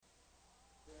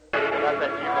God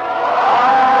bless you.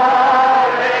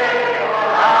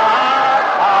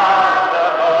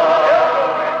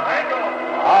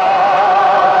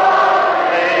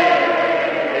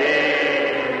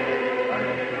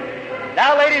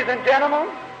 Now, ladies and gentlemen,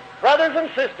 brothers and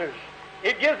sisters,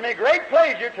 it gives me great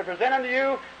pleasure to present unto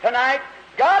you tonight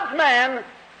God's man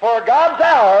for God's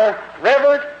hour,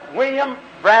 Reverend William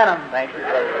Branham. Thank you,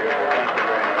 brother. Thank you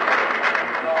very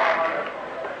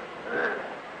much.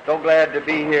 So glad to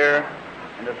be here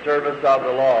in the service of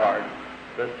the Lord,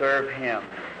 to serve Him,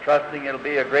 trusting it'll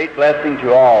be a great blessing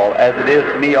to all, as it is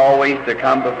to me always to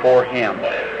come before Him.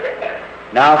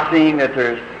 Now, seeing that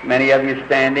there's many of you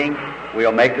standing,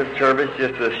 we'll make the service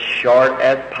just as short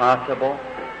as possible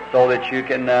so that you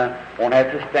can won't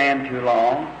have to stand too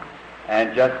long,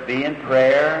 and just be in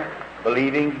prayer,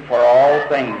 believing for all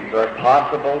things are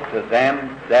possible to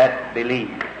them that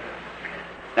believe.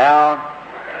 Now,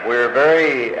 we're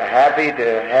very happy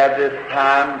to have this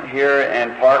time here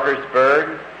in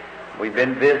Parkersburg. We've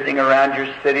been visiting around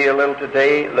your city a little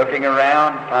today, looking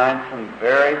around, find some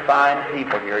very fine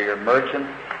people here, your merchants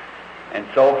and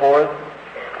so forth.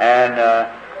 And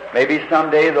maybe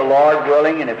someday, the Lord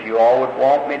willing, and if you all would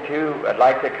want me to, I'd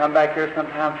like to come back here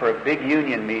sometime for a big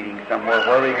union meeting somewhere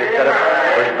where we could set up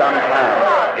for some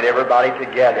time, get everybody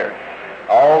together,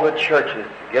 all the churches,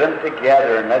 get them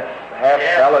together, and let's have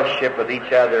fellowship with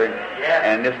each other,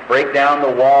 and just break down the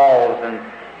walls and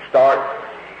start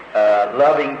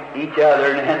loving each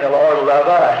other, and the Lord will love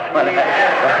us when we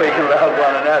can love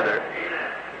one another.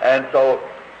 And so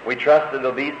we trust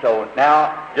it'll be so.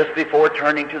 Now, just before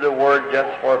turning to the Word,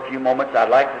 just for a few moments, I'd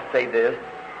like to say this.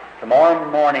 Tomorrow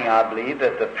morning, I believe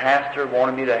that the pastor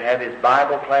wanted me to have his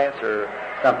Bible class or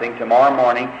something tomorrow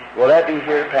morning. Will that be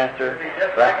here, Pastor?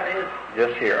 Just like it is.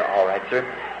 Just here. All right, sir.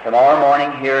 Tomorrow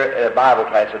morning here at a Bible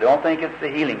class. So don't think it's the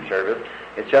healing service.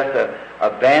 It's just a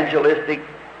evangelistic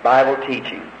Bible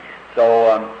teaching.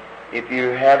 So if you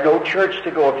have no church to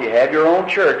go, if you have your own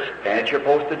church, then it's your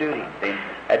post of duty. See?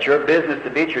 That's your business to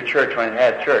be at your church when it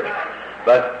has church.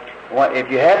 But if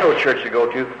you have no church to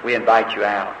go to, we invite you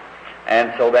out.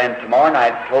 And so then tomorrow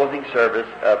night, closing service,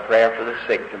 prayer for the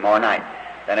sick tomorrow night.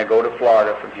 Then I go to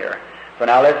Florida from here. So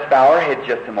now let's bow our heads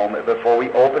just a moment before we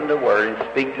open the Word and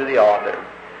speak to the author.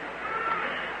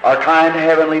 Our kind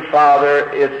Heavenly Father,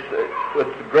 it's with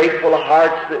grateful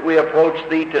hearts that we approach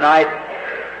Thee tonight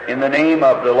in the name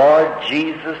of the Lord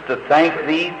Jesus to thank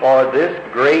Thee for this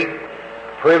great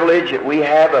privilege that we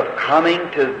have of coming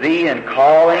to Thee and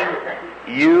calling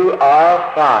You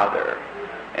our Father,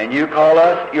 and You call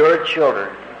us Your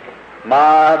children,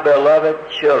 my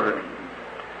beloved children.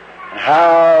 And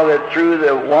how that through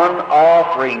the one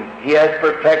offering He has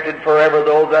perfected forever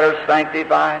those that are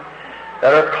sanctified,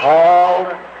 that are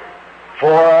called,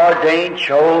 foreordained,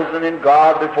 chosen in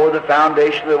God before the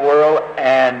foundation of the world,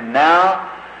 and now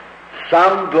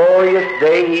some glorious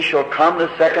day He shall come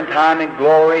the second time in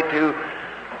glory to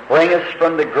bring us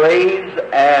from the graves,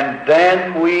 and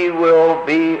then we will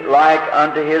be like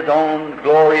unto His own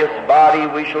glorious body.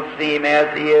 We shall see Him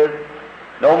as He is.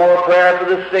 No more prayer for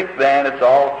the sick then. It's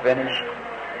all finished.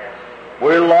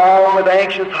 We're long with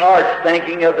anxious hearts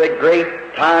thinking of the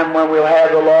great time when we'll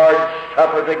have the Lord's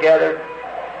Supper together,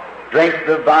 drink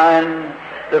the vine,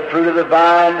 the fruit of the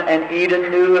vine, and eat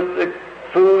anew of the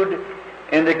food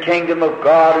in the kingdom of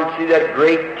God, and see that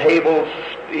great table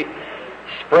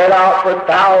spread out for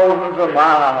thousands of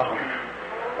miles.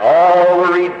 All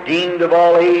the redeemed of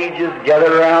all ages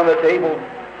gathered around the table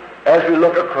as we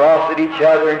look across at each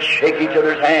other and shake each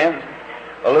other's hands.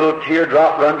 A little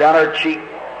teardrop run down our cheek.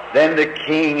 Then the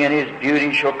King in His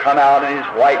beauty shall come out in His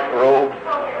white robe,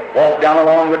 walk down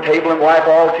along the table and wipe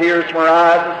all tears from our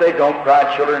eyes and say, "Don't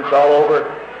cry, children, it's all over.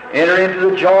 Enter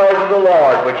into the joys of the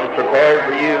Lord, which is prepared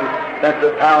for you since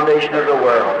the foundation of the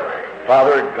world."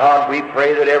 Father God, we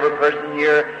pray that every person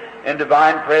here in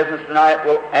divine presence tonight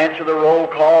will answer the roll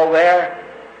call there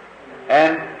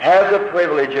and have the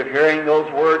privilege of hearing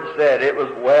those words said, "It was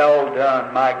well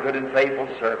done, my good and faithful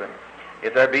servant."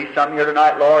 If there be some here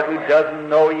tonight, Lord, who doesn't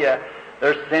know You,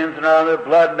 their sins and their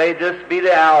blood, may this be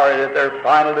the hour that their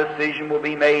final decision will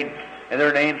be made and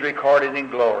their names recorded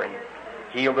in glory.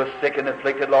 Heal the sick and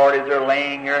afflicted, Lord, as they're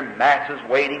laying here in masses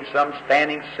waiting, some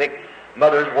standing sick,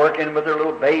 mothers working with their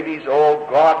little babies. Oh,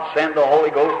 God, send the Holy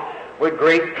Ghost with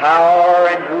great power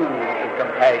and moves of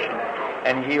compassion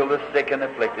and heal the sick and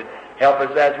afflicted. Help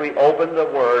us as we open the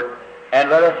Word, and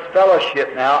let us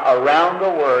fellowship now around the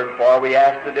Word, for we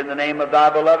ask it in the name of Thy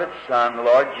beloved Son, the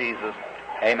Lord Jesus.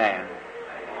 Amen.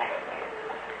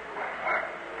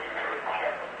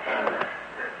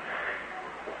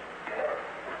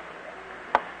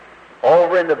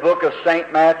 Over in the book of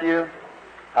St. Matthew,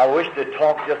 I wish to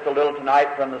talk just a little tonight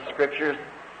from the Scriptures,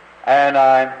 and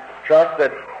I trust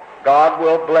that God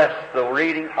will bless the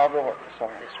reading of the Word.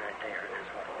 Sorry. This right there is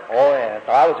what. Oh, yes.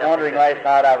 I was wondering last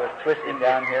night, I was twisting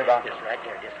down here about... Just right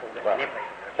there, just hold it. Well, Nip it.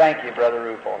 thank you, Brother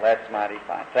Rufo. That's mighty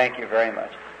fine. Thank you very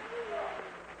much.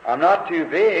 I'm not too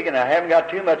big, and I haven't got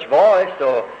too much voice,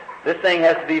 so this thing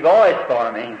has to be voiced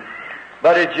for me.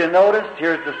 But as you notice,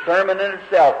 here's the sermon in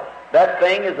itself. That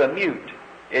thing is a mute.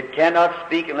 It cannot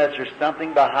speak unless there's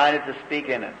something behind it to speak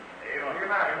in it.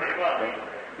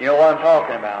 You know what I'm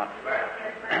talking about.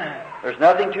 There's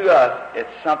nothing to us. It's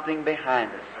something behind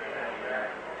us.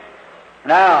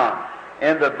 Now,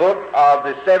 in the book of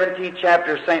the 17th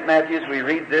chapter of St. Matthew's, we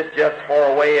read this just for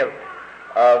a way of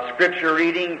Scripture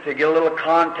reading to get a little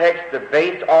context to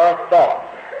base our thought.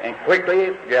 And quickly,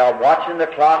 I'm watching the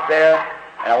clock there,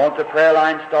 and I want the prayer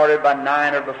line started by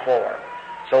 9 or before.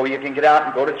 So you can get out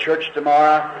and go to church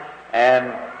tomorrow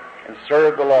and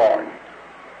serve the Lord.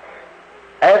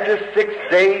 After 6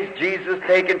 days, Jesus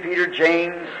taken Peter,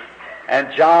 James, and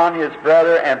John, his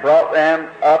brother, and brought them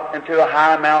up into a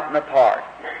high mountain apart,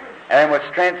 and was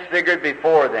transfigured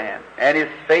before them. And his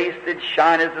face did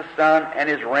shine as the sun, and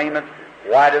his raiment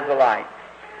white as the light.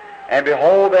 And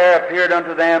behold, there appeared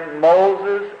unto them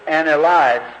Moses and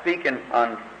Elias, speaking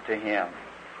unto him.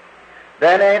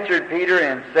 Then answered Peter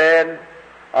and said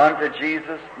unto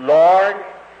Jesus, Lord,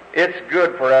 it's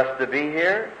good for us to be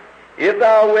here. If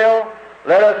thou wilt,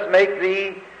 let us make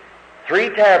thee 3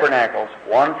 tabernacles,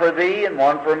 one for thee, and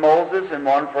one for Moses, and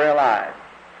one for Elias.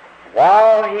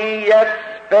 While he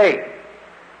yet spake,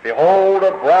 behold,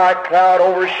 a bright cloud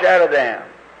overshadowed them.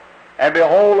 And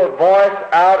behold, a voice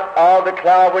out of the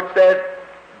cloud which said,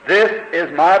 This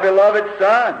is my beloved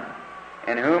Son,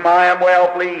 in whom I am well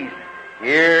pleased.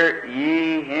 Hear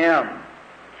ye him.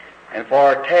 And for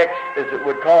our text, as it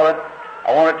would call it,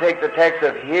 I want to take the text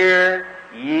of Hear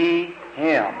ye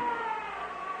him.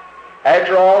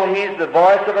 After all, he's the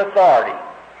voice of authority.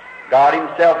 God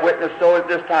himself witnessed so at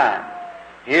this time.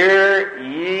 Hear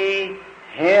ye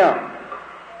him.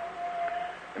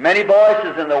 There are many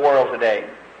voices in the world today.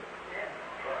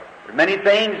 There are many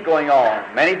things going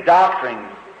on, many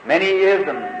doctrines, many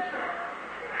isms.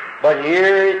 But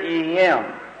hear ye him.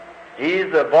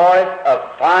 He's the voice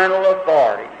of final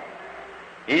authority.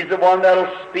 He's the one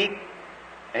that'll speak.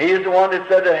 He's the one that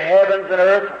said that heavens and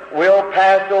earth will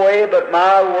pass away, but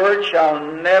my word shall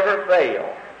never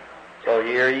fail. So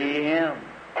hear ye him.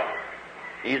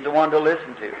 He's the one to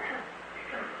listen to.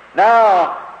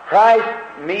 Now, Christ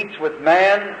meets with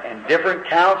man in different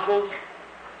councils.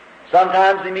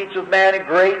 Sometimes he meets with man in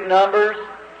great numbers.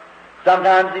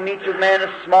 Sometimes he meets with man in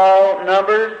small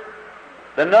numbers.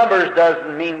 The numbers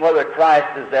doesn't mean whether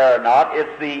Christ is there or not.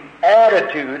 It's the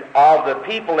attitude of the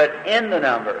people that's in the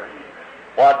number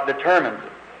what determines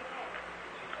it.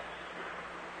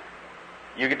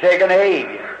 You could take an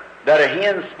egg that a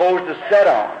hen's supposed to set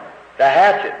on to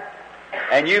hatch it,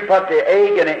 and you put the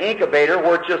egg in an incubator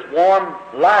where it's just warm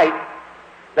light.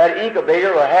 That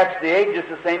incubator will hatch the egg just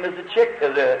the same as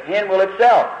the hen will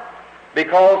itself,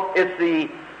 because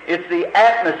it's the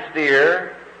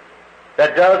atmosphere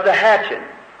that does the hatching.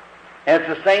 And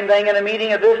it's the same thing in a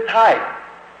meeting of this type.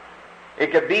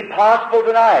 It could be possible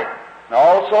tonight, and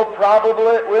also probable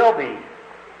it will be,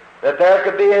 that there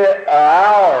could be an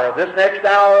hour, this next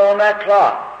hour on that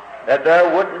clock, that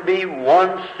there wouldn't be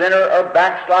one sinner or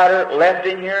backslider left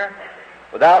in here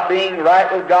without being right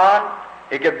with God.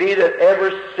 It could be that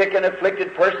every sick and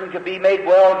afflicted person could be made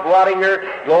well and go out of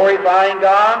here glorifying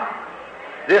God.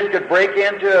 This could break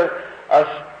into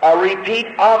a repeat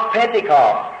of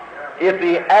Pentecost if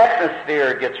the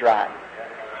atmosphere gets right.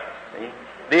 See?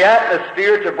 The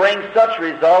atmosphere to bring such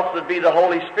results would be the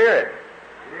Holy Spirit.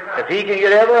 If he can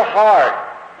get every heart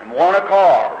in one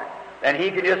accord, then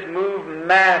he can just move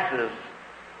masses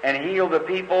and heal the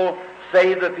people,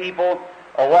 save the people,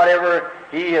 or whatever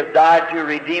he has died to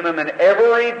redeem them, and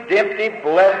every redemptive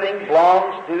blessing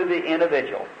belongs to the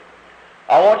individual.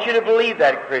 I want you to believe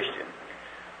that, Christian.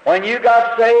 When you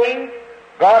got saved,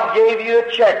 God gave you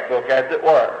a checkbook, as it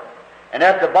were. And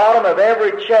at the bottom of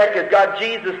every check has got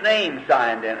Jesus' name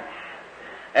signed in it.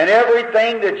 And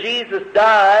everything that Jesus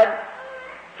died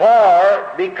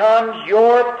for becomes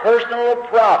your personal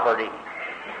property.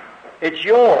 It's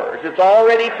yours. It's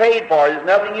already paid for. There's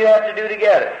nothing you have to do to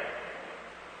get it.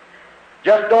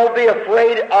 Just don't be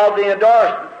afraid of the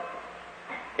endorsement.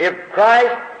 If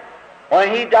Christ,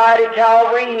 when he died at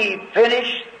Calvary, he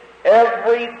finished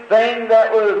everything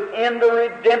that was in the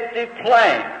redemptive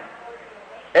plan.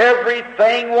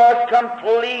 Everything was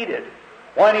completed.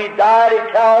 When he died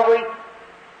at Calvary,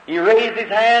 he raised his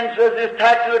hands as his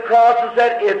touch to the cross and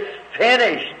said, It's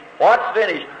finished. What's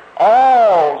finished?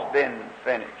 All's been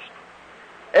finished.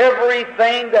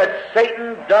 Everything that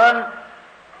Satan done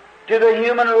to the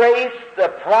human race, the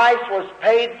price was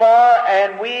paid for,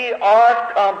 and we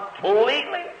are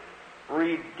completely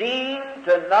redeemed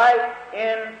tonight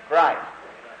in Christ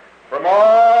from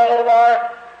all of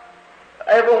our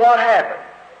ever what happened.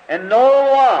 And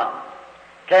no one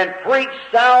can preach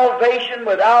salvation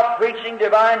without preaching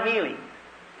divine healing.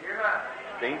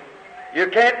 See? You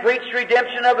can't preach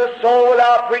redemption of the soul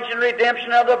without preaching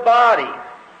redemption of the body.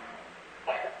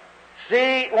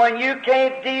 See, when you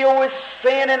can't deal with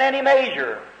sin in any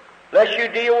measure, unless you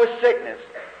deal with sickness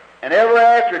and every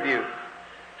attribute.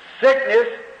 Sickness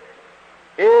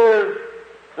is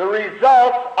the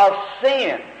result of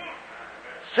sin.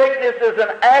 Sickness is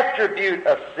an attribute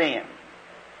of sin.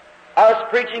 I was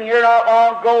preaching here not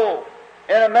long ago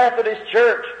in a Methodist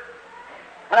church,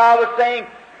 and I was saying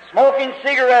smoking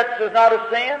cigarettes is not a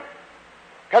sin.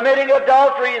 Committing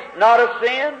adultery is not a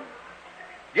sin.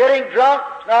 Getting drunk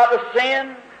is not a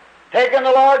sin. Taking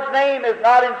the Lord's name is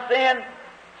not in sin.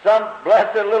 Some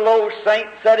blessed little old saint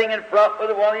sitting in front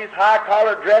with one of these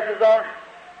high-collared dresses on,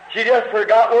 she just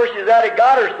forgot where she's at. It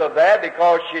got her so bad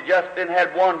because she just didn't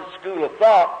have one school of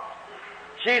thought.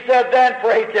 She said, "Then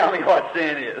pray tell me what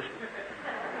sin is."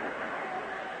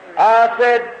 I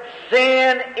said,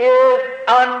 "Sin is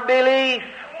unbelief."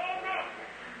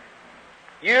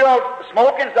 You know,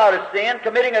 smoking's not a sin.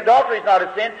 Committing adultery is not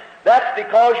a sin. That's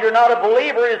because you're not a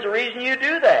believer is the reason you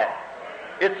do that.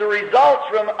 It's the results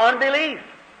from unbelief.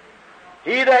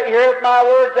 He that heareth my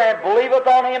words and believeth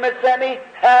on him that sent me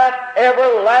hath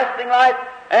everlasting life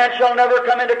and shall never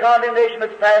come into condemnation,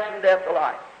 but is passed from death to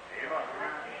life.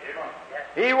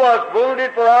 He was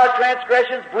wounded for our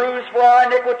transgressions, bruised for our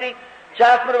iniquity.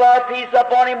 Chastisement of our peace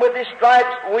upon him, with his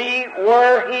stripes we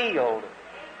were healed.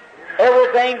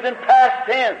 Everything's in past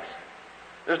tense.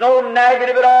 There's no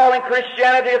negative at all in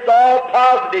Christianity. It's all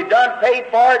positive. Done, paid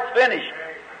for, it's finished.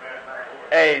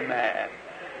 Amen.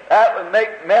 That would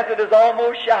make Methodists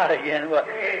almost shout again. But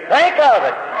think of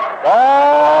it.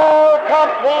 All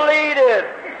completed.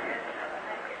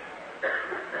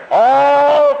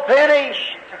 All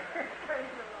finished.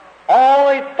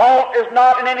 Only fault is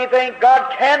not in anything.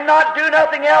 God cannot do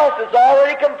nothing else. It's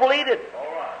already completed.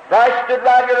 Christ stood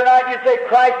right here tonight and you say,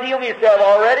 "Christ, heal me." You say, "I've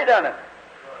already done it."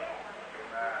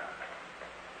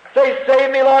 Say,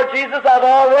 "Save me, Lord Jesus." I've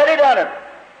already done it.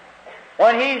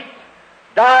 When He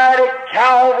died at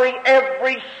Calvary,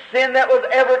 every sin that was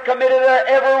ever committed or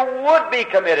ever would be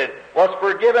committed was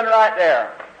forgiven right there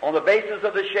on the basis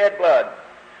of the shed blood.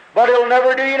 But it'll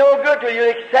never do you no good till you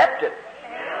accept it.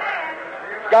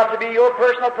 It's got to be your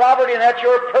personal property, and that's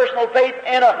your personal faith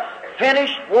in a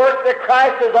finished work that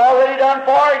Christ has already done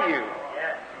for you.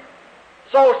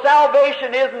 So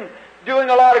salvation isn't doing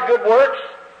a lot of good works.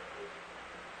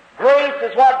 Grace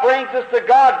is what brings us to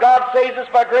God. God saves us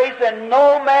by grace, and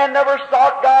no man never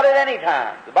sought God at any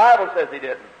time. The Bible says he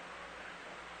didn't.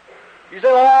 You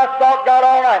say, "Well, I sought God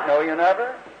all night." No, you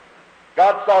never.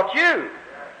 God sought you.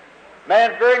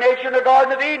 Man's very nature in the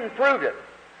Garden of Eden proved it.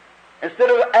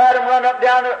 Instead of Adam running up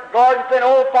down the garden saying,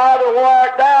 "Oh, Father, where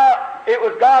art thou?" it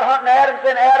was God hunting Adam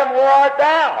saying, "Adam, where art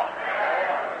thou?"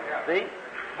 See?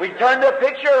 We turned the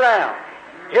picture around.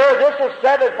 Here, this will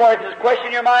set it for you. Just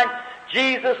question your mind.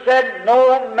 Jesus said,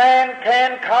 "No man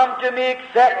can come to me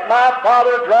except my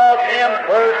Father draws him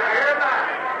first."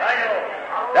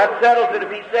 That settles it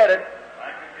if he said it.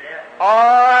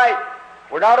 All right.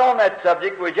 We're not on that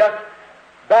subject. We're just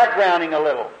backgrounding a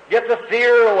little. Get the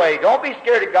fear away. Don't be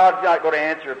scared that God's not going to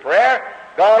answer prayer.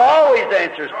 God always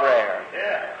answers prayer.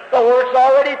 The work's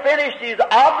already finished. He's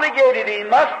obligated. He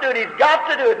must do it. He's got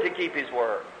to do it to keep His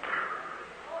word.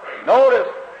 Notice.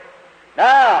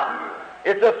 Now,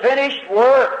 it's a finished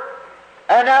work.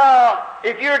 And now,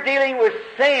 if you're dealing with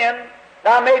sin,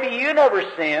 now maybe you never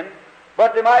sinned,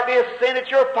 but there might be a sin that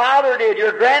your father did,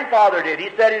 your grandfather did. He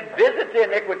said He'd visit the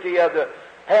iniquity of the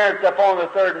parents upon the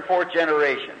third and fourth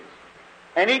generations.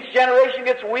 And each generation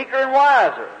gets weaker and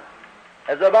wiser,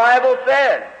 as the Bible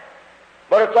said.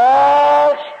 But it's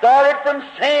all started from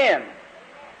sin.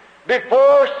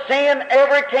 Before sin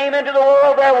ever came into the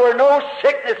world, there were no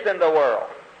sickness in the world.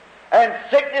 And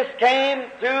sickness came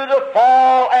through the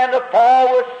fall, and the fall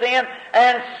was sin,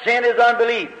 and sin is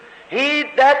unbelief. He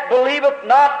that believeth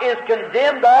not is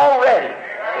condemned already.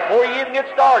 Before you even get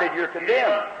started, you're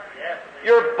condemned.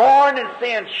 You're born in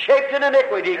sin, shaped in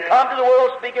iniquity, come to the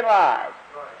world speaking lies.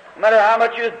 No matter how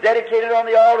much you're dedicated on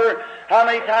the altar, how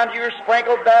many times you're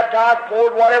sprinkled, baptized,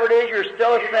 poured, whatever it is, you're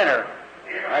still a sinner.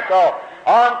 That's all.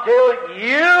 Until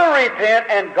you repent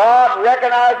and God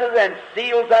recognizes and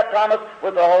seals that promise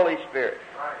with the Holy Spirit.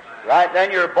 Right?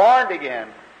 Then you're born again.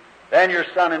 Then you're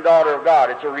son and daughter of God.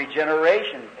 It's a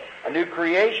regeneration, a new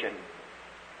creation.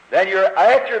 Then your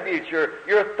attributes,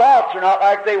 your thoughts are not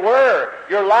like they were.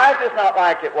 Your life is not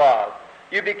like it was.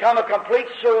 You become a complete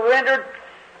surrendered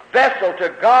vessel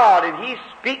to God, and He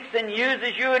speaks and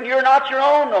uses you, and you're not your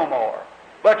own no more,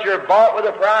 but you're bought with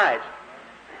a price.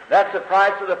 That's the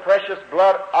price of the precious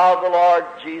blood of the Lord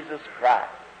Jesus Christ.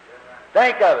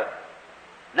 Think of it.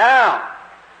 Now,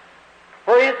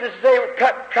 for instance, they were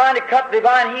trying to cut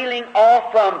divine healing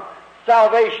off from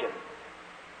salvation.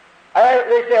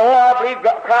 They say, oh, I believe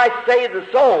Christ saves the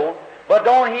soul, but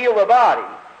don't heal the body.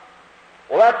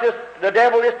 Well, that's just, the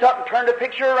devil just took and turned the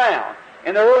picture around.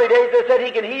 In the early days they said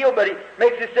he can heal, but he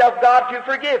makes himself God to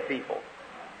forgive people.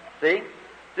 See?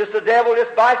 Just the devil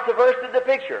just vice versa the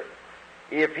picture.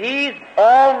 If He's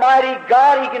Almighty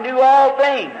God, He can do all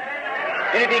things.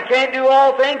 And if He can't do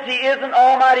all things, He isn't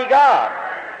Almighty God.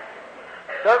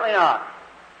 Certainly not.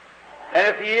 And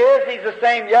if He is, He's the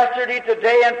same yesterday,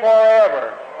 today, and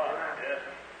forever.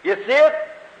 You see it?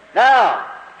 Now,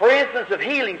 for instance of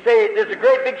healing, say there's a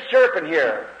great big serpent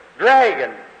here,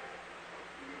 dragon,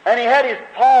 and he had his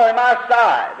paw in my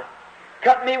side,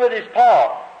 cut me with his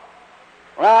paw.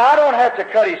 Now, I don't have to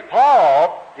cut his paw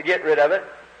off to get rid of it.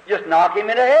 Just knock him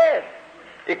in the head.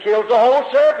 It kills the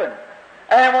whole serpent.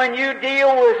 And when you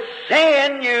deal with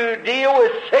sin, you deal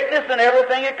with sickness and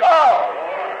everything it caused.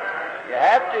 You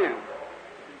have to.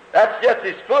 That's just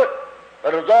his foot,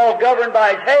 but it was all governed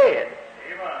by his head.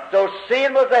 So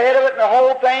sin was the head of it, and the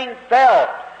whole thing fell.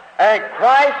 And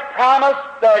Christ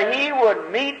promised that He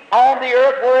would meet on the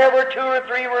earth wherever 2 or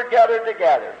 3 were gathered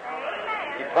together.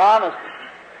 He promised it.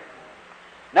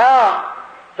 Now,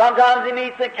 sometimes He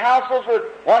meets in councils with,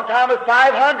 one time with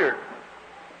 500.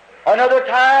 Another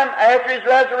time, after His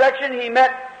resurrection, He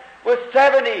met with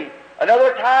 70.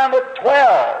 Another time with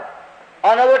 12.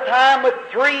 Another time with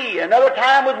 3. Another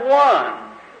time with 1.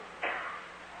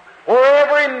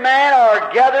 Wherever men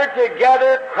are gathered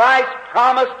together, Christ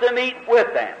promised to meet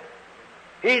with them.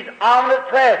 He's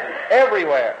omnipresent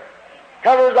everywhere.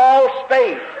 Covers all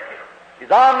space. He's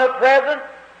omnipresent,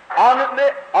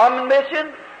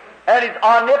 omniscient, and He's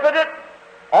omnipotent,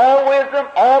 all wisdom,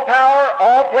 all power,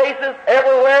 all places,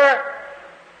 everywhere.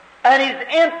 And He's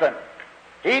infinite.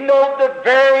 He knows the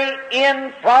very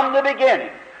end from the beginning.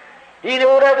 He knew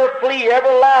every flea,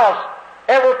 every louse,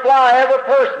 every fly, every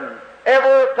person,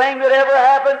 everything that ever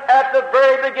happened at the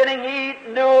very beginning.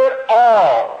 He knew it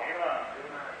all.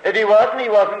 If He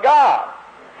wasn't God.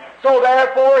 So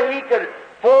therefore He could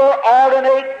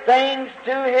foreordinate things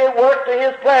to His work, to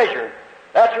His pleasure.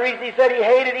 That's the reason He said He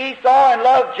hated Esau and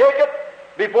loved Jacob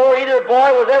before either boy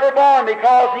was ever born,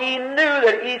 because He knew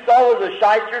that Esau was a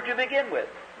shyster to begin with.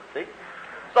 See?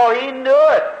 So He knew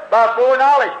it by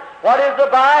foreknowledge. What is the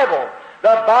Bible?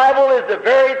 The Bible is the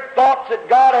very thoughts that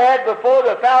God had before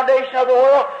the foundation of the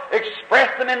world,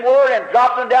 expressed them in word and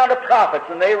dropped them down to prophets,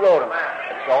 and they wrote them.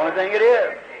 That's the only thing it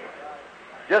is.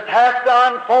 Just has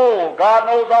to unfold. God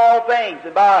knows all things.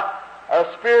 And by a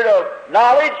spirit of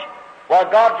knowledge, while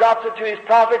God drops it to His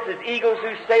prophets as eagles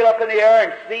who sail up in the air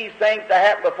and sees things to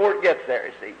happen before it gets there,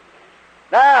 you see.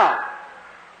 Now,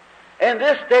 in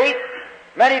this state,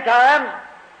 many times,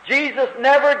 Jesus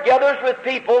never gathers with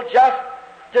people just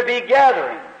to be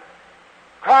gathering.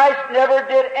 Christ never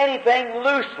did anything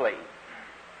loosely.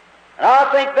 And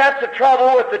I think that's the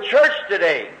trouble with the church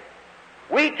today.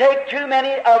 We take too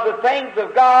many of the things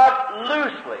of God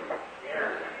loosely.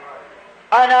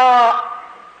 And now,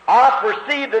 I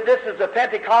perceive that this is a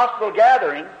Pentecostal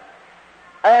gathering.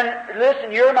 And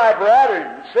listen, you're my brethren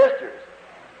and sisters.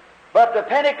 But the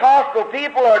Pentecostal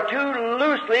people are too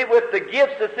loosely with the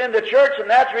gifts that's in the church, and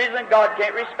that's the reason God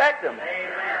can't respect them.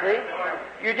 See?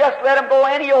 You just let them go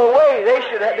any old way. They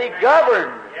should be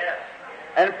governed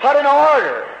and put in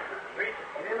order.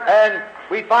 And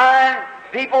we find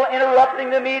people interrupting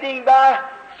the meeting by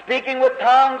speaking with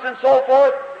tongues and so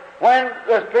forth, when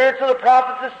the spirits of the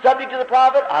prophets is subject to the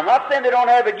prophet. I'm not saying they don't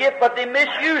have a gift, but they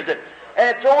misuse it. And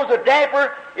it throws a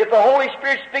damper. If the Holy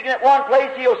Spirit's speaking at one place,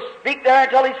 He'll speak there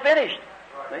until He's finished.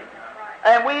 See?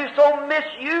 And we've so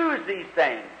misused these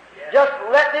things. Just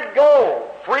let it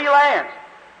go. Freelance.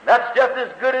 That's just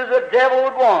as good as the devil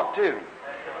would want, too.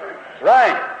 That's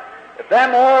right. If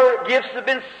them more gifts have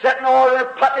been set in order and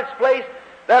put in its place,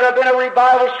 there'd have been a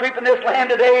revival sweeping this land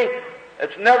today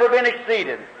that's never been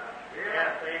exceeded.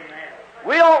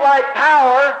 We don't like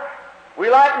power. We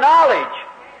like knowledge.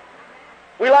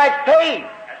 We like faith.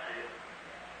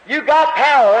 You got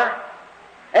power.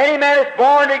 Any man that's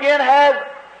born again has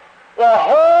the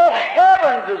whole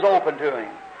heavens is open to him.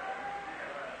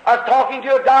 I was talking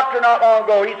to a doctor not long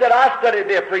ago. He said, I studied to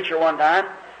be a preacher one time.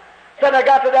 Said I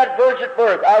got to that virgin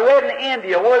birth. I read in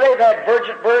India where they've had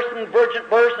virgin birth,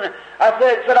 and I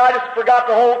said I just forgot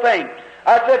the whole thing.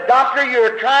 I said, Doctor,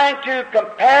 you're trying to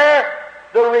compare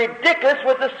the ridiculous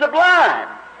with the sublime.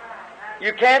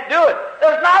 You can't do it.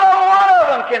 There's not a one of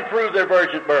them can prove their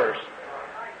virgin birth.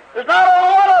 There's not a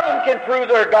one of them can prove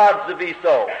their gods to be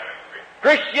so.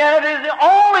 Christianity is the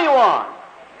only one,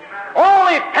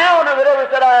 only founder that ever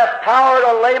said, I have power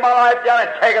to lay my life down and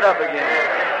take it up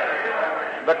again.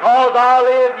 Because I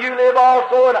live, you live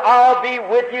also, and I'll be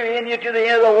with you, in you to the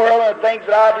end of the world, and the things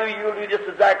that I do, you'll do just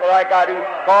exactly like I do,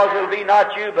 because it'll be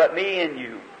not you, but me and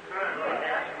you.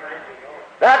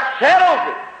 That settles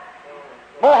it.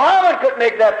 Muhammad couldn't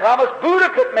make that promise, Buddha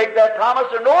couldn't make that promise,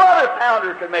 or no other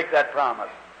founder could make that promise.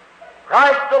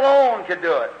 Christ alone could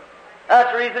do it.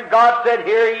 That's the reason God said,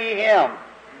 hear ye him.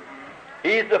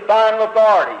 He's the final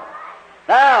authority.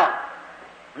 Now,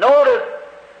 notice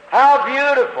how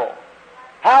beautiful,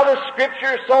 how the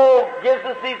Scripture so gives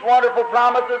us these wonderful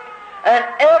promises, and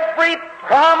every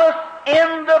promise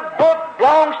in the book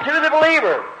belongs to the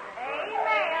believer.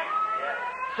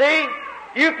 See,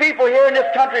 you people here in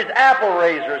this country is apple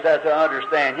raisers, as I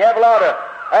understand. You have a lot of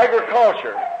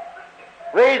agriculture,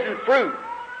 raising fruit.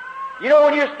 You know,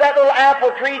 when you set that little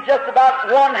apple tree just about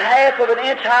 1/2 of an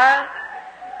inch high,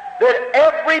 that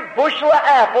every bushel of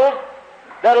apples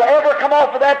that'll ever come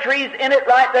off of that tree is in it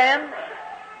right then.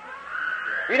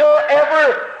 You know,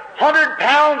 every 100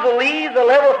 pounds of leaves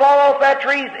that'll ever fall off that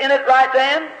tree is in it right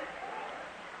then.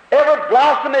 Every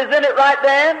blossom is in it right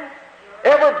then.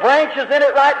 Every branch is in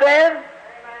it right then.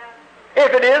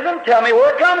 If it isn't, tell me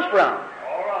where it comes from.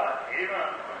 All right. Amen.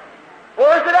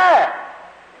 Where's it at?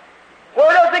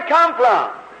 Where does it come from?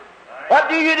 What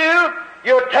do?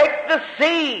 You take the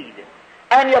seed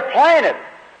and you plant it.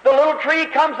 The little tree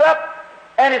comes up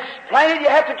and it's planted. You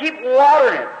have to keep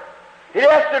watering it.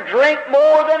 It has to drink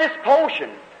more than its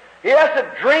potion. It has to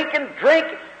drink and drink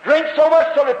so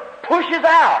much so that it pushes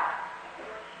out.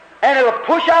 And it'll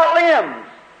push out limbs.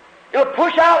 It'll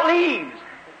push out leaves.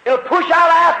 It'll push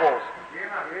out apples.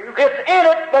 It's in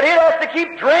it, but it has to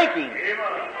keep drinking.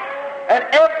 And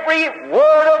every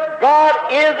word of God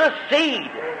is a seed.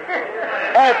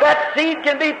 And if that seed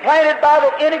can be planted by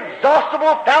the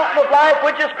inexhaustible fountain of life,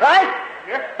 which is Christ,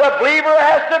 the believer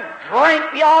has to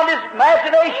drink beyond his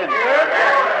imagination.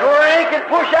 Drink and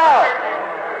push out.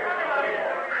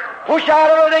 Push out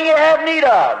everything you have need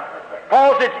of.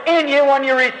 Because it's in you when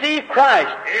you receive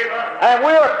Christ. And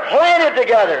we are planted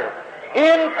together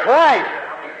in Christ.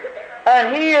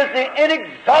 And He is the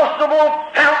inexhaustible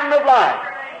fountain of life.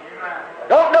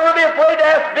 Don't never be afraid to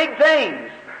ask big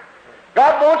things.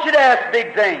 God wants you to ask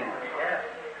big things.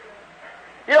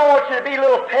 He don't want you to be a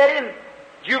little petty and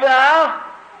juvenile.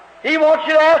 He wants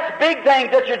you to ask big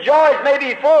things that your joys may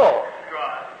be full.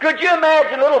 Could you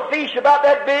imagine a little fish about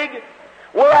that big?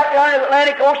 We're out there in the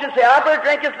Atlantic Ocean and say, I better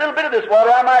drink just a little bit of this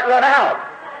water, I might run out.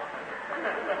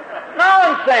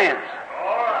 Nonsense.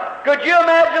 Could you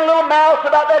imagine a little mouse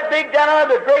about that big down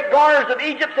under the great garners of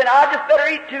Egypt saying, I just better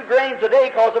eat 2 grains a day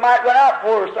because I might run out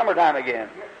before summertime again?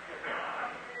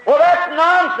 Well, that's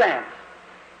nonsense.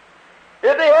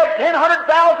 If they had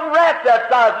 100,000 rats that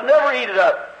size, they'd never eat it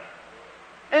up.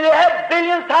 And they had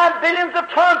billions times billions of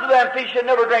tons of them fish that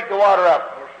never drink the water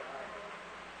up.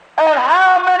 And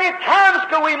how many times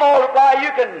could we multiply?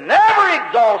 You can never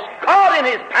exhaust God in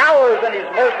His powers and His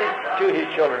mercies to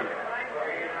His children.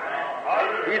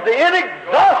 He's the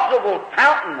inexhaustible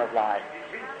fountain of life.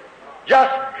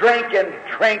 Just drink and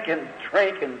drink and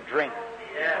drink and drink.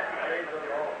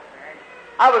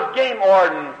 I was game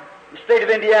warden in the state of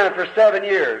Indiana for 7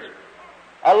 years.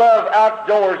 I love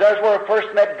outdoors. That's where I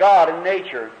first met God in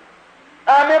nature.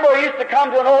 I remember I used to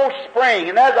come to an old spring,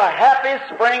 and that's the happiest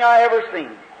spring I ever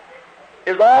seen.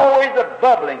 It was always a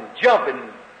bubbling, jumping.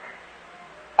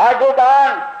 I'd go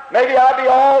by, and maybe I'd be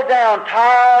all down,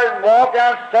 tired, and walk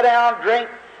down, sit down, drink,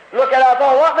 look at it. I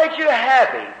thought, what makes you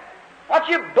happy? What's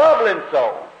you bubbling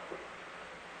so?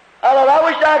 I thought, I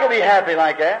wish I could be happy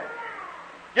like that.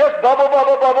 Just bubble,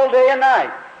 bubble, bubble day and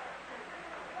night.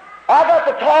 I got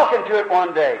to talking to it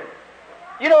one day.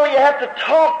 You know, you have to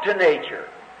talk to nature.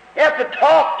 You have to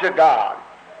talk to God.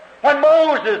 When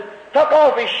Moses took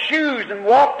off his shoes and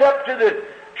walked up to the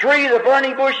tree, the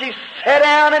burning bush, he sat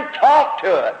down and talked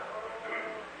to it.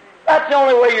 That's the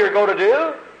only way you're going to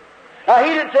do. Now,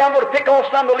 he didn't say, I'm going to pick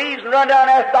off some of the leaves and run down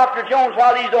and ask Dr. Jones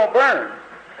why these don't burn.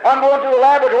 I'm going to the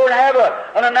laboratory and have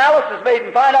an analysis made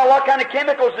and find out what kind of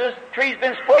chemicals this tree's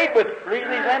been sprayed with. The reason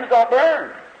these limbs don't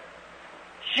burn.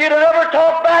 She'd have never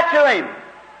talked back to him.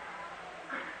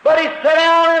 But he sat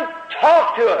down and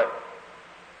talked to it.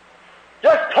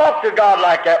 Just talk to God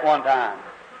like that one time.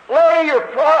 Lay your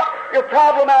your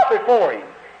problem out before Him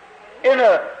in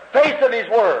the face of His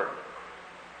Word.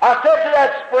 I said to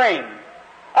that spring,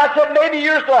 I said, maybe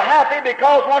you're so happy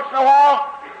because once in a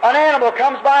while an animal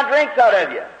comes by and drinks out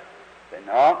of you. I said,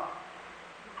 no.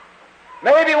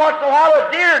 Maybe once in a while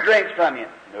a deer drinks from you.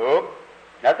 Nope.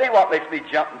 That ain't what makes me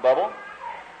jump and bubble.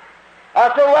 I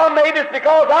said, well, maybe it's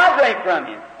because I drink from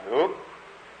you. Nope.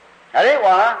 That ain't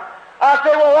why. I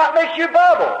said, well, what makes you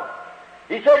bubble?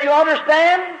 He said, you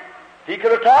understand? He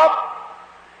could have talked.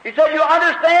 He said, you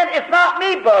understand? It's not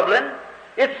me bubbling.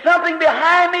 It's something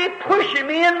behind me pushing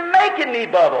me and making me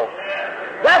bubble.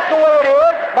 That's the way it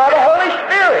is by the Holy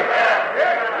Spirit.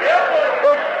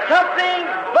 There's something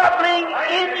bubbling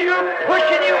in you,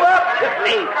 pushing you up to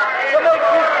see, to make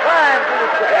you climb to the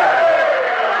sky.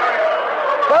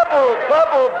 Bubble,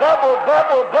 bubble, bubble,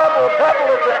 bubble, bubble, bubble.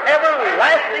 It's an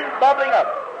everlasting bubbling up.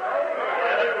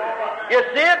 You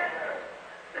see it?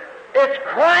 It's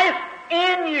Christ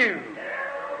in you.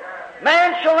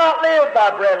 Man shall not live by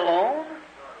bread alone,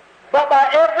 but by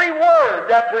every word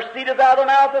that proceedeth out of the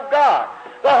mouth of God.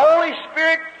 The Holy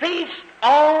Spirit feasts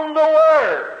on the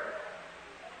Word.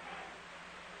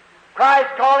 Christ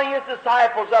calling His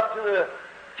disciples up to the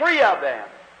three of them.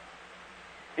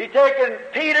 He taken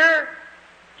Peter,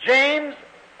 James,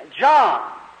 and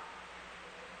John.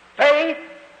 Faith,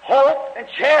 hope, and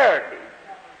charity.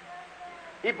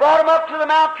 He brought them up to the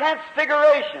Mount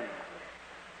Transfiguration.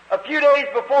 A few days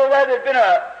before that, there had been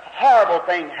a horrible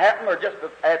thing happen, or just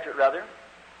after it, rather.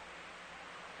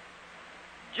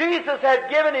 Jesus had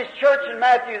given His church in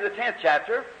Matthew, the 10th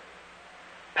chapter,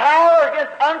 power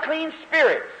against unclean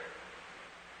spirits.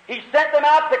 He sent them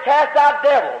out to cast out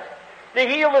devils, to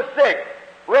heal the sick,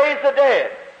 raise the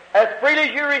dead. As freely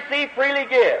as you receive, freely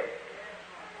give.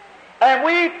 And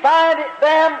we find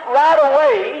them right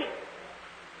away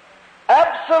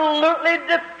absolutely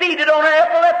defeated on an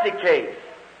epilepsy case.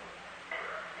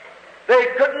 They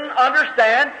couldn't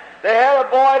understand. They had a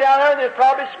boy down there, they were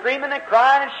probably screaming and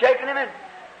crying and shaking him and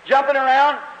jumping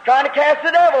around, trying to cast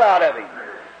the devil out of him.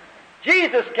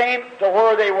 Jesus came to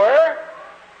where they were,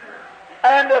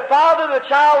 and the father of the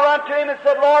child ran to him and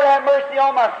said, Lord, have mercy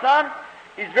on my son.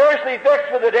 He's variously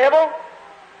vexed with the devil.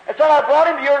 And so I brought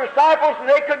him to your disciples, and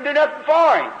they couldn't do nothing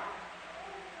for him.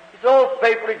 He said, oh,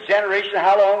 faithful generation,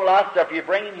 how long will I suffer you?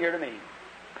 Bring him here to me.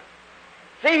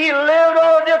 See, he lived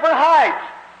on different heights.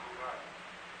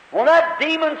 When that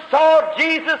demon saw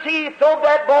Jesus, he threw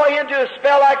that boy into a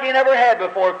spell like he never had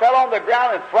before. He fell on the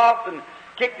ground and frothed and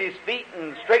kicked his feet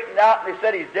and straightened out, and they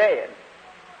said he's dead.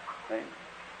 See?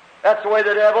 That's the way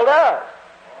the devil does.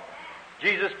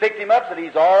 Jesus picked him up and said,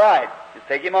 he's all right. Just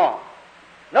take him on.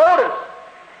 Notice,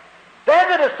 then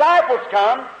the disciples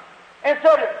come and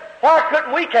said, why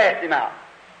couldn't we cast him out?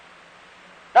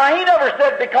 Now, he never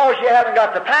said, because you haven't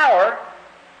got the power.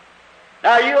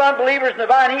 Now, you unbelievers in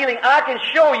divine healing, I can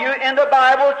show you in the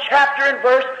Bible, chapter and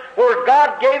verse, where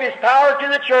God gave His power to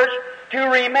the church to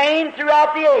remain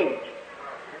throughout the age.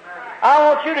 I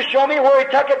want you to show me where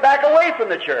He took it back away from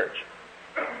the church.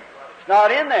 It's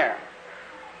not in there.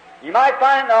 You might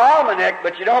find it in the almanac,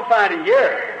 but you don't find it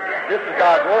here. This is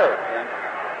God's Word.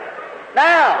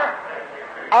 Now,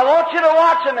 I want you to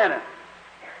watch a minute.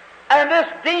 And this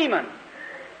demon,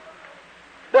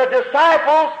 the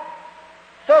disciples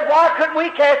said, why couldn't we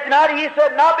cast him out? He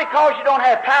said, not because you don't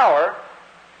have power,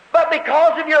 but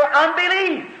because of your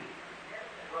unbelief.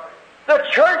 The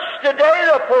church today,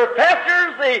 the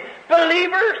professors, the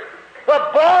believers, the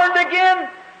born again,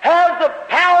 has the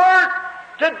power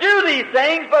to do these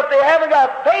things, but they haven't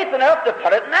got faith enough to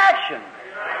put it in action.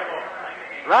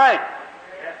 Right.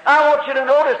 I want you to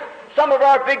notice some of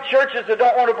our big churches that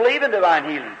don't want to believe in divine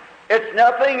healing. It's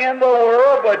nothing in the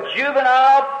world but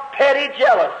juvenile, petty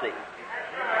jealousy.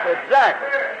 Exactly.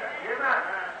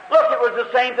 Look, it was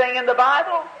the same thing in the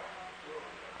Bible.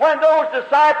 When those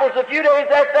disciples, a few days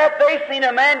after that, they seen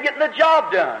a man getting the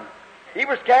job done. He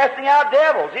was casting out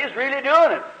devils. He was really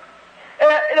doing it.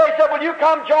 And they said, well, you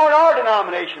come join our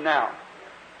denomination now.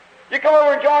 You come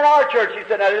over and join our church. He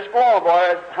said, now just go on,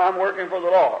 boys. I'm working for the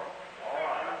Lord.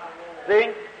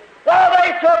 See? Well,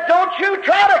 they said, don't you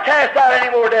try to cast out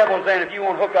any more devils then if you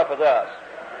won't hook up with us.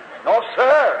 No,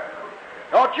 sir.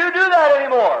 Don't you do that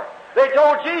anymore. They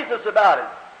told Jesus about it.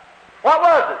 What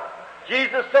was it?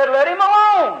 Jesus said, let him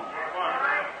alone.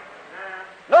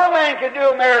 No man can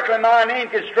do a miracle in my name,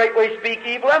 can straightway speak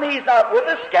evil. I mean, he's not with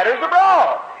us, scatters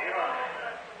abroad.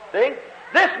 See?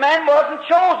 This man wasn't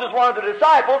chosen as one of the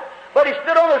disciples, but he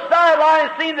stood on the sideline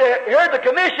and heard the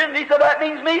commission, and he said, that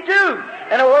means me too.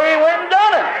 And away he went and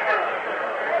done it.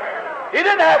 He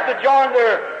didn't have to join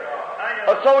their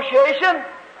association.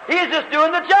 He's just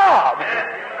doing the job.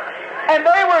 And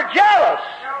they were jealous.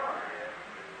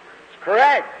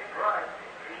 Correct.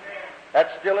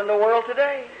 That's still in the world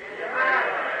today.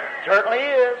 Certainly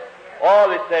is. Oh,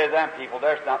 they say to them people,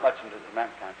 there's not much into them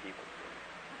kind of people.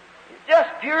 It's just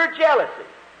pure jealousy.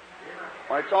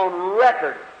 When it's on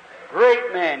record,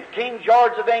 great men, King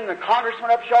George of England,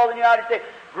 Congressman Upshaw of the United States,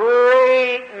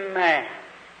 great man,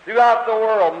 throughout the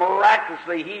world,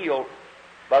 miraculously healed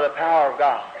by the power of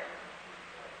God.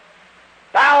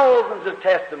 Thousands of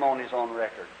testimonies on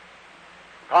record.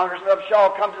 Congressman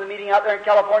Upshaw come to the meeting out there in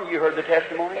California. You heard the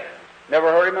testimony?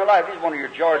 Never heard him in my life. He's one of your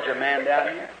Georgia men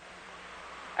down here.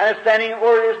 And it's standing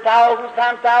where there's thousands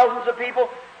times thousands of people.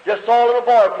 Just saw a little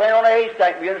boy playing on a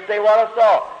haystack. Begin to say what I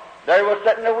saw. There he was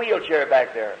sitting in a wheelchair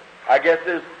back there. I guess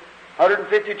there's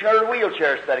 150, 200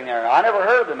 wheelchairs sitting there. I never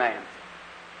heard of the man.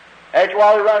 After a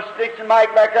while, he run sticks and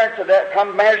Mike back there and said,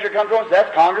 that manager comes on and says,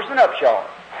 that's Congressman Upshaw.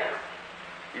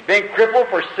 He's been crippled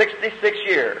for 66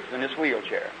 years in this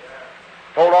wheelchair.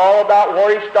 Told all about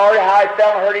where he started, how he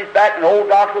fell and hurt his back, an old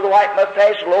doctor with a white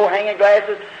mustache, low-hanging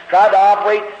glasses, tried to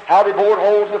operate, how they bored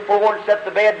holes in the floor and set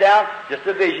the bed down. Just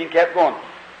the vision kept going.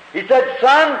 He said,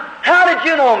 son, how did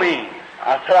you know me?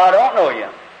 I said, I don't know you.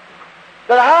 He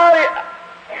said,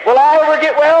 will I ever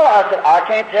get well? I said, I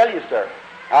can't tell you, sir.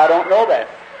 I don't know that.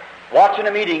 Watching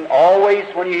a meeting, always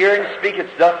when you hear him speak, it's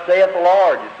thus saith the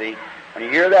Lord, you see. When you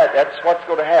hear that, that's what's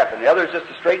going to happen. The other is just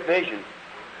a straight vision.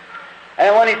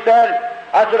 And when he said,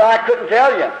 I said, I couldn't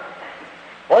tell you.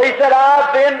 Well, he said,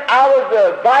 I was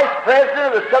the vice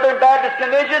president of the Southern Baptist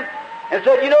Convention, and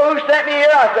said, you know who sent me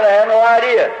here? I said, I have no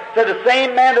idea. Said, the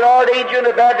same man that ordained you in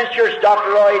the Baptist church,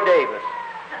 Dr. Roy Davis.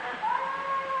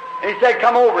 And he said,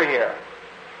 come over here.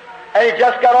 And he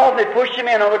just got off and they pushed him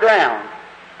in on the ground.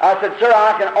 I said, sir,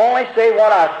 I can only say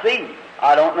what I see.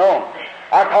 I don't know.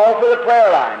 I called for the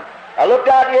prayer line. I looked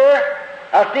out here.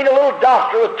 I seen a little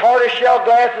doctor with tortoiseshell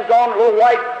glasses on, a little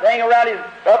white thing around his,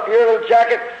 up here, a little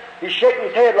jacket. He's shaking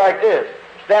his head like this,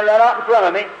 standing right out in front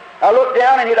of me. I looked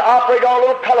down and he'd operate on a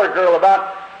little colored girl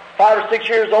about 5 or 6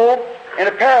 years old and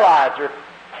it paralyzed her.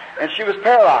 And she was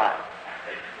paralyzed.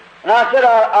 And I said,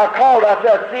 I called, I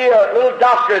said, I see a little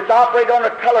doctor that's operating on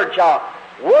a colored child.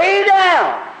 Way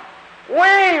down,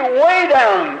 way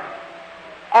down.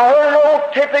 I heard an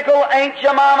old typical Aunt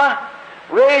Jemima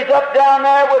raise up down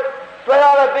there with, let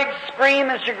out a big scream,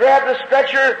 and she grabbed the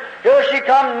stretcher. Here she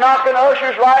come knocking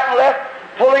ushers right and left,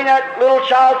 pulling that little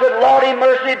child. Said, Lordy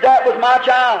mercy, that was my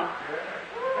child.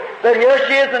 Said, here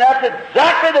she is, and that's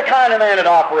exactly the kind of man that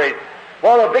operates.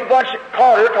 Well, a big bunch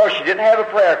caught her because she didn't have a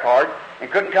prayer card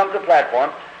and couldn't come to the platform.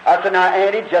 I said, now,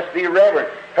 Auntie, just be reverent.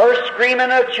 Her screaming,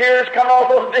 the cheers coming off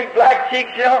those big black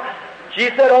cheeks, you know. She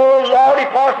said, oh, Lordy,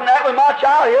 Parson, that was my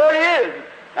child. Here it is.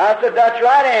 I said, that's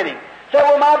right, Auntie. Said,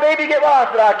 will my baby get well?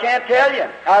 I said, I can't tell you.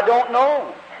 I don't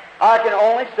know. I can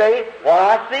only say what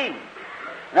I see.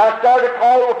 And I started to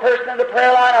call a person in the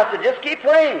prayer line. I said, just keep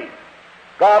praying.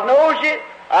 God knows you.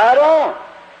 I don't.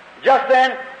 Just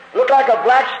then, looked like a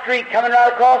black streak coming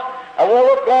right across. I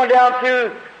woke up going down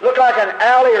to, looked like an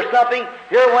alley or something.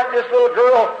 Here went this little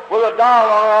girl with a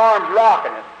doll on her arms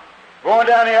rocking it. Going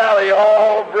down the alley.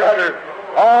 Oh, brother.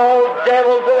 All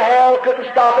devils of hell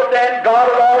couldn't stop it then. God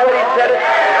had already said it.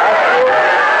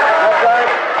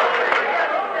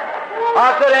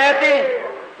 I said, Auntie,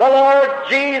 the Lord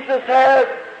Jesus has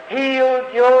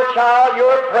healed your child,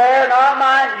 your prayer, not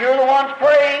mine. You're the ones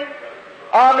praying.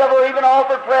 I've never even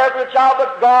offered prayer for the child,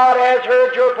 but God has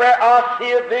heard your prayer. I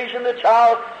see a vision of the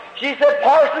child. She said,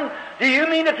 Parson, do you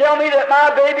mean to tell me that my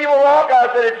baby will walk?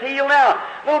 I said, it's healed now.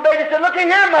 Little baby said, look at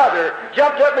here, Mother.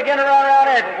 Jumped up and began to run around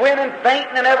and women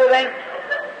fainting and everything.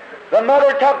 The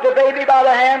mother took the baby by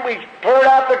the hand. We cleared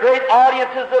out the great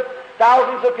audiences of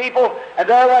thousands of people, and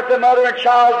there went the mother and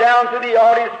child down to the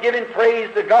audience giving praise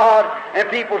to God and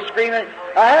people screaming.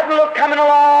 I happened to look coming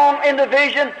along in the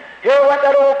vision. Here went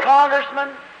that old congressman,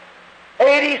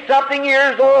 80-something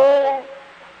years old,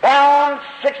 bound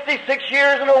 66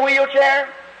 years in a wheelchair.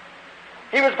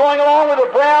 He was going along with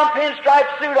a brown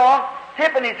pinstripe suit on,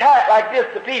 tipping his hat like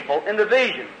this to people in the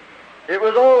vision. It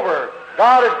was over.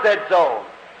 God had said so.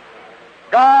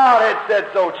 God had said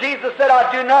so. Jesus said,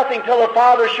 I do nothing till the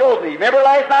Father shows me. Remember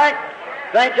last night?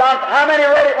 St. John, how many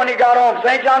read it when he got home?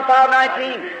 St. John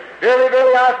 5:19. Verily,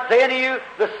 verily, I say unto you,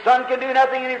 the Son can do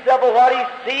nothing in himself but what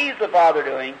he sees the Father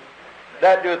doing.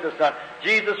 That doeth the Son.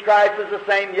 Jesus Christ is the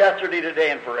same yesterday, today,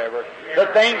 and forever. The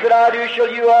things that I do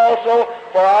shall you also,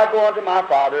 for I go unto my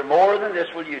Father. More than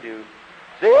this will you do.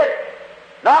 See it?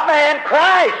 Not man,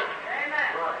 Christ.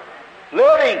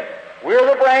 Living. We're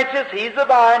the branches, He's the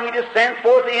vine. He just sends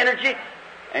forth the energy,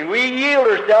 and we yield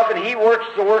ourselves, and He works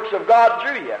the works of God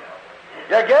through you. You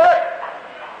get it?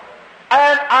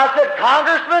 And I said,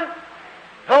 Congressman,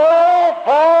 though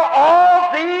for all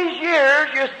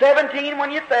 17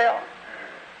 when you fell.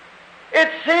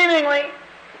 It's seemingly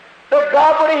that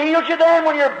God would have healed you then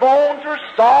when your bones were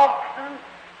soft and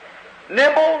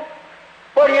nimble.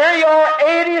 But here you are,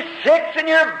 86, and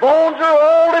your bones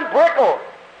are old and brittle.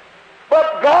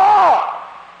 But God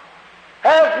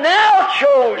has now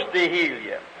chose to heal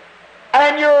you.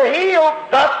 And you're healed,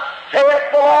 thus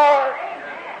saith the Lord.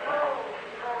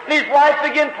 And his wife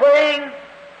began praying.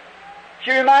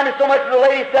 She reminded so much of the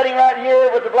lady sitting right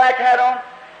here with the black hat on.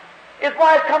 His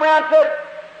wife come around and said,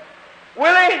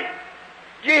 Willie,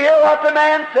 did you hear what the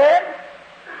man said?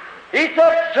 He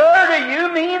said, Sir, do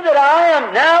you mean that I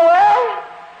am now well?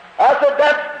 I said,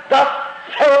 that's thus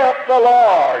saith the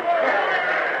Lord.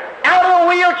 Out of the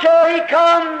wheelchair he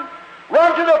come,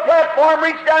 run to the platform,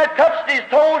 reached down and touched his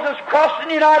toes, and crossed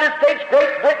the United States, Great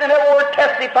Britain, and everywhere,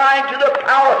 testifying to the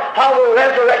power of the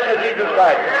resurrection of Jesus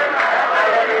Christ.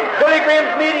 Billy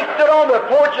Graham's meeting stood on the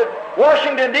porch of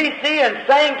Washington, D.C., and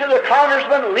sang to the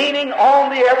congressman, leaning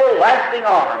on the everlasting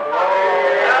arm.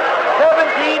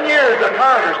 17 years a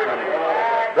congressman.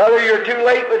 Brother, you're too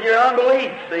late with your unbelief,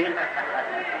 see?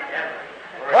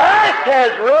 Christ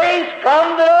has raised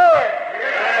from the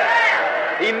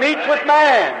dead. He meets with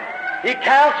man. He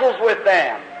counsels with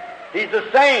them. He's the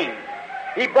same.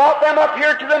 He brought them up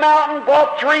here to the mountain,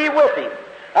 brought 3 with him.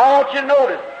 I want you to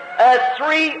notice, as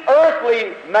 3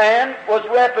 earthly man was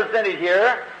represented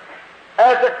here,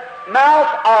 as the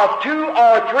mouth of 2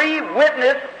 or 3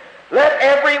 witness, let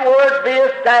every word be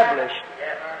established.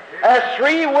 As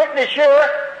 3 witness here,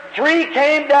 3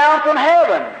 came down from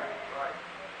heaven.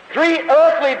 3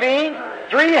 earthly beings,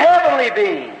 3 heavenly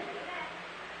beings.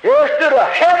 Here stood a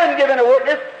heaven giving a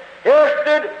witness. Here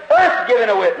stood earth giving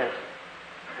a witness.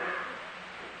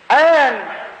 And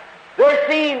they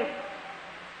seen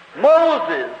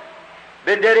Moses,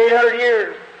 been dead 800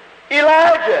 years.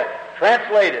 Elijah,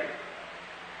 translated.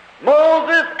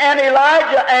 Moses and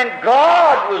Elijah and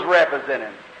God was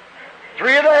represented.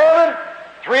 3 of the heaven,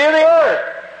 3 of the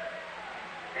earth.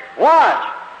 Watch.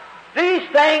 These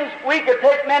things, we could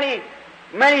take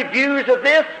many views of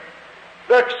this.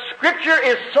 The Scripture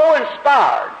is so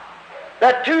inspired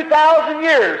that 2,000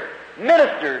 years,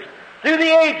 ministers through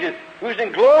the ages, who's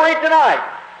in glory tonight,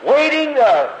 waiting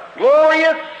the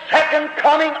glorious second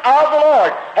coming of the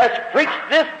Lord, has preached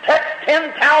this text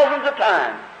 10,000s of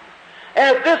times.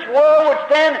 And if this world would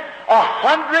stand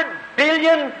 100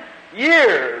 billion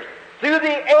years through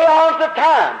the aeons of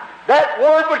time, that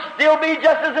word would still be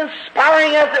just as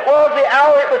inspiring as it was the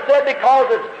hour it was said, because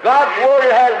it's God's word.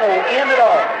 It has no end at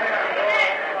all.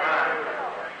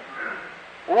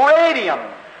 Radium,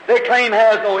 they claim,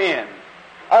 has no end.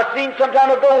 I've seen some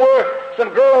time ago where some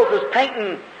girls was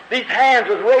painting these hands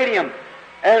with radium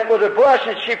and with a brush,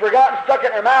 and she forgot and stuck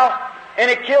it in her mouth,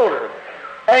 and it killed her.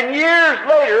 And years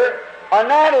later, a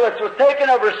analyst was taken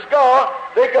of her skull.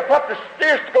 They could put the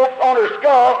stethoscope on her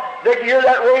skull. They could hear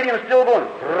that radium still going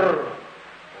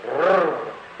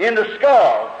in the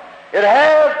skull. It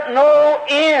has no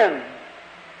end.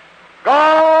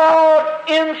 God's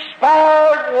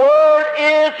inspired Word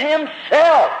is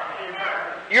Himself.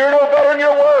 You're no better than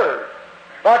your Word.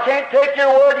 If I can't take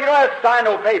your Word, you don't have to sign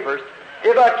no papers.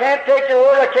 If I can't take your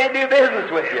Word, I can't do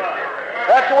business with you.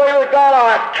 That's the way with God.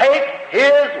 I take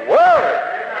His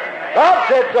Word. God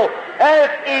said so.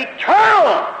 And it's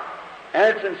eternal.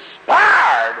 And it's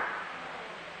inspired.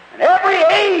 And every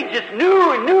age is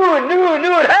new and new and new and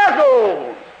new. It has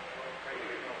old.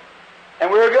 And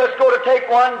we're just going to take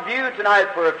one view tonight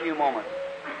for a few moments.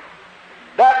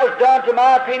 That was done, to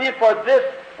my opinion, for this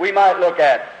we might look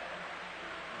at.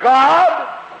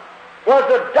 God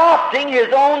was adopting His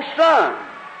own Son.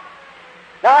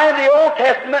 Now, in the Old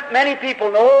Testament, many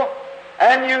people know,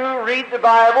 and you read the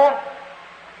Bible,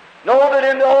 know that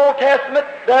in the Old Testament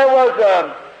there was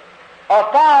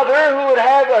a father who would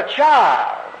have a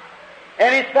child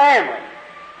and his family.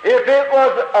 If it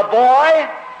was a boy,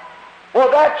 well,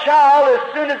 that child,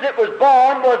 as soon as it was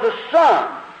born, was a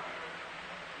son.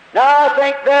 Now, I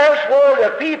think there's where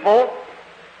the people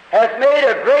has made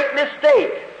a great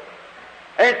mistake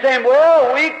and saying,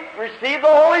 well, we receive the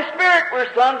Holy Spirit.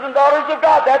 We're sons and daughters of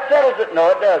God. That settles it. No,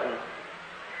 it doesn't.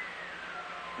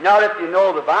 Not if you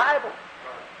know the Bible.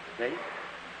 See?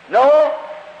 No,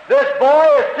 this boy,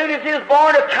 as soon as he was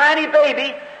born, a tiny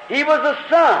baby, he was a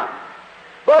son.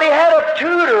 But he had a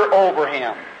tutor over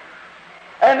him.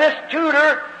 And this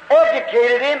tutor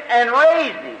educated him and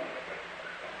raised him.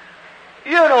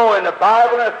 You know, in the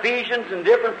Bible, in Ephesians and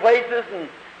different places, and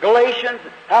Galatians,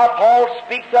 how Paul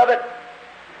speaks of it.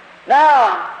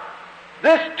 Now,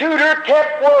 this tutor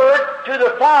kept word to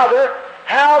the father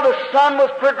how the son was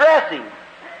progressing.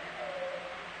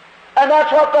 And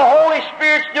that's what the Holy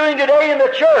Spirit's doing today in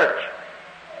the church.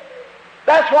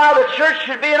 That's why the church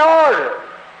should be in order.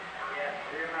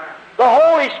 The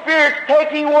Holy Spirit's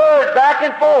taking Word back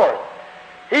and forth.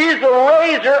 He's the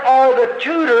raiser or the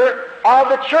tutor of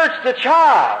the church, the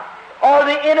child, or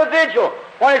the individual,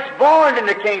 when it's born in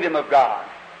the kingdom of God.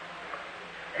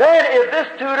 Then if this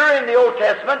tutor in the Old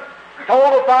Testament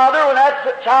told the father when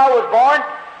that child was born,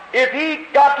 if he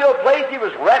got to a place he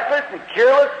was reckless and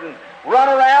careless and run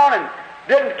around and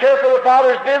didn't care for the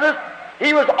father's business,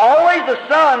 he was always a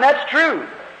son, that's true.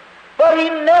 But he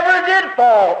never did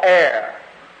fall heir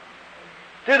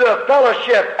to the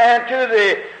fellowship and to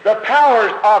the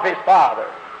powers of his father.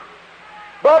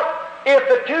 But if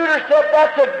the tutor said,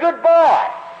 that's a good boy,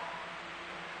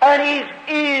 and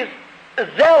he's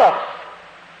zealous,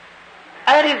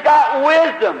 and he's got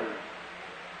wisdom,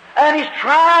 and he's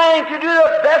trying to do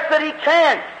the best that he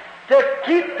can to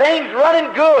keep things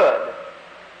running good.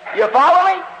 You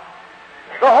follow me?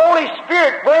 The Holy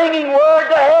Spirit bringing Word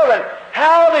to heaven,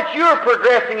 how that you're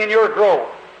progressing in your growth.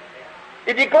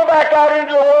 If you go back out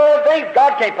into the world and things,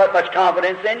 God can't put much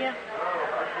confidence in you.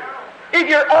 If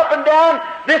you're up and down,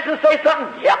 this and say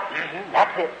something, yep,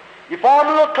 that's it. You form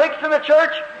little cliques in the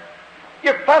church,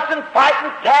 you're fussing,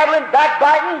 fighting, tattling,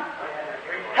 backbiting.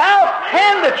 How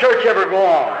can the church ever go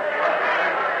on?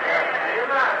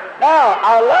 Now,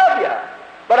 I love you,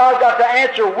 but I've got to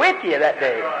answer with you that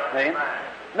day. See?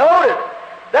 Notice,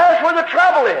 that's where the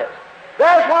trouble is.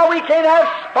 That's why we can't have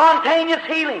spontaneous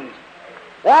healings.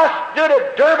 Well, I stood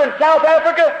at Durban, South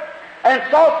Africa, and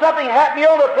saw something happen here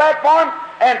on the platform,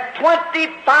 and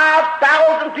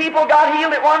 25,000 people got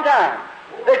healed at one time.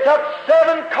 They took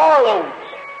 7 carloads,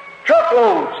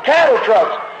 truckloads, cattle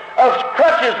trucks, of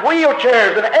crutches,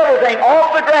 wheelchairs, and everything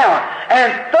off the ground,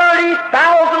 and 30,000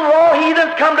 raw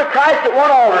heathens come to Christ at one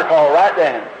altar call right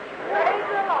then.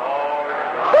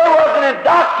 They wasn't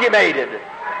indoctrinated.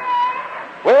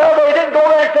 Well, they didn't go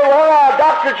there and say, well,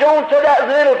 Dr. Jones said that was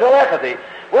a little telepathy.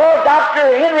 Well,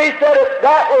 Dr. Henry said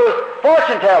that was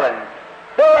fortune-telling.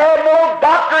 They had no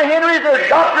Dr. Henrys or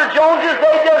Dr. Joneses.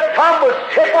 They just come with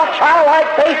simple, childlike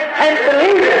faith and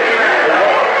believe it.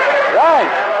 Right.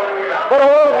 But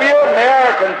oh, we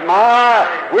Americans,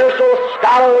 we're so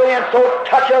scholarly and so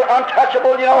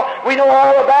untouchable, you know. We know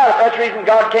all about it. That's the reason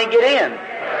God can't get in.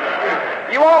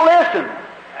 You won't listen.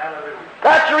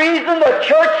 That's the reason the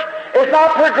church is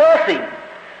not progressing.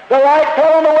 The right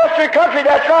fellow in the Western country,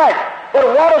 that's right. But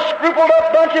what a scrupled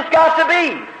up bunch it's got to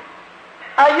be.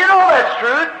 You know that's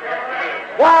true.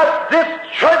 Why, this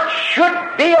church should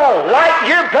be a light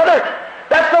here, brother,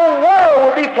 that the world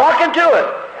will be flocking to it.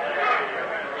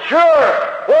 Sure,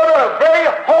 with the very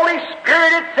Holy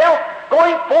Spirit itself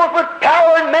going forth with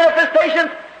power and manifestations,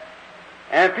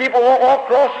 and people won't walk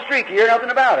across the street to hear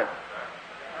nothing about it.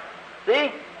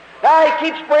 See? Now he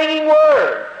keeps bringing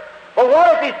Word. But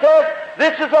what if he says,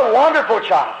 this is a wonderful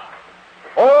child?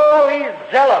 Oh,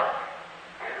 he's zealous.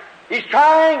 He's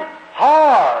trying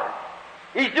hard.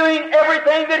 He's doing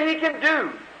everything that he can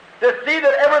do to see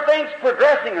that everything's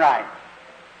progressing right.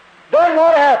 Then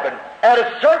what happened? At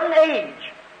a certain age,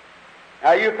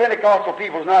 now you Pentecostal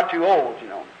people's not too old, you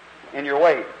know, in your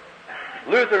way.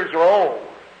 Lutherans are old.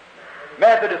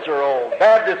 Methodists are old.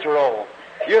 Baptists are old.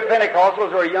 You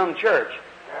Pentecostals are a young church.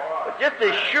 But just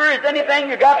as sure as anything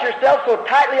you got yourself so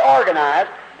tightly organized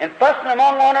and fussing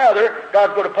among one another,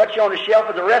 God's going to put you on the shelf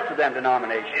with the rest of them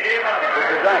denominations.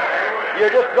 You're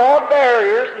just drawing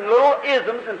barriers and little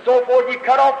isms and so forth. You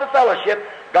cut off the fellowship,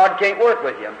 God can't work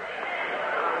with you.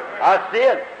 I see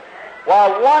it.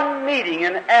 While one meeting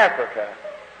in Africa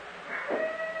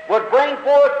would bring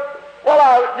forth,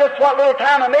 just what little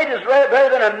time I made is better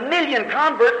than 1 million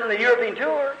converts in the European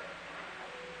tour.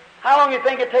 How long do you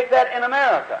think it'd take that in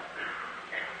America?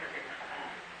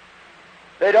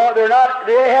 They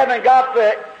haven't got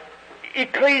the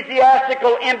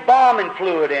ecclesiastical embalming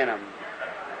fluid in them.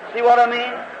 See what I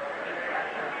mean?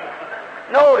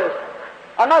 Notice,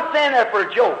 I'm not saying that for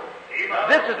a joke.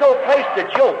 This is no place to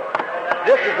joke.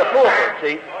 This is the pulpit,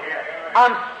 see?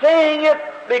 I'm saying it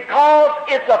because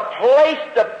it's a place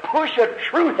to push a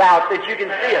truth out that you can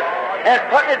see it. And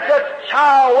put it in such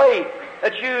child way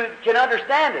that you can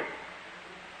understand it.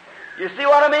 You see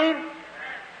what I mean?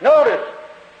 Notice.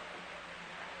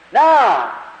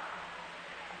 Now,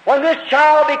 when this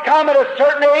child become at a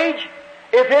certain age,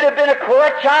 if it had been a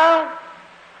correct child,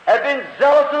 had been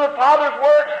zealous of the Father's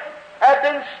works, had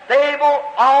been stable,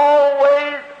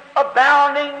 always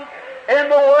abounding in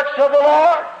the works of the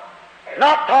Lord,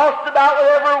 not tossed about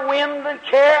with every wind and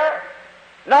care,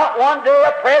 not one day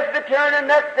a Presbyterian, the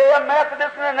next day a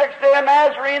Methodist, and the next day a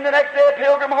Nazarene, the next day a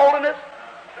Pilgrim Holiness,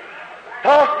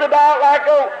 tossed about like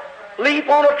a leap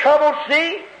on a troubled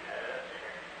sea.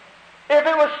 If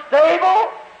it was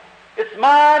stable, it's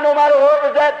mine no matter what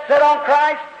was that set on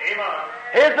Christ.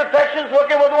 His affections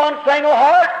looking with one single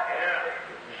heart.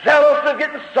 Zealous of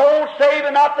getting souls saved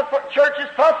and not the church's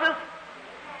fusses.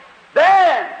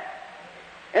 Then,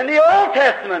 in the Old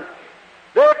Testament,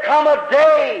 there come a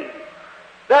day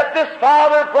that this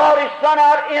father brought his son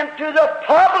out into the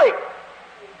public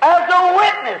as a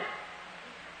witness,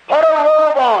 put a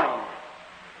robe on him,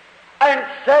 and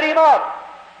set him up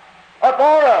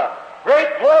upon a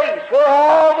great place where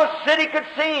all the city could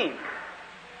see him.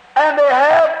 And they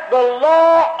have the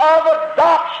law of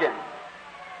adoption.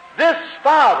 This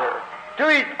father, to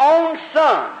his own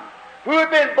son, who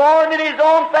had been born in his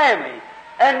own family,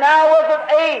 and now was of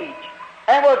age,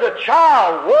 and was a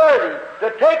child worthy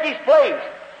to take his place,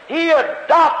 he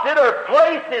adopted or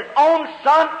placed his own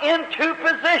son into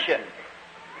position.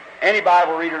 Any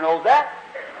Bible reader knows that.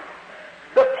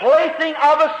 The placing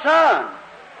of a son.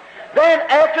 Then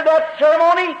after that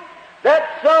ceremony,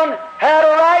 that son had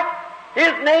a right.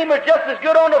 His name was just as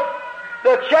good on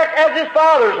the check as his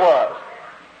father's was.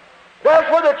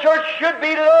 That's where the church should be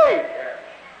today.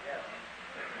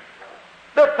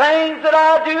 The things that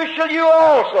I do shall you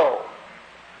also.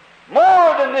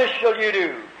 More than this shall you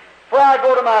do, for I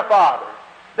go to my Father.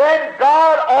 Then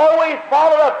God always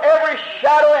followed up every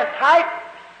shadow and type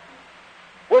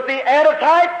with the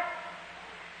antitype.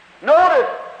 Notice,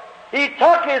 He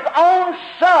took His own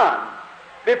Son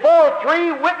before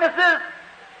three witnesses,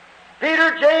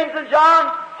 Peter, James, and John,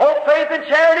 hope, faith, and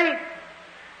charity,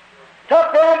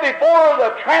 took them before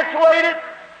the translated,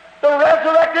 the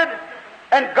resurrected,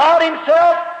 and God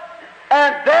Himself,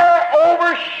 and there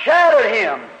overshadowed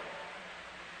Him.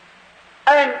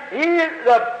 And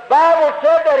the Bible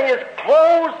said that His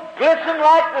clothes glistened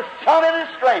like the sun in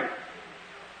His strength.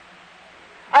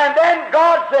 And then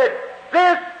God said,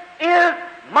 "This is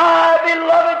my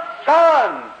beloved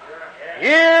Son.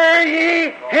 Hear ye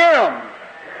Him."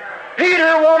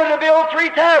 Peter wanted to build 3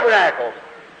 tabernacles.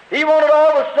 He wanted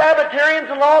all the Sabbatarians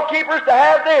and law keepers to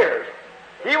have theirs.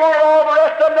 He wanted all the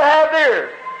rest of them to have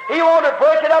theirs. He wanted to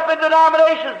break it up in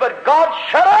denominations, but God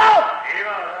shut it out.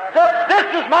 Said,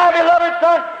 "This is my beloved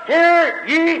Son. Hear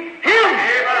ye Him."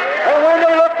 And when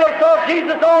they looked, they saw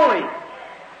Jesus only.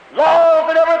 Laws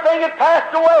and everything had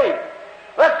passed away.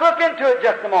 Let's look into it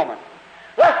just a moment.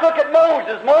 Let's look at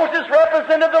Moses. Moses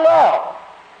represented the law.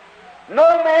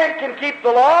 No man can keep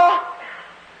the law,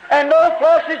 and no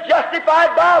flesh is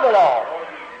justified by the law.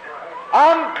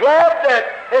 I'm glad that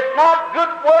it's not good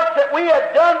works that we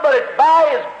have done, but it's by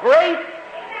His grace,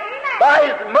 by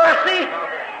His mercy,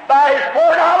 by His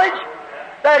foreknowledge,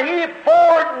 that He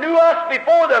foreknew us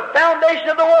before the foundation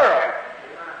of the world.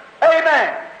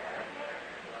 Amen.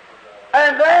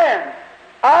 And then,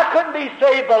 I couldn't be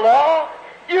saved by law.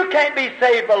 You can't be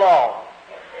saved by law.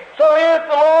 So if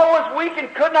the law was weak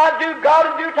and could not do, God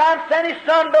in due time sent His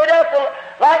Son, made after the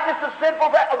likeness of sinful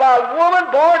by a woman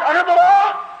born under the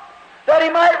law, that He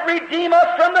might redeem us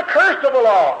from the curse of the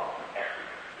law.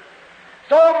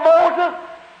 So Moses,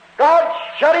 God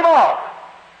shut him off.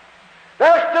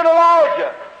 There stood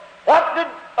Elijah. What did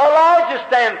Elijah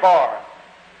stand for?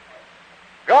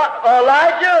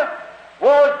 Elijah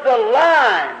was the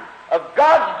line of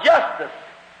God's justice.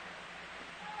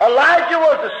 Elijah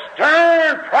was a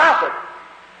stern prophet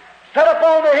set up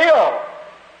on the hill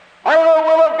under the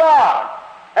will of God.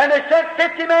 And they sent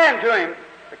 50 men to him,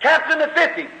 the captain of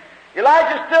 50.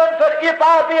 Elijah stood and said, "If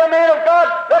I be a man of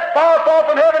God, let fire fall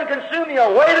from heaven and consume me."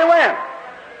 Away they went.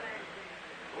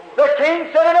 The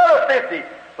king sent another 50.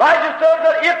 Elijah stood and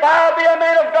said, "If I be a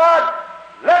man of God,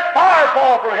 let fire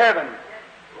fall from heaven."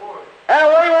 And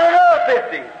away went another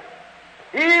 50.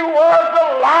 He was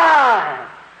the line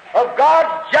of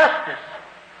God's justice.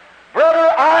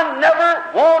 Brother, I never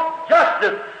want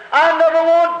justice. I never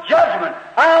want judgment.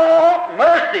 I want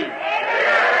mercy.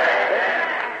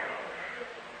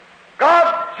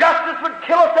 God's justice would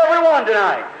kill us every one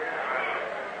tonight.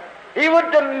 He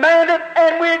would demand it,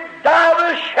 and we'd die of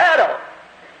the shadow.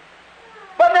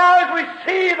 But now as we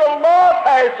see the law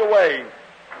pass away,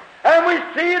 and we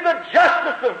see the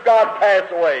justice of God pass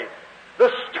away,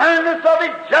 the sternness of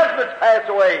His judgments pass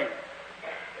away,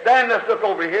 then let's look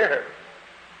over here.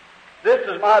 "This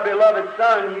is my beloved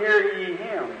Son, hear ye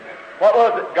Him." What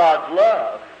was it? God's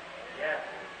love.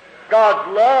 God's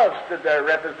love stood there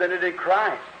represented in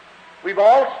Christ. We've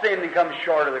all sinned and come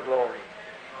short of the glory.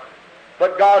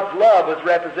 But God's love was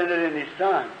represented in His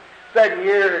Son. Said,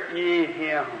 "Hear ye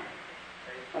Him."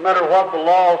 No matter what the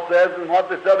law says and what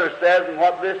this other says and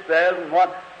what this says and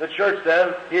what the church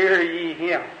says, hear ye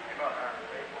Him.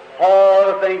 All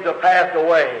the things have passed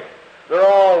away. They're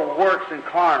all works and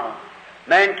carnal.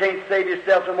 Man can't save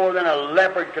himself no more than a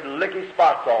leopard could lick his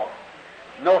spots off.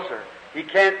 No, sir. He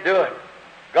can't do it.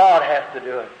 God has to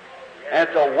do it. And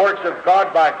it's the works of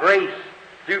God by grace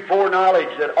through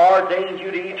foreknowledge that ordains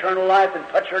you to eternal life and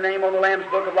puts your name on the Lamb's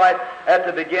Book of Life at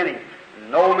the beginning.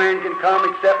 No man can come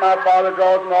except my Father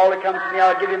draws him. All that comes to me,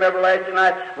 I'll give him everlasting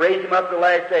life, raise him up to the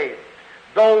last day.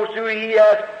 Those who he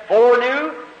has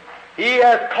foreknew, he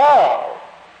has called.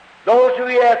 Those who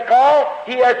he has called,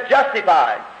 he has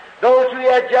justified. Those who he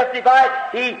has justified,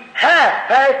 he hath,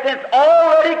 past tense,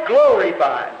 already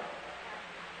glorified.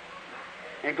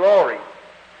 In glory.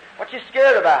 What you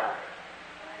scared about?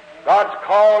 God's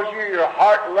called you, your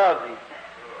heart loves him.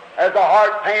 As the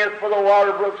heart panteth for the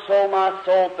water brook, so my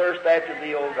soul thirsts after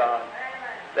thee, O God.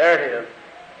 There it is.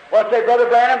 Well, say, Brother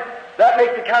Branham, that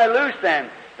makes it kind of loose then.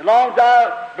 As long as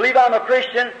I believe I'm a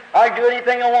Christian, I can do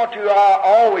anything I want to. I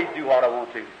always do what I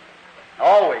want to.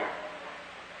 Always.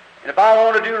 And if I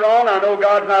want to do wrong, I know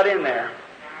God's not in there.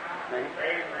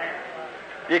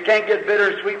 See? You can't get bitter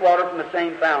and sweet water from the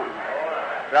same fountain.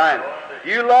 Right.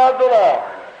 You love the Lord,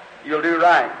 you'll do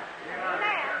right.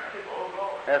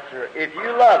 Yes, sir. If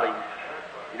you love him,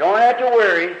 you don't have to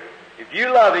worry. If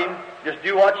you love him, just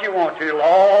do what you want to. You'll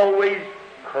always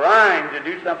crying to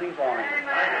do something for him.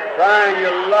 Crying you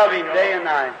love him day and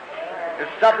night. If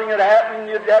something had happened,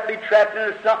 you'd have to be trapped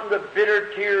into something, the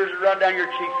bitter tears run down your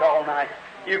cheeks all night.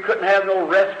 You couldn't have no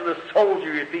rest for the soles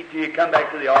of your feet till you come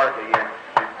back to the ark again.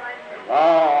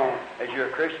 Oh, as you're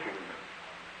a Christian.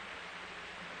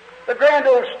 The grand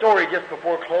old story just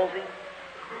before closing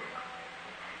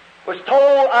was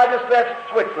told. I just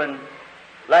left Switzerland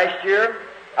last year.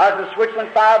 I was in Switzerland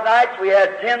 5 nights. We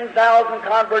had 10,000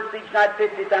 converts each night,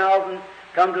 50,000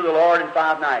 come to the Lord in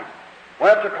 5 nights.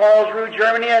 Went up to Karlsruhe,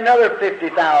 Germany, another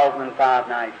 50,000 in 5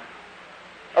 nights.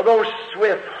 Of those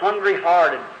swift,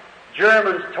 hungry-hearted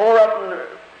Germans tore up and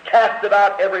cast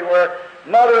about everywhere.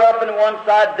 Mother up on one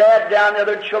side, dad down the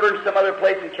other, children some other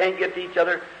place and can't get to each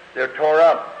other. They're tore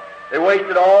up. They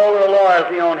wasted all their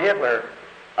loyalty on Hitler.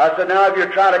 I said, now if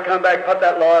you're trying to come back, put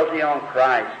that loyalty on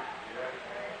Christ.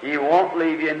 He won't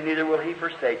leave you, and neither will he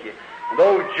forsake you. And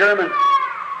those Germans,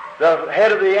 the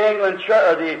head of the Anglican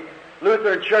church, or the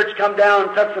Lutheran church, come down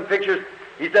and took some pictures.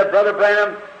 He said, Brother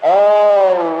Branham,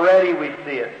 already we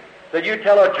see it. Said, you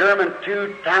tell a German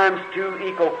 2 times 2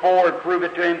 equal 4 and prove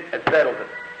it to him, it settles it.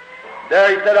 There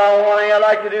he said, oh, one thing I'd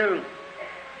like to do.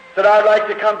 Said, I'd like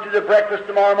to come to the breakfast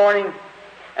tomorrow morning,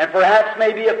 and perhaps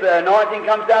maybe if the anointing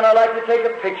comes down, I'd like to take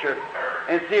a picture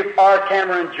and see if our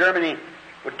camera in Germany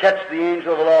would catch the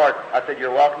angel of the Lord. I said,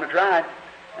 you're welcome to try it.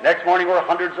 The next morning, where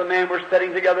hundreds of men were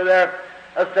sitting together there,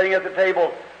 sitting at the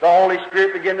table, the Holy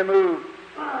Spirit began to move.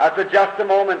 I said, just a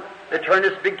moment. They turned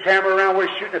this big camera around, we're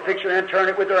shooting a picture, and then turn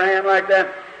it with their hand like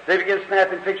that. They began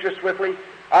snapping pictures swiftly.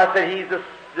 I said, he's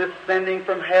descending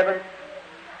from heaven.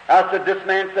 I said, this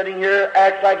man sitting here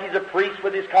acts like he's a priest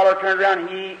with his collar turned around.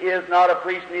 He is not a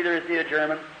priest, neither is he a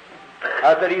German.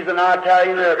 I said, he's an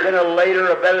Italian, been a later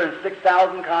of better than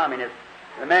 6,000 communists.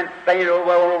 The man fainted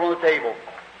over on the table.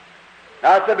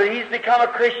 I said, but he's become a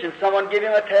Christian. Someone give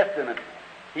him a testament.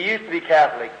 He used to be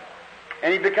Catholic.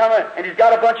 And he's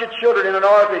got a bunch of children in an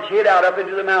orphanage hid out up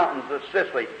into the mountains of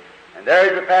Sicily. And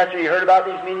there is a pastor. He heard about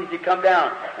these meetings. He come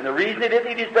down. And the reason he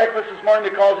didn't eat his breakfast this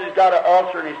morning because he's got an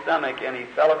ulcer in his stomach, and he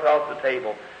fell across the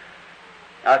table.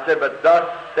 I said, but thus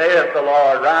saith the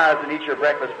Lord, rise and eat your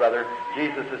breakfast, brother.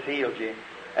 Jesus has healed you.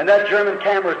 And that German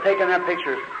camera was taking them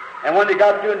pictures. And when they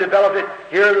got through and developed it,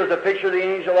 here was a picture of the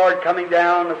angel Lord coming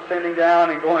down, ascending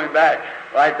down, and going back.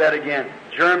 Like that again.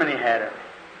 Germany had it.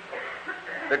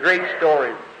 It's a great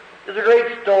story. It's a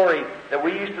great story that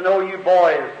we used to know you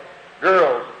boys,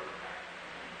 girls,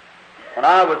 when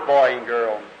I was boy and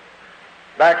girl,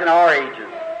 back in our ages.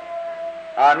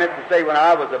 I meant to say when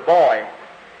I was a boy,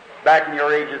 back in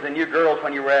your ages, and you girls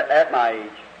when you were at my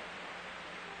age.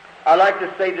 I'd like to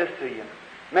say this to you.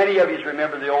 Many of you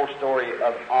remember the old story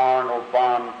of Arnold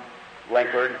von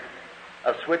Lenkward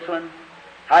of Switzerland.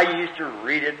 How you used to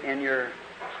read it in your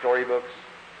storybooks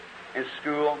in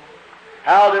school.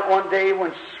 How that one day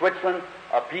when Switzerland,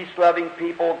 a peace-loving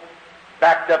people,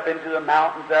 backed up into the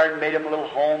mountains there and made them little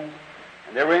homes.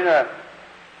 And they were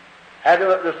had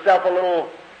themselves a little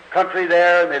country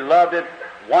there, and they loved it.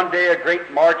 One day a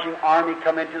great marching army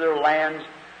come into their lands,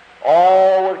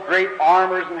 all with great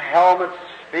armors and helmets,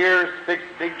 spears, fixed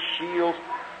big shields,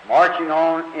 marching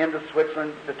on into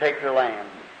Switzerland to take their land.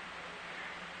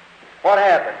 What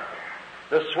happened?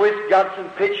 The Swiss got some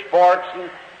pitchforks and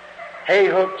hay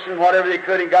hooks and whatever they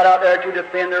could and got out there to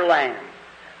defend their land.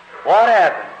 What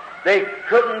happened? They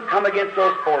couldn't come against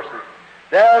those forces.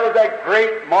 There was that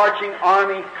great marching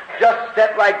army just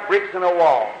set like bricks in a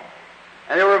wall.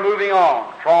 And they were moving on.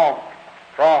 Tromp,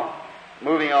 tromp,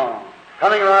 moving on.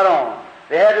 Coming right on.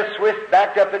 They had the Swiss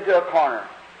backed up into a corner.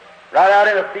 Right out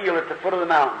in a field at the foot of the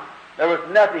mountain. There was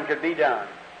nothing could be done.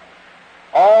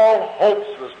 All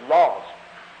hopes was lost.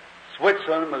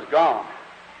 Switzerland was gone.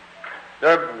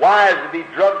 Their wives would be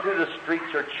drugged through the streets.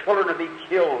 Their children would be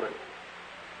killed.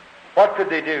 What could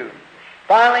they do?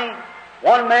 Finally,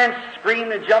 one man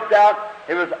screamed and jumped out.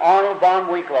 It was Arnold von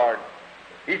Winklord.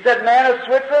 He said, "Man of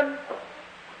Switzerland,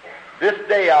 this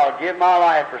day I'll give my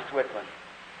life for Switzerland."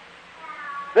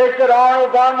 They said,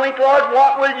 "Arnold von Winklord,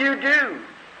 what will you do?"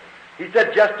 He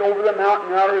said, "Just over the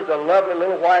mountain yonder is a lovely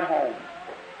little white home.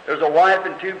 There's a wife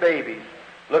and 2 babies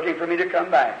looking for me to come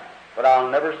back, but I'll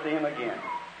never see them again."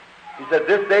 He said,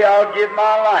 "This day I'll give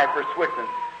my life for Switzerland."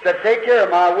 He said, "Take care of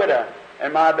my widow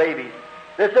and my babies."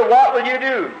 They said, "What will you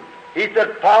do?" He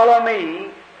said, "Follow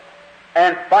me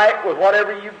and fight with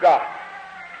whatever you've got."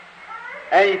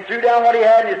 And he threw down what he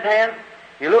had in his hands.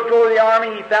 He looked over the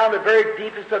army. He found the very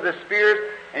deepest of the spears,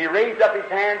 and he raised up his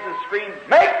hands and screamed,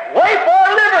 "Make way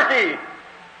for liberty!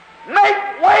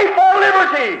 Make way for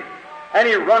liberty!" And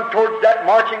he run towards that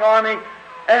marching army,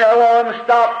 and all of them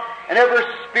stopped, and every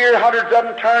spear, hundreds of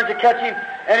them turned to catch him,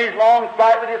 and his long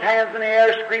flight with his hands in the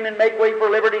air, screaming, "Make way for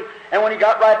liberty!" And when he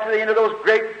got right to the end of those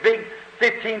great, big,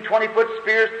 15, 20-foot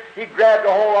spears, he grabbed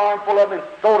a whole armful of them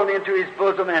and threw them into his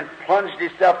bosom and plunged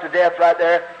himself to death right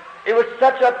there. It was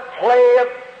such a play of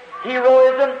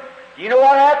heroism. Do you know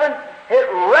what happened? It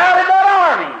routed that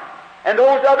army. And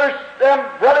those other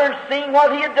brothers, seeing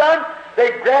what he had done, they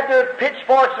grabbed their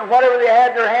pitchforks and whatever they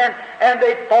had in their hand, and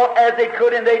they fought as they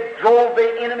could, and they drove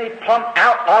the enemy plumb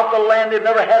out of the land. They've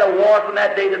never had a war from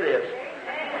that day to this.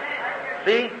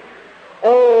 See?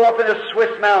 Oh, up in the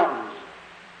Swiss mountains.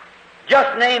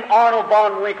 Just name Arnold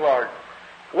von Winklord.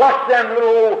 Watch them little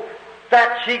old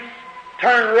fat cheeks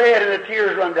turn red and the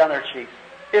tears run down their cheeks.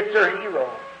 It's their hero.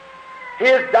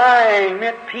 His dying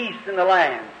meant peace in the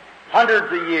land. Hundreds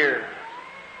of years.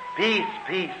 Peace,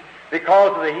 peace,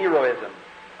 because of the heroism.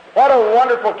 What a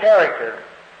wonderful character.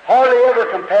 Hardly ever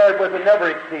compared with and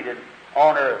never exceeded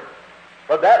on earth.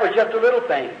 But that was just a little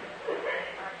thing.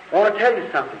 I want to tell you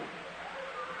something.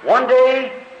 One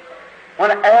day,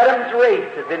 when Adam's race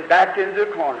had been backed into a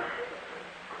corner,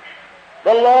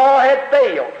 the law had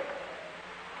failed.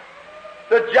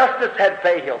 The justice had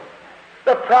failed.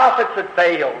 The prophets had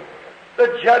failed.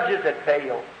 The judges had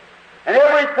failed. And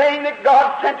everything that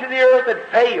God sent to the earth had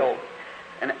failed.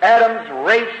 And Adam's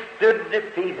race stood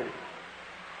defeated.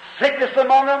 Sickness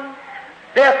among them,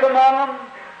 death among them,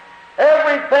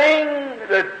 everything,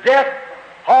 the death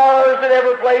horrors at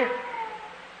every place,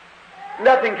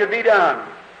 nothing could be done.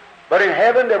 But in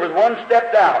heaven there was one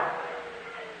stepped out.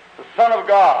 The Son of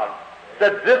God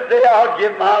said, "This day I'll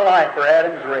give my life for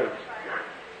Adam's race."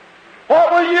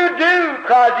 "What will you do?"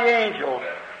 cried the angels.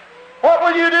 "What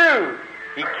will you do?"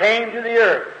 He came to the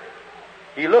earth.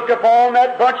 He looked upon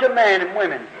that bunch of men and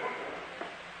women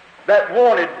that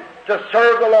wanted to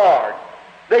serve the Lord.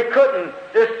 They couldn't.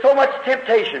 There's so much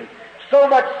temptation, so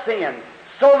much sin,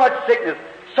 so much sickness,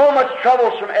 so much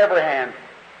troubles from every hand.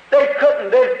 They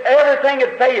couldn't. Everything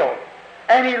had failed.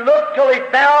 And he looked till he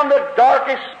found the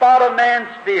darkest spot of man's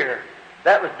fear.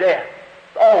 That was death.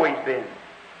 It's always been.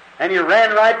 And he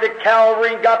ran right to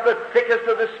Calvary and got the thickest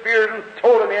of the spears and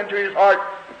tore them into his heart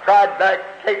and cried back,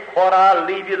 "Take what I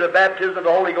leave you, the baptism of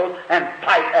the Holy Ghost, and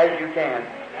fight as you can."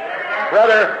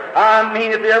 Brother, I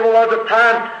mean, if there ever was a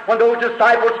time when those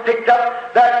disciples picked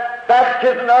up that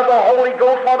baptism of the Holy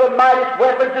Ghost, one of the mightiest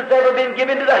weapons that's ever been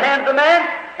given to the hands of man,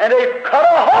 and they've cut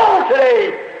a hole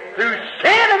today through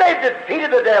sin, and they've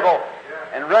defeated the devil,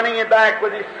 and running him back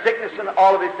with his sickness and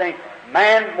all of his things.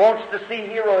 Man wants to see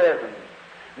heroism.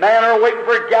 Men are waiting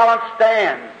for gallant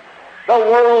stands. The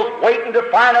world's waiting to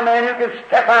find a man who can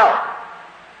step out.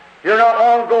 Here not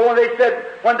long ago when they said,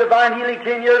 when Divine Healing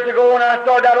 10 years ago when I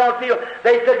started out on the field,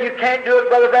 they said, "You can't do it,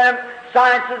 Brother Branham.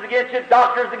 Science is against you,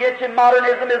 doctors against you,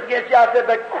 modernism is against you." I said,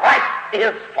 "But Christ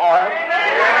is for us."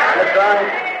 That's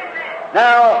right.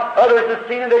 Now, others have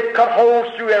seen it, they've cut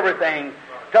holes through everything.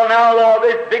 Till now, Lord,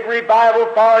 this big revival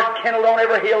fires kindled on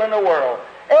every hill in the world.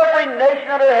 Every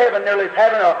nation under heaven nearly is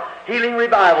having a healing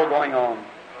revival going on.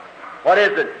 What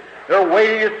is it? They're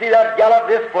waiting to see that gallant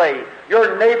display.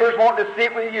 Your neighbors want to see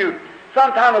it with you.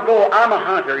 Some time ago, I'm a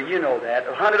hunter, you know that.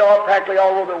 I've hunted practically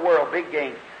all over the world, big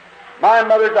game. My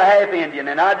mother's a half Indian,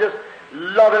 and I just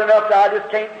love it enough that I just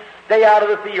can't stay out of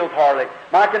the field hardly.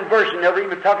 My conversion never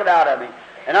even took it out of me.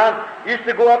 And I used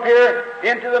to go up here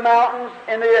into the mountains,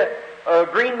 in the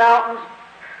Green Mountains,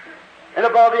 and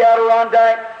above the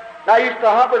Adirondack. And I used to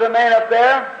hunt with a man up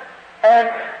there, and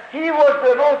he was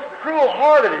the most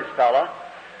cruel-hearted fella.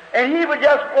 And he would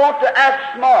just want to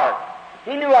act smart.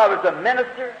 He knew I was a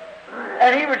minister,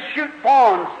 and he would shoot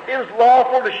fawns. It was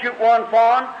lawful to shoot one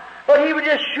fawn, but he would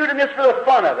just shoot him just for the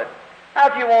fun of it. Now,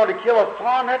 if you wanted to kill a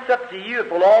fawn, that's up to you. If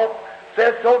the law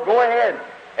says so, go ahead.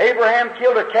 Abraham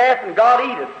killed a calf, and God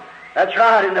eat it. That's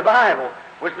right in the Bible,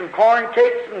 with some corn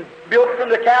cakes and milk from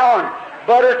the cow and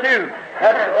butter too.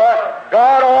 That's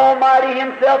God Almighty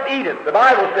Himself eat it. The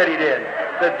Bible said He did.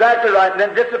 That's exactly right, and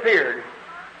then disappeared.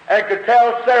 And could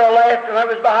tell Sarah laughed and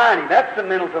whoever was behind him. That's the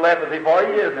mental telepathy for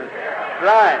you, isn't it?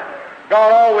 Right.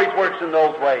 God always works in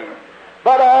those ways.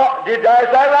 But is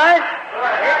that right?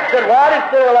 He said, why did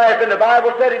Sarah laugh? And the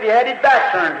Bible said that he had his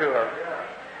back turned to her.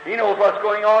 He knows what's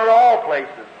going on at all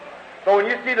places. So when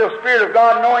you see the Spirit of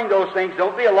God knowing those things,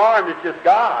 don't be alarmed. It's just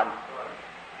God.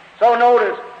 So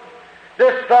notice,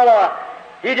 this fellow,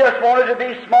 he just wanted to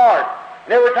be smart.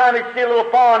 And every time he'd see a little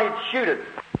fawn, he'd shoot it.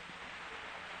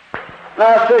 And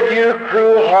I said, you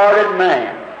cruel-hearted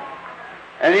man.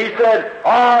 And he said,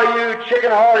 you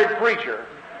chicken-hearted preacher.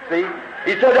 See?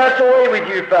 He said, that's the way with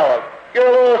you fellows.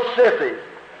 You're little sissies.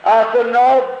 I said,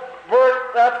 no,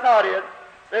 Bert, that's not it.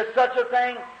 There's such a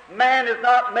thing. Man is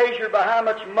not measured by how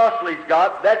much muscle he's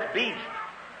got. That's beast.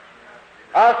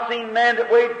 I've seen men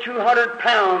that weighed 200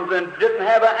 pounds and didn't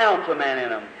have an ounce of man in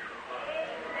them.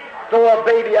 Throw a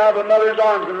baby out of a mother's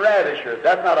arms and ravish her.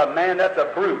 That's not a man, that's a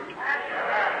brute.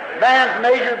 Man's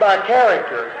measured by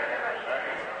character.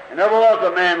 And there was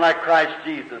a man like Christ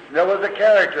Jesus. There was a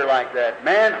character like that.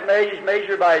 Man's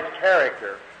measured by his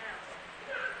character.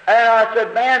 And I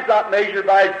said, man's not measured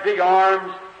by his big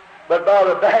arms, but by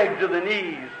the bags of the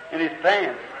knees in his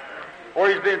pants, or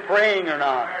he's been praying or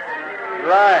not.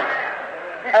 Right.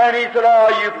 And he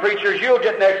said, you preachers, you'll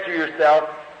get next to yourself.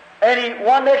 And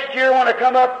one next year, when I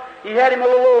come up, he had him a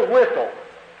little whistle.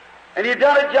 And he'd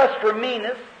done it just for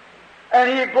meanness. And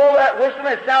he'd blow that whistle, and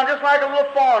it'd sound just like a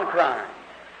little fawn crying.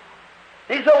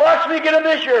 He said, watch me get him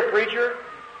this year, preacher.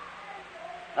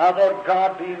 I thought,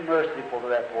 God be merciful to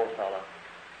that poor fellow.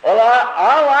 Well,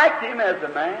 I liked him as a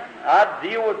man. I'd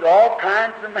deal with all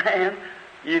kinds of men.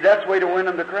 That's the way to win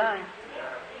them to Christ.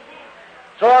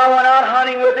 So I went out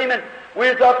hunting with him, and we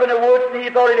was up in the woods, and he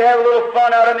thought he'd have a little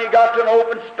fun out of me. He got to an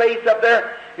open space up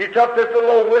there. He took this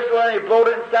little whistle, and he blowed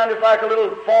it, and sounded like a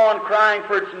little fawn crying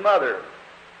for its mother.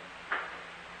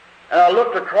 And I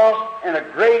looked across, and a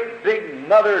great big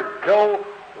mother doe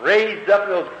raised up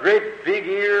those great big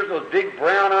ears, those big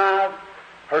brown eyes,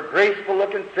 her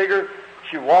graceful-looking figure.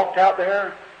 She walked out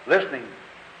there, listening.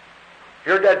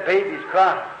 Heard that baby's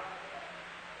cry.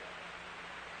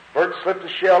 Bert slipped a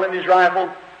shell in his rifle,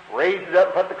 raised it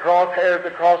up, put the crosshairs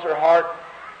across her heart.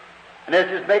 And as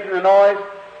he was making the noise,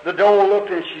 the doe looked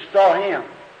and she saw him.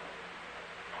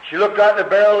 She looked right in the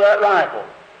barrel of that rifle.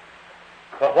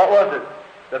 But what was it?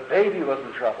 The baby was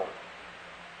in trouble.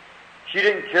 She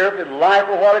didn't care if his life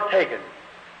or what it taken.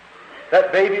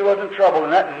 That baby was in trouble,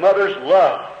 and that mother's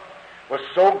love was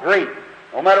so great.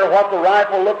 No matter what the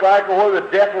rifle looked like or whether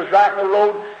the death was right in the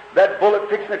road, that bullet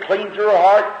fixing to clean through her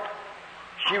heart,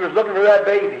 she was looking for that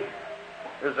baby.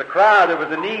 There was a cry, there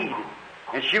was a need,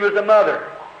 and she was the mother.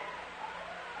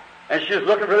 And she was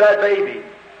looking for that baby.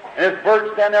 And as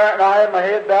Bert standing there, and I had my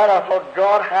head bowed, I thought,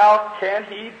 God, how can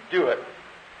he do it?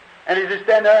 And as he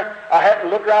standing there, I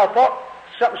happened to look around, I thought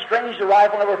something strange, the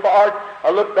rifle never fired. I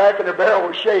looked back and the barrel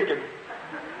was shaking.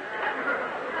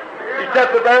 He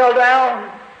set the barrel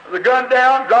down, the gun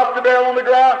down, dropped the barrel on the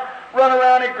ground, run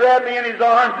around and grabbed me in his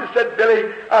arms and said,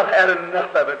 Billy, I've had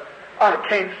enough of it. I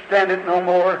can't stand it no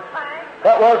more.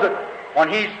 What was it? When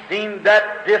he seen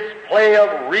that display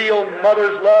of real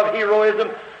mother's love,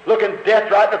 heroism, looking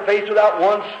death right in the face without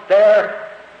one stare,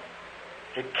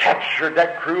 it captured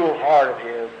that cruel heart of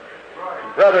his.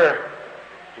 And brother,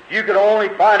 if you could only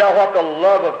find out what the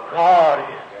love of God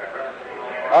is.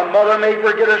 A mother may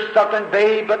forget her suckling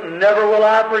babe, but never will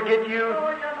I forget you.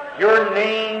 Your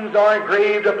names are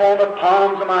engraved upon the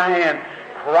palms of my hand.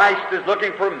 Christ is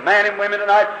looking for men and women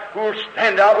tonight who will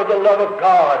stand out with the love of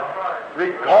God.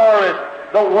 Regardless,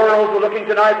 the world is looking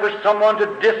tonight for someone to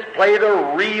display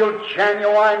the real,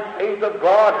 genuine faith of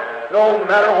God. No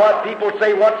matter what people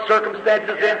say, what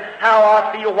circumstances in, how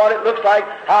I feel, what it looks like,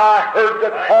 I heard the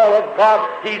call of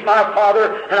God. He's my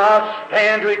Father, and I'll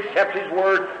stand to accept His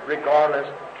Word regardless.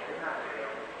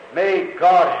 May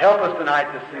God help us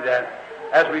tonight to see that.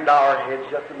 As we bow our heads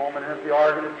just a moment, as the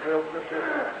organ is filled with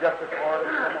just a chord,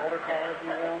 some older chord, if you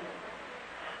will.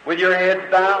 With your heads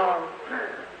bowed,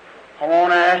 I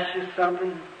want to ask you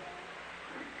something.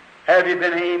 Have you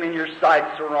been aiming your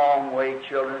sights the wrong way,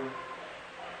 children?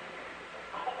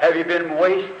 Have you been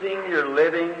wasting your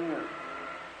living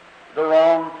the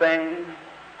wrong thing?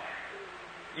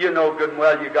 You know good and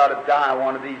well you got to die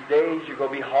one of these days. You're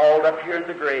going to be hauled up here in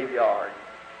the graveyard.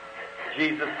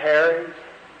 Jesus tarries.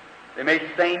 They may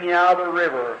seine you out of the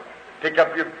river, pick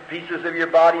up your pieces of your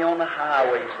body on the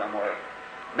highway somewhere.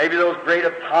 Maybe those great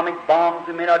atomic bombs,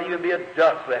 there may not even be a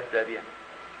dust left of you.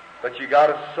 But you got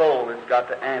a soul that's got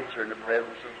to answer in the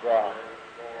presence of God.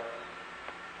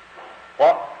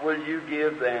 What will you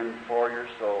give then for your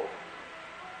soul?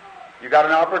 You got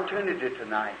an opportunity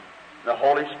tonight. The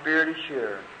Holy Spirit is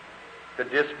here to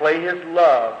display His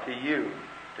love to you,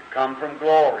 to come from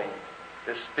glory,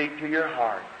 to speak to your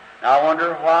heart. Now I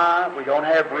wonder why we don't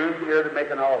have room here to make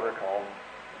an altar call.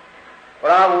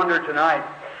 But I wonder tonight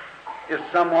if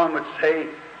someone would say,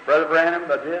 Brother Branham,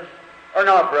 but this, or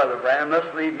not Brother Branham,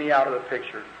 let's leave me out of the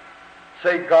picture.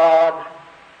 Say, God,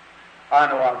 I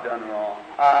know I've done wrong.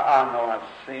 I know I've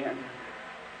sinned.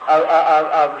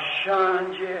 I've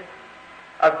shunned you.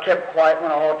 I've kept quiet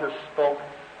when I ought to have spoken.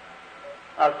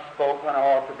 I've spoken when I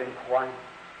ought to have been quiet.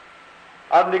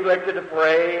 I've neglected to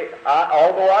pray.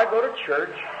 Although I go to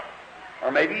church,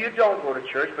 or maybe you don't go to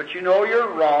church, but you know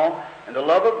you're wrong, and the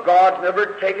love of God's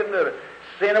never taken the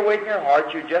sin away from your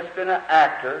heart. You've just been an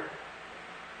actor.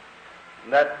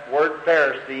 And that word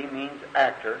Pharisee means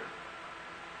actor.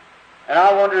 And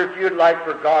I wonder if you'd like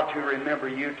for God to remember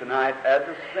you tonight as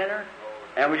a sinner,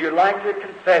 and would you like to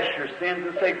confess your sins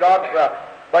and say, God,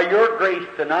 by your grace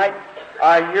tonight,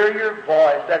 I hear your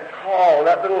voice, that call,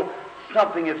 that little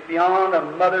something is beyond a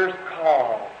mother's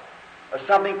call,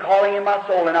 something calling in my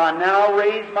soul, and I now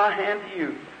raise my hand to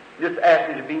you, just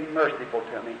asking you to be merciful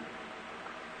to me.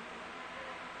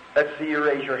 Let's see you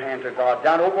raise your hand to God.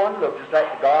 Down over one look, just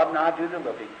like God, and I do the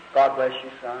looking. God bless you,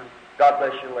 son. God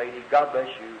bless you, lady. God bless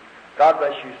you. God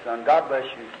bless you, son. God bless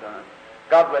you, son.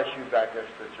 God bless you back there,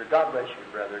 sister. God bless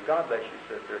you, brother. God bless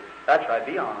you, sister. That's right,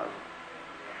 be honest.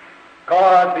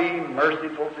 God, be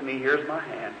merciful to me. Here's my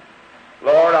hand.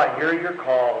 Lord, I hear your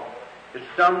call. There's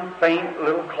some faint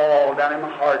little call down in my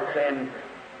heart saying,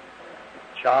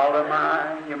 child of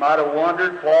mine, you might have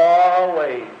wandered far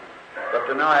away, but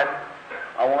tonight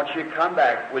I want you to come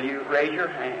back. Will you raise your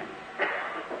hand?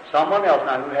 Someone else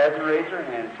now who hasn't raised their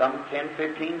hand, some 10,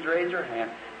 15's raised their hand.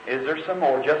 Is there some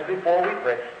more? Just before we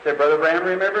pray, say, Brother Branham,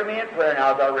 remember me in prayer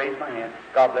now as I raise my hand.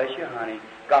 God bless you, honey.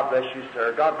 God bless you,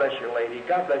 sir. God bless you, lady.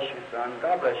 God bless you, son.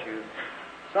 God bless you.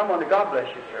 Someone, God bless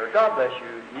you, sir. God bless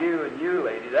you. You and you,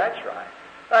 lady. That's right.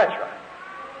 That's right.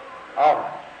 All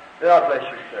right. God bless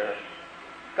you, sir.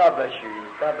 God bless you.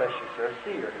 God bless you, sir.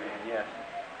 See your hand, yes.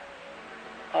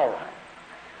 All right.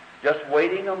 Just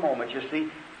waiting a moment. You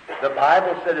see, the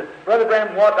Bible said, Brother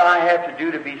Branham, what do I have to do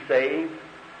to be saved?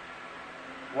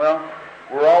 Well,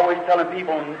 we're always telling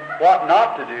people what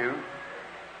not to do,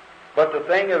 but the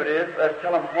thing of it is, let's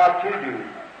tell them what to do.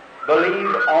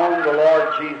 Believe on the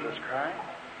Lord Jesus Christ.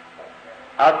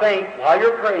 I think, while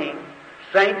you're praying,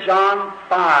 St. John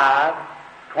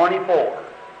 5:24,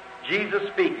 Jesus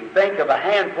speaking. Think of a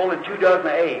handful and 2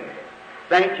 dozen eggs.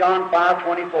 St. John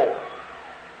 5:24.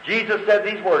 Jesus said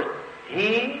these words,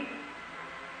 He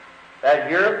that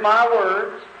heareth my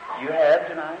words, you have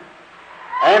tonight,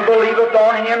 and believeth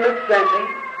on Him that sent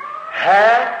me,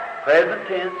 hath, present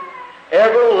tense,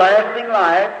 everlasting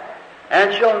life,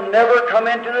 and shall never come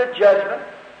into the judgment,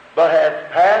 but has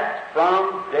passed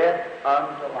from death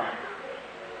unto life.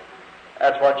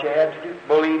 That's what you have to do.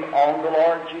 Believe on the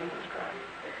Lord Jesus Christ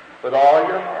with all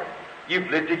your heart. You've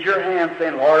lifted your hand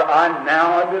saying, Lord,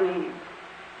 I believe.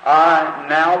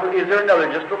 Is there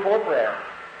another just before prayer?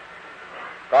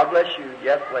 God bless you.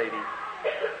 Yes, lady.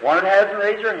 One that hasn't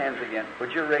raised your hands again.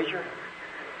 Would you raise your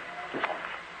hand?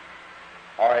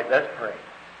 All right, let's pray.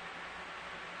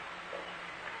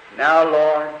 Now,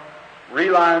 Lord,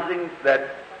 realizing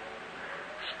that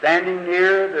standing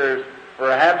near, there's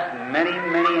perhaps many,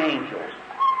 many angels.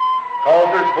 Because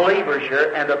there's believers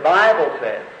here, and the Bible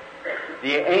says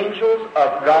the angels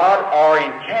of God are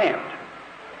encamped,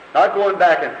 not going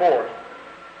back and forth,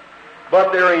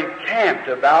 but they're encamped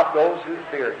about those who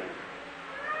fear Him.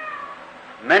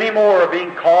 Many more are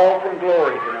being called from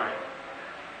glory tonight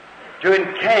to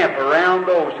encamp around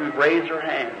those who raise their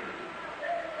hands,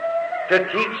 to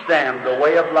teach them the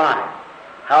way of life,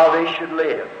 how they should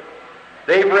live.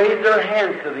 They've raised their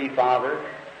hands to Thee, Father,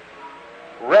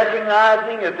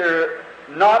 recognizing that they're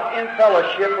not in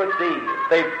fellowship with Thee.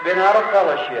 They've been out of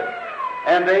fellowship,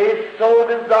 and they so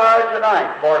desire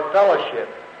tonight for fellowship.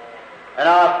 And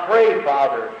I pray,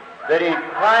 Father, that in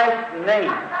Christ's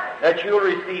name, that You'll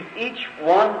receive each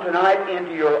one tonight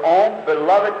into Your own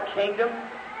beloved kingdom,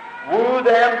 woo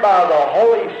them by the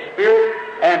Holy Spirit,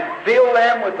 and fill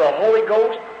them with the Holy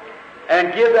Ghost,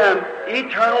 and give them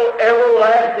eternal,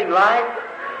 everlasting life.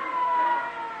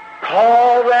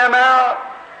 call them out,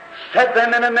 set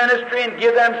them in a ministry, and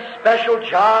give them special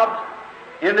jobs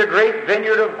in the great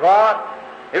vineyard of God.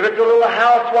 If it's a little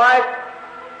housewife,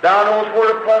 thou knowest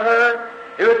where to put her.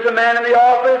 If it's a man in the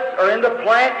office or in the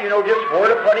plant, you know just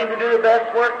where to put him to do the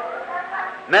best work.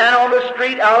 Man on the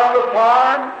street, out on the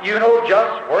farm, you know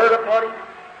just where to put him.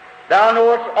 Thou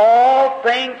knowest all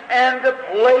things and the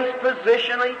place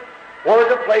positionally, where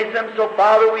to place them. So,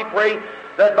 Father, we pray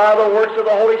that by the works of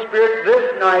the Holy Spirit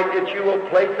this night that you will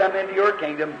place them into your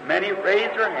kingdom. Many raise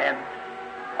their hands.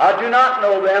 I do not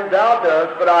know them, thou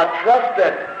dost, but I trust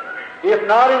that if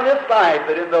not in this life,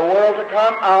 that in the world to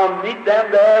come, I'll meet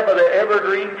them there by the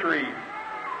evergreen tree,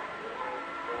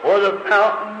 where the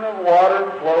fountain of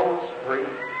water flows free,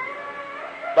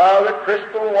 by the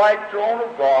crystal white throne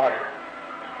of God.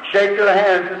 Shake their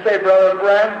hands and say, Brother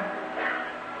Branham,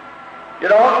 you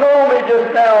don't know me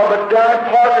just now, but down in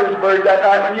Parkersburg that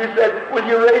night when you said, will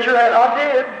you raise your hand?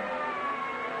 I did.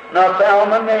 And I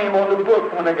found my name on the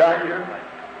book when I got here.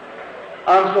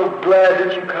 I'm so glad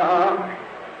that you come.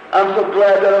 I'm so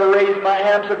glad that I raised my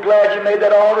hand. I'm so glad you made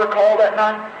that altar call that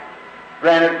night.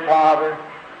 Granted, Father,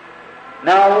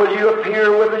 now will you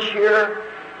appear with us here?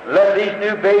 Let these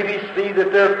new babies see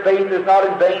that their faith is not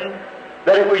in vain,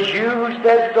 that it was you who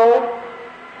said so.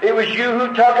 It was you who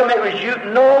took them. It was you.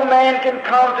 No man can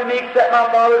come to me except my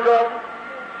Father does.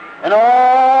 And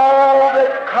all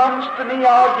that comes to me,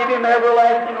 I'll give him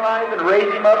everlasting life and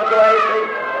raise him up at the last day.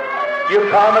 You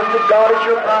promised it, God, it's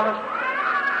your promise.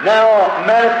 Now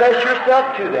manifest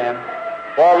yourself to them,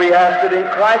 for we ask it in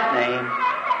Christ's name.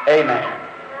 Amen.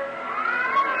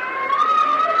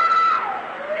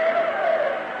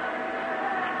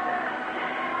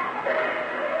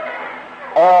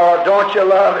 Oh, don't you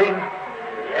love him?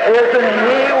 Isn't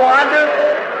he wonderful?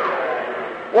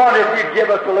 Wonder if you'd give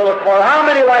us a little chord. How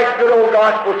many like good old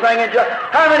gospel singing?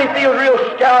 How many feel real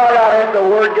scoured out as the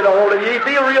word get a hold of you? You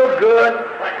feel real good?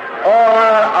 Oh,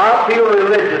 I feel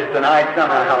religious tonight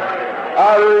somehow.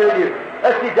 I really do.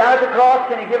 Let's see, down at the cross,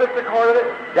 can you give us the chord of it?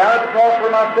 Down at the cross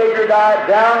where my Savior died,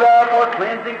 down there for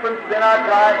cleansing from sin I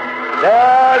cried,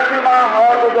 there to my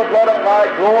heart was the blood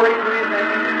applied, glory to his name.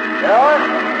 You know it?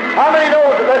 How many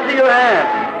knows it? Let's see your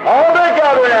hands. All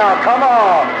together now, come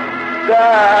on.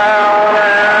 Down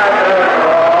at the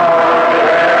cross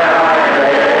where I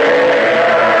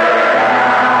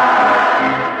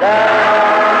lay down.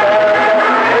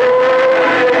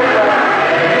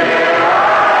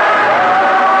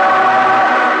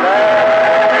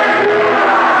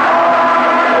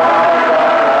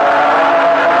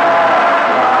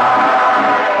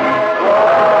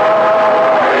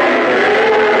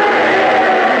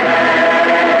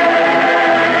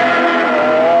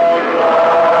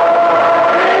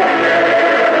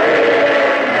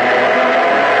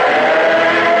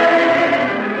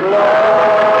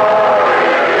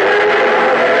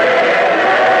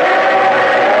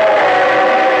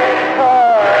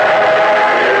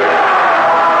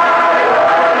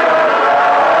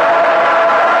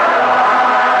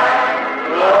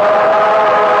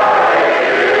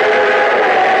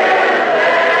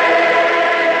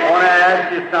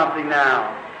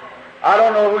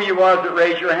 That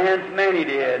raised your hands, many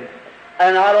did.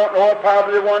 And I don't know,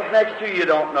 probably the ones next to you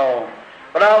don't know.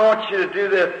 But I want you to do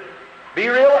this. Be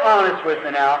real honest with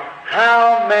me now.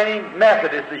 How many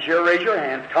Methodists is here? Raise your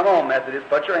hands. Come on, Methodists,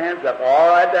 put your hands up. All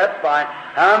right, that's fine.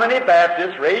 How many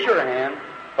Baptists? Raise your hands.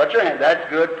 Put your hands. That's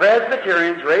good.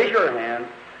 Presbyterians, raise your hands.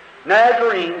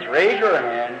 Nazarenes, raise your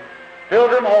hand.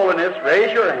 Pilgrim Holiness,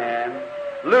 raise your hand.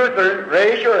 Lutheran,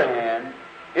 raise your hand.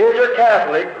 Is you're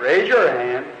Catholic, raise your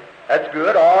hand. That's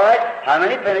good. All right. How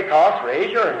many Pentecosts?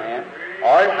 Raise your hand.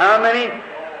 All right. How many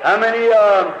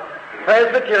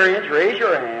Presbyterians? Raise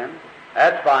your hand.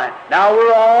 That's fine. Now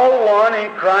we're all one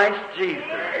in Christ Jesus.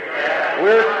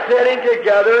 We're sitting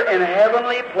together in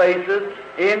heavenly places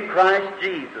in Christ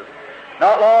Jesus.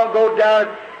 Not long ago down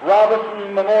at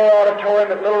Robinson Memorial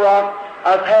Auditorium at Little Rock,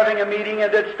 I was having a meeting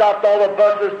and it stopped all the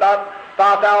buses, about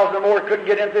 5,000 or more, couldn't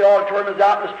get into the auditorium, it was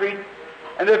out in the street.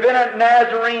 And there'd been a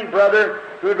Nazarene brother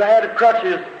who had had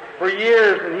crutches for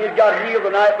years, and he had got healed the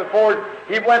night before.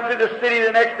 He went through the city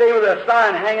the next day with a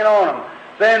sign hanging on him,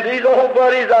 saying, "These old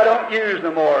buddies I don't use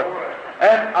no more."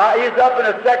 And he's up in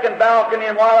a second balcony,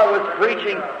 and while I was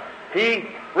preaching, he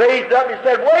raised up and he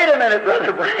said, "Wait a minute,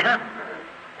 Brother Branham."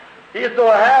 He's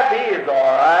so happy, he's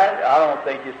all right. I don't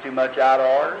think he's too much out of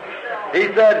order.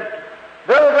 He said,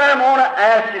 "Brother Branham, I want to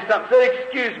ask you something." I said,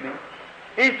 "Excuse me."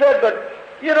 He said, "But,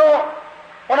 you know,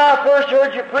 when I first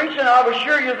heard you preaching, I was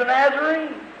sure you was a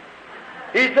Nazarene."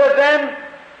 He said, "Then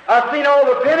I seen all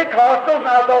the Pentecostals,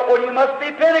 and I thought, well, you must be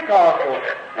Pentecostal.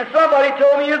 And somebody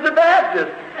told me you're a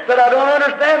Baptist. Said, I don't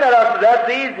understand that. I said, that's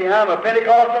easy. I'm a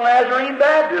Pentecostal Nazarene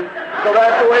Baptist. So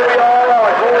that's the way we all are.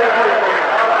 All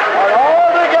right,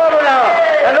 all together now.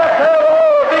 And let's have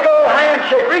a big old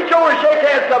handshake. Reach over and shake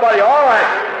hands with somebody. All right.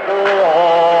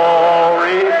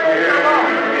 Glory to you.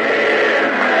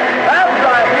 That's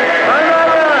right. Turn right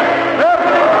around.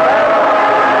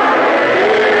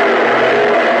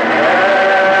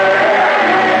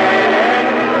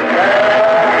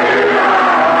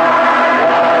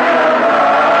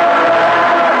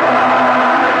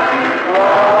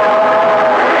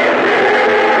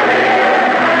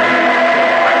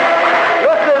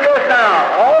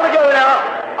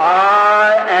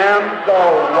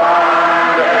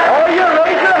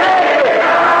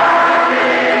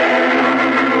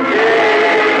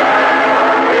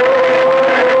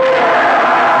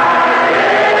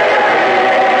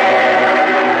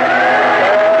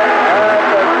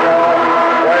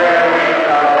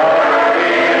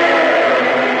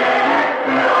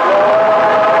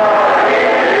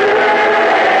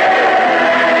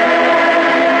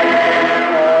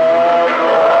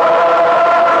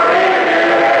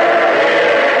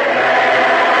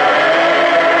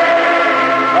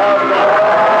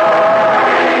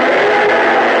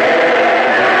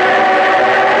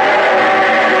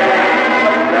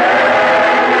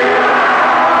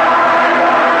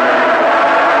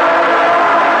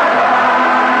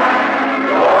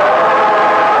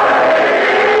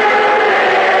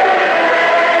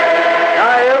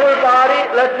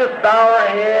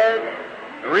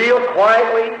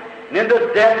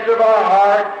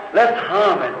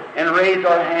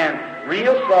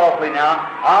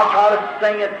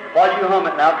 Sing it while you hum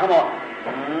it now. Come on.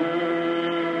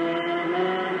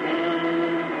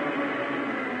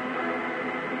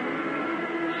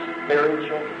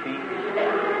 Spiritual peace.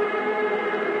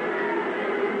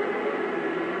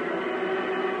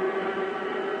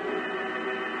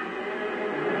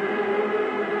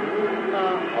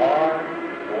 My heart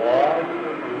was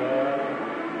the love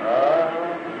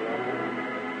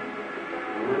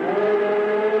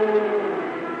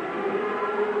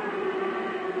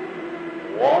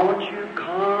Won't you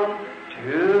come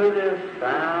to this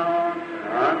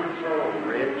fountain so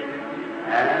rich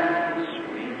and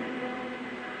sweet?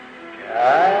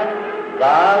 Cast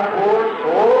thy poor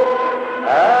soul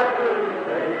at the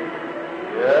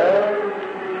Savior's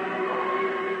feet.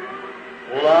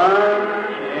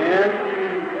 Plunge into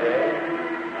faith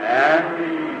and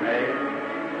be made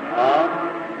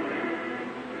complete.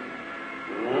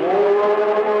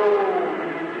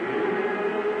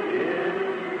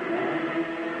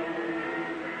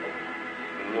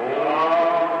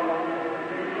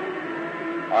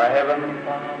 Our Heavenly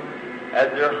Father, as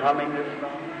they're humming this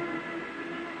song,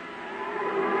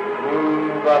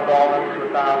 move upon us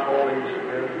with thy Holy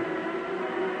Spirit.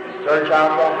 Search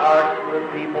out the hearts of the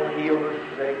people, heal the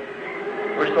sick.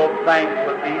 We're so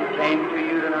thankful that these came to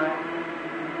you tonight.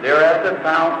 They're at the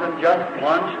fountain, just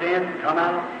plunged in, come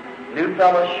out, new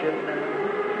fellowship now.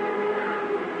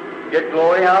 Get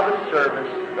glory out of the service.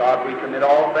 God, we commit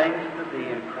all things to thee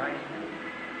in Christ's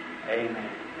name. Amen.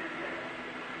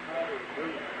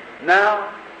 Now,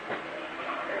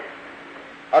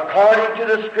 according to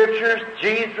the Scriptures,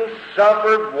 Jesus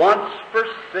suffered once for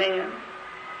sin,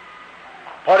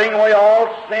 putting away all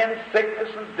sin, sickness,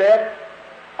 and death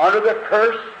under the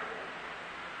curse.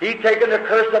 He taken the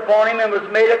curse upon him and was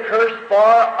made a curse for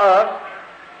us.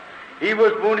 He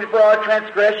was wounded for our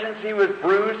transgressions. He was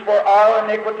bruised for our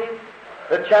iniquities.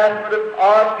 The chastisement of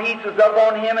our peace was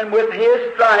upon him, and with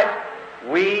his stripes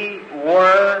we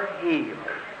were healed.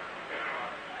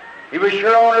 He was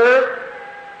here on earth.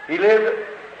 He lived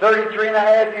 33 and a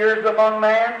half years among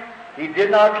man. He did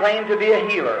not claim to be a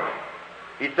healer.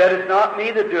 He said, it's not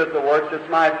me that doeth the works, it's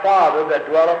my Father that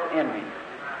dwelleth in me.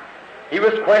 He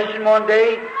was questioned one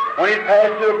day when he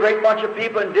passed through a great bunch of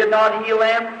people and did not heal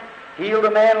them. Healed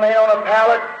a man laying on a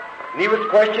pallet. And he was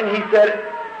questioned. He said,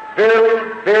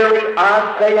 verily, verily,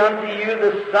 I say unto you,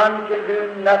 the Son can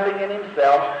do nothing in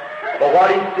himself, but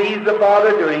what he sees the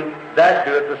Father doing, that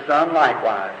doeth the Son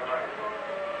likewise.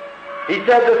 He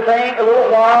said the same a little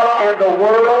while, and the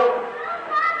world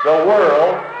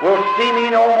will see me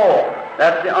no more.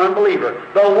 That's the unbeliever.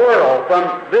 The world,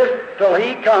 from this till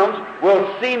he comes, will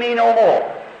see me no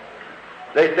more.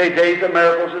 They say days of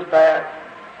miracles is past.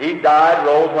 He died,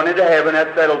 rose, went into heaven,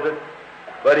 that settles it.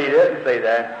 But he didn't say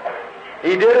that.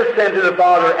 He did ascend to the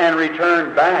Father and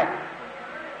returned back.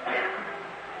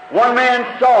 One man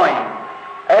saw him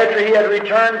after he had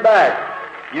returned back.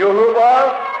 You know who it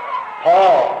was?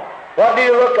 Paul. What did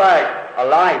he look like? A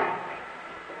light.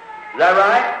 Is that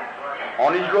right?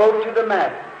 on his road to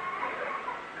Damascus.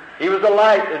 He was a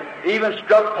light that even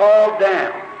struck Paul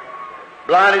down,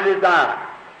 blinded his eyes.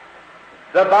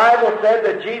 The Bible said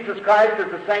that Jesus Christ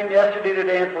is the same yesterday,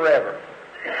 today, and forever.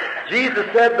 Jesus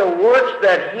said the works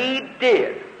that He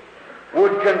did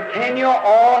would continue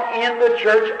on in the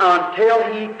church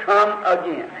until He come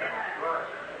again.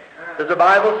 Does the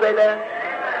Bible say that?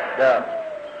 It does.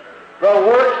 The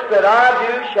works that I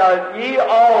do shall ye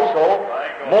also,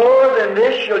 more than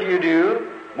this shall you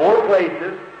do, more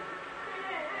places,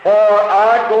 for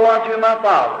I go unto my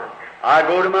Father. I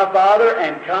go to my Father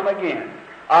and come again.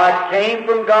 I came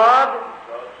from God,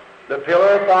 the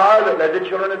pillar of fire that led the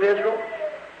children of Israel.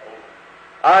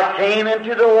 I came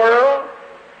into the world,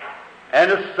 and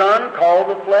the Son called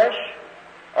the flesh,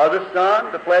 or the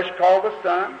Son, the flesh called the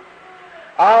Son.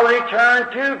 I'll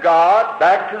return to God,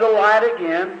 back to the light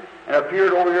again, and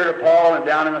appeared over here to Paul and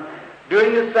down in the,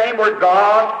 doing the same work,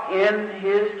 God in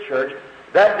His church.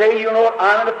 That day you'll know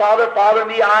I'm in the Father, Father in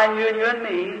me, I in you, and you in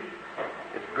me.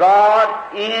 It's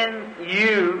God in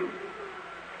you,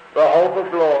 the hope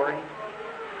of glory.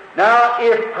 Now,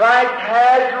 if Christ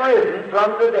has risen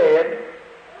from the dead,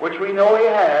 which we know He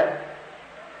has,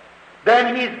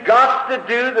 then He's got to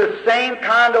do the same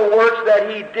kind of works that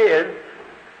He did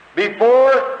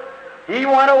before He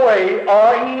went away,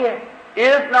 or He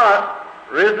is not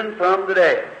risen from the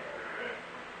dead.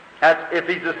 If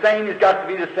He's the same, He's got to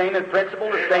be the same in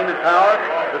principle, the same in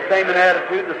power, the same in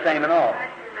attitude, the same in all.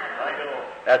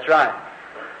 That's right.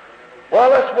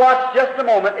 Well, let's watch just a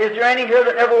moment. Is there any here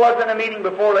that never was in a meeting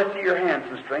before? Let's see your hands,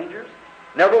 some strangers.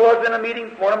 Never was in a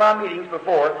meeting, one of my meetings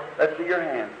before. Let's see your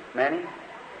hands. Many?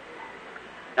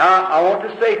 Now, I want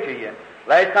to say to you,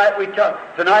 last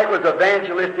night tonight was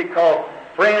evangelistic called,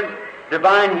 friends,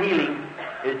 divine healing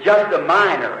is just a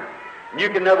minor. You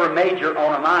can never major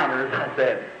on a minor, as I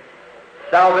said.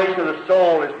 Salvation of the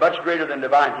soul is much greater than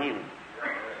divine healing.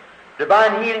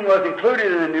 Divine healing was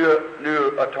included in the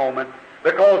new atonement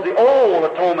because the old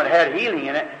atonement had healing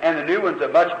in it, and the new ones are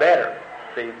much better,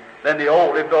 see, than the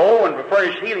old. If the old one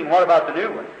furnished healing, what about the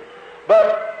new one?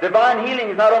 But divine healing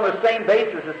is not on the same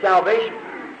basis as salvation.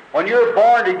 When you're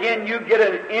born again, you get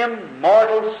an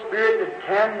immortal spirit that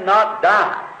cannot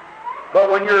die.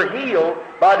 But when you're healed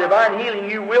by divine healing,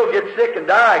 you will get sick and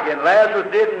die again.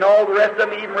 Lazarus did, and all the rest of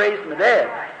them even raised from the dead.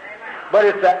 But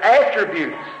it's the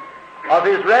attributes of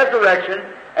His resurrection,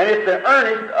 and it's the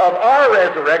earnest of our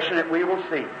resurrection that we will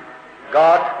see.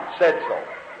 God said so.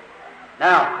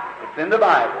 Now, it's in the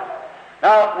Bible.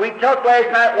 Now, we talked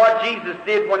last night what Jesus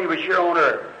did when He was here on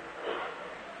earth.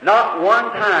 Not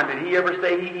one time did He ever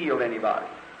say He healed anybody.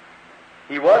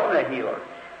 He wasn't a healer.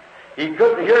 He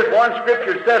couldn't. Here's one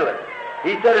scripture settle it.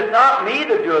 He said, it's not me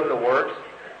that doeth the works,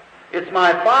 it's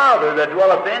my Father that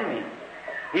dwelleth in me.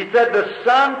 He said, the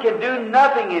Son can do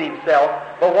nothing in Himself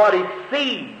but what He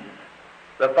sees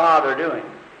the Father doing.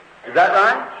 Is that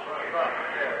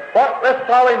right? Well, let's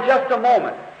follow in just a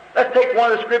moment. Let's take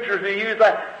one of the scriptures we use,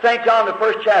 like St. John, the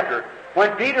 1st chapter.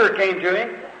 When Peter came to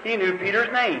Him, he knew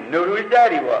Peter's name, knew who his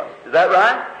daddy was. Is that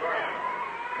right?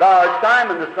 Thou art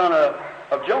Simon, the son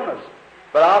of Jonas,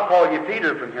 but I'll call you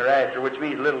Peter from hereafter, which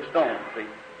means little stone, see.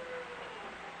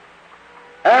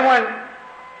 And when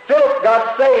Philip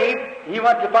got saved, he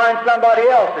went to find somebody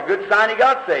else. A good sign he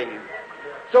got saved.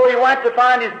 So he went to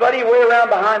find his buddy way around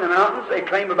behind the mountains. They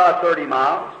claim about 30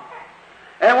 miles.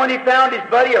 And when he found his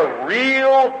buddy, a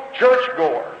real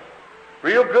churchgoer,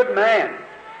 real good man.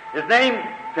 His name,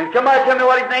 can somebody tell me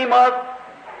what his name was?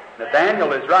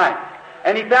 Nathaniel is right.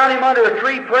 And he found him under a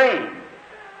tree praying.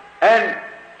 And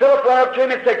Philip went up to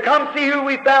him and said, come see who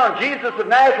we found, Jesus of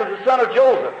Nazareth, the son of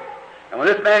Joseph. And when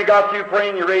this man got through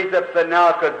praying, he raised up and said,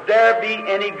 now could there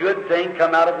be any good thing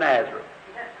come out of Nazareth?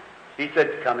 He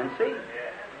said, come and see.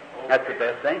 That's the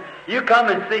best thing. You come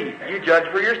and see. You judge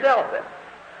for yourself then.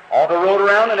 All the road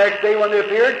around the next day when they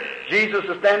appeared, Jesus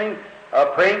was standing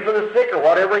praying for the sick or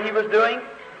whatever he was doing.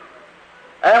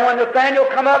 And when Nathanael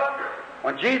come up,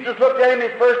 when Jesus looked at him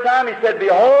his first time, he said,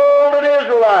 behold an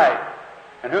Israelite,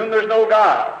 in whom there's no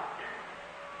God.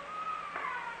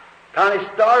 Kind of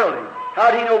startled him. How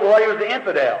did he know he was an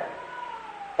infidel?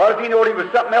 What if he knew he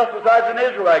was something else besides an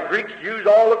Israelite? Greeks, Jews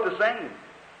all look the same.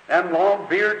 Them long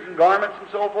beards and garments and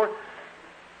so forth.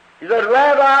 He said,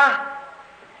 Rabbi,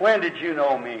 when did you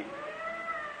know me?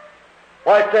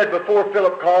 Well, I said, before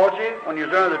Philip called you, when you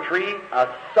was under the tree, I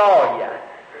saw you.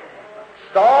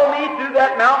 Saw me through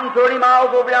that mountain 30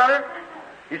 miles over yonder?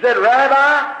 He said,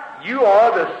 Rabbi, you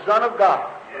are the Son of God.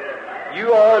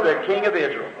 You are the King of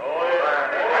Israel.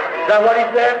 Is that what he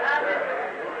said?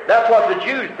 That's what the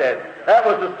Jews said. That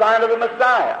was the sign of the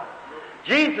Messiah.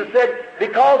 Jesus said,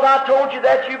 because I told you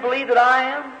that, you believe that I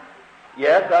am?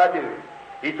 Yes, I do.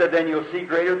 He said, then you'll see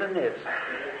greater than this.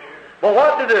 But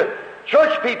what did the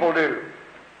church people do?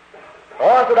 The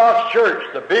Orthodox Church,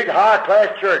 the big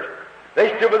high-class church,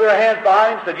 they stood with their hands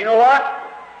behind him and said, you know what?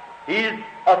 He's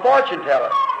a fortune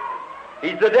teller.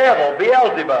 He's the devil,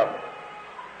 Beelzebub.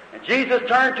 And Jesus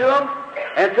turned to him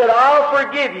and said, I'll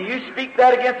forgive you. You speak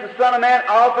that against the Son of Man,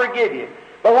 I'll forgive you.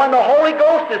 But when the Holy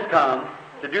Ghost has come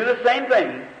to do the same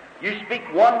thing, you speak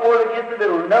one word against it, it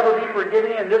will never be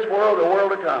forgiven in this world or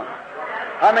world to come.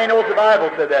 How many knows the Bible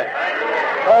said that?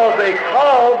 Because they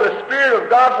called the Spirit of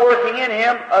God working in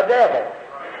him a devil.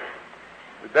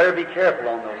 We better be careful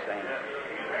on those things.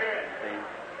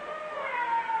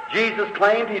 See? Jesus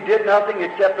claimed he did nothing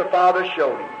except the Father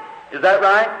showed him. Is that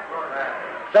right?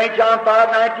 St. John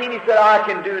 5:19, he said, I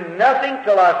can do nothing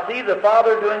till I see the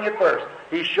Father doing it first.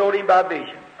 He showed him by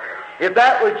vision. If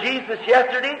that was Jesus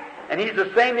yesterday, and he's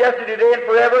the same yesterday, today, and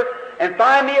forever, and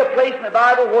find me a place in the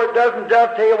Bible where it doesn't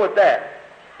dovetail with that.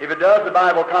 If it does, the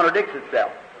Bible contradicts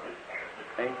itself.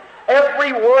 See?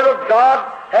 Every Word of God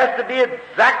has to be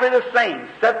exactly the same,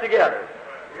 set together.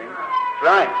 That's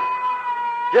right.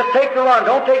 Just take the run.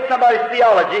 Don't take somebody's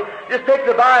theology. Just take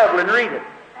the Bible and read it.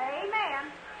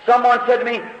 Someone said to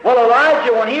me, well,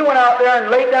 Elijah, when he went out there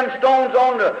and laid them stones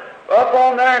up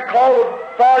on there and called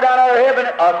the fire down out of heaven,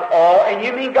 I said, oh, and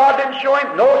you mean God didn't show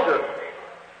him? No, sir.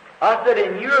 I said,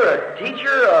 and you're a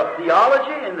teacher of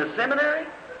theology in the seminary?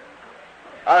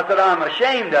 I said, I'm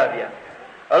ashamed of you.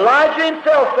 Elijah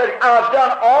himself said, I've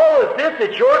done all of this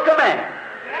at your command.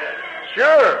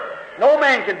 Sure, no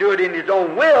man can do it in his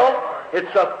own will.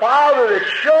 It's the Father that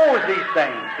shows these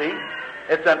things, see?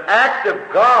 It's an act of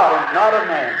God and not of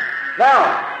man.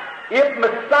 Now, if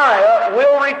Messiah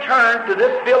will return to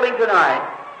this building tonight,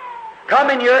 come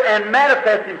in here and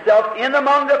manifest himself in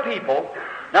among the people,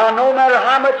 now no matter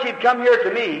how much he'd come here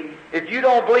to me, if you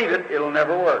don't believe it, it'll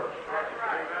never work.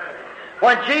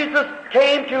 When Jesus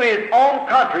came to his own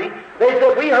country, they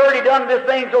said, we heard he done these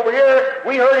things over here,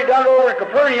 we heard he done it over in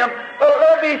Capernaum, but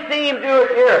let me see him do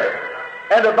it here.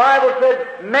 And the Bible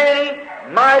said, many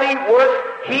mighty works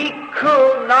he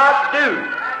could not do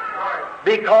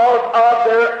because of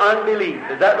their unbelief.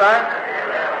 Is that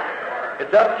right?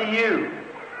 It's up to you.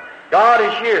 God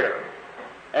is here.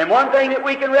 And one thing that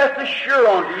we can rest assured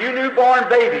on to you newborn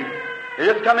babies that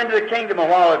just come into the kingdom a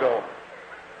while ago,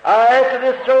 after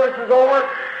this service is over,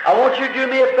 I want you to do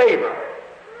me a favor.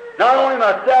 Not only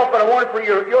myself, but I want it for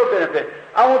your benefit.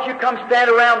 I want you to come stand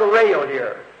around the rail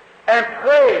here and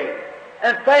pray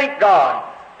and thank God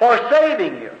for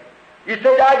saving you. You say,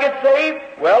 did I get saved?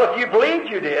 Well, if you believed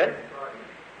you did.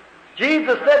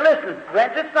 Jesus said, listen,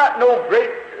 friends, it's not no great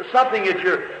something that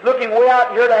you're looking way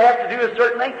out here to have to do a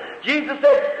certain thing. Jesus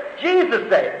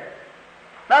said,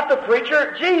 not the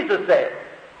preacher, Jesus said,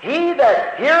 he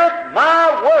that heareth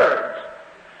my words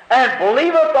and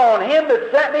believeth on him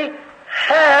that sent me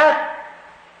hath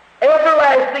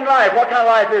everlasting life. What kind of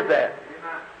life is that?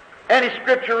 Any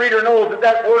scripture reader knows that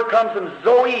that word comes from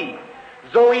Zoe.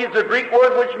 Zoe is a Greek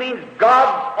word which means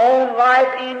God's own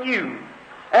life in you,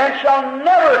 and shall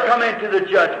never come into the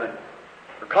judgment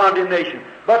or condemnation,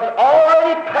 but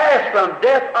already passed from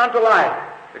death unto life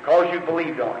because you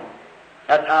believed on him.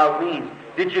 That's how it means.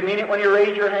 Did you mean it when you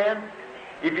raised your hand?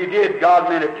 If you did, God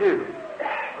meant it too.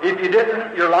 If you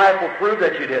didn't, your life will prove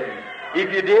that you didn't.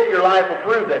 If you did, your life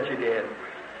will prove that you did.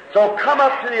 So come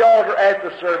up to the altar at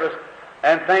the service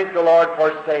and thank the Lord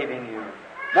for saving you.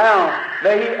 Now,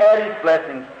 may he add his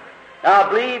blessings. Now, I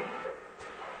believe,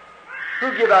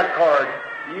 who give out cards?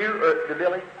 You or to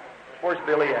Billy? Where's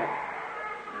Billy at?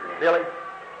 Billy?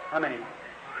 How many?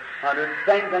 100.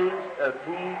 Same things.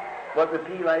 P. What was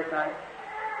P last night?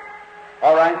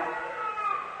 All right.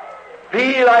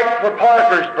 P like for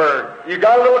Parkersburg. You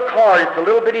got a little card. It's a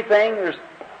little bitty thing.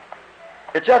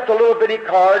 It's just a little bitty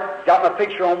card. Got my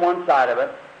picture on one side of it.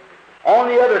 On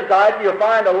the other side, you'll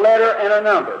find a letter and a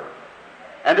number.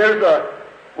 And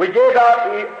we gave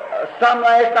out some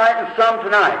last night and some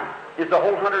tonight. Is the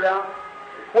whole 100 out?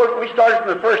 Well, we started from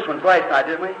the first ones last night,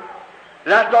 didn't we?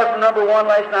 Did I start from number 1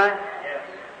 last night? Yes.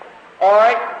 All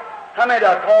right. How many did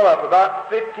I call up? About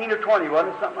 15 or 20,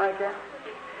 wasn't it? Something like that?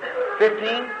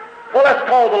 15? Well, let's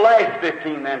call the last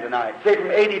 15 then tonight. Say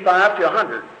from 85 to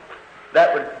 100.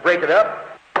 That would break it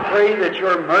up. Pray that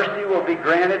your mercy will be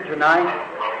granted tonight.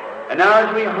 And now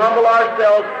as we humble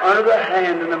ourselves under the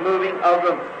hand and the moving of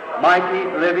the mighty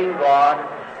living God,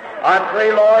 I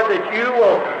pray, Lord, that you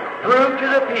will prove to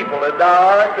the people that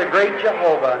thou art the great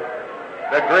Jehovah,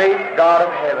 the great God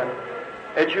of heaven,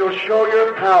 that you'll show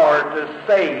your power to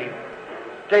save,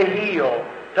 to heal,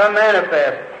 to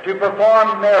manifest, to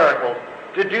perform miracles,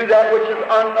 to do that which is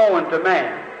unknown to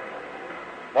man.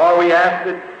 For we ask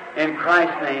it in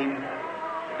Christ's name.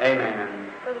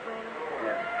 Amen. Brother Branham,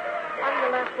 Yes. I'm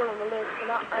the last one on the list,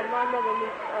 and my mother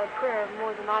needs prayer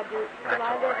more than I do. Can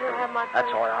I let her have my prayer?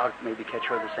 That's all right. I'll maybe catch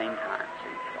her at the same time.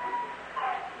 See?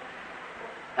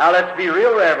 Now let's be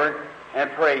real reverent and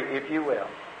pray, if you will.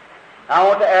 I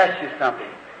want to ask you something.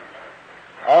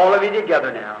 All of you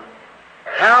together now.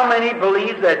 How many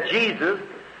believe that Jesus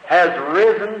has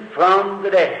risen from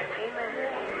the dead?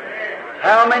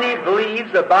 How many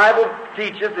believes the Bible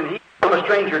teaches, and I'm a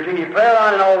stranger to you, prayer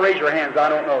line and all, raise your hands, I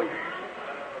don't know you.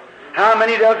 How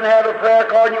many doesn't have a prayer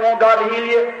card and you want God to heal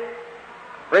you?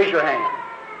 Raise your hand.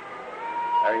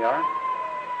 There you are.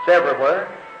 It's everywhere.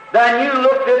 Then you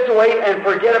look this way and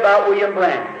forget about William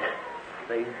Branham.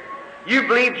 See? You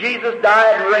believe Jesus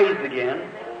died and raised again,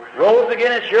 rose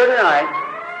again as sure tonight,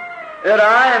 that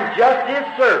I am just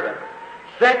His servant,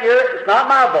 sent here. It's not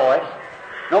my voice.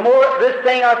 No more this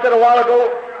thing I said a while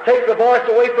ago, take the voice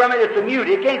away from it, it's a mute,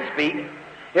 it can't speak.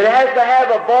 It has to have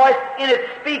a voice in its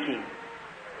speaking,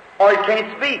 or it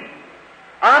can't speak.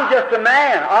 I'm just a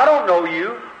man, I don't know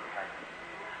you.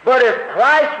 But if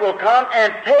Christ will come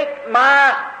and take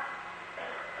my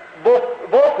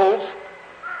vocals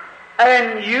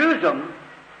and use them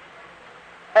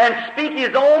and speak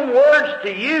His own words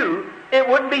to you, it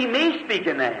wouldn't be me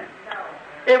speaking then.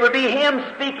 It would be Him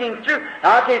speaking through.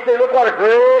 Now I can't say, look what a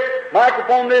great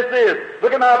microphone this is.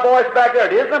 Look at my voice back there.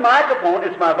 It isn't a microphone,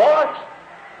 it's my voice.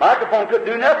 Microphone couldn't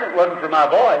do nothing if it wasn't for my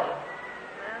voice.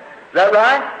 Is that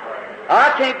right?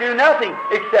 I can't do nothing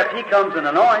except He comes and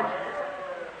anoints.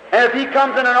 And if He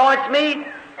comes and anoints me,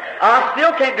 I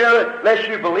still can't do it unless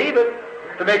you believe it,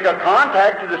 to make a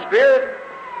contact to the Spirit.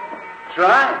 That's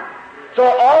right. So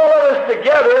all of us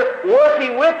together,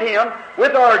 working with Him,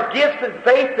 with our gifts and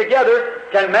faith together,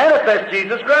 can manifest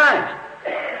Jesus Christ.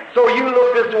 So you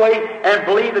look this way and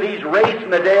believe that He's raised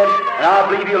from the dead, and I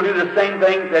believe He'll do the same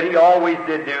thing that He always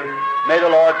did do. May the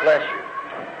Lord bless you.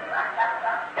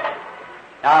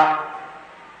 Now,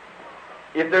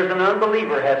 if there's an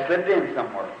unbeliever has slipped in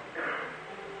somewhere,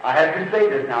 I have to say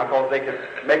this now because they could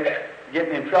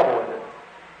get me in trouble with it.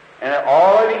 And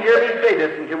all of you hear me say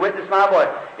this and can witness my voice.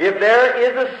 If there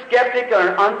is a skeptic or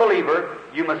an unbeliever,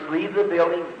 you must leave the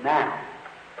building now.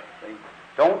 See?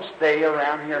 Don't stay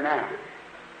around here now.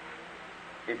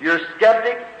 If you're a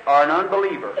skeptic or an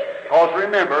unbeliever, because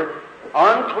remember,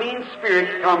 unclean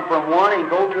spirits come from one and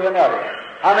go to another.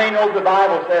 How many know the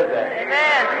Bible says that?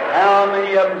 Amen. How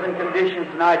many of them's in conditions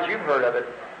tonight? You've heard of it.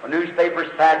 The newspapers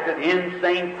packed it,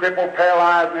 insane, crippled,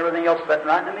 paralyzed, and everything else sitting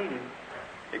right in the meeting.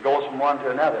 It goes from one to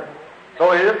another.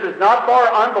 So this is not for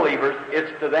unbelievers,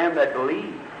 it's to them that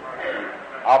believe.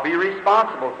 I'll be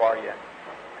responsible for you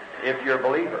if you're a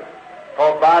believer.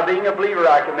 Because by being a believer,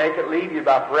 I can make it leave you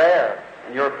by prayer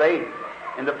and your faith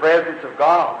in the presence of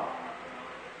God.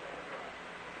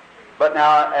 But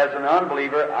now, as an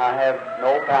unbeliever, I have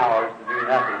no powers to do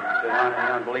nothing to an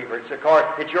unbeliever.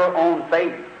 It's your own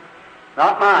faith.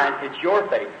 Not mine, it's your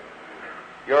faith.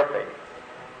 Your faith.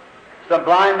 Some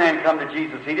blind man come to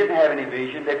Jesus. He didn't have any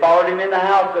vision. They followed Him in the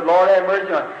house, said, Lord, have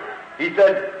mercy on him. He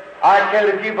said, I tell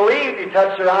you, if you believe, He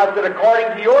touched their eyes, said,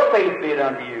 according to your faith be it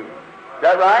unto you. Is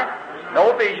that right?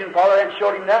 No vision. Father hadn't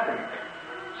showed him nothing.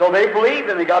 So they believed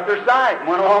and they got their sight and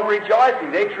went along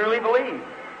rejoicing. They truly believed.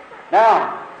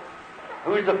 Now,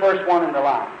 who's the first one in the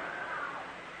line?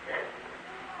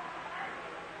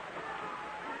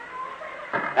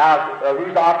 Now,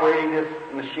 who's operating this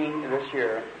machine this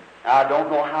year? Now, I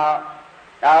don't know how.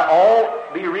 Now,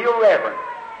 all be real reverent.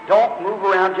 Don't move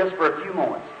around just for a few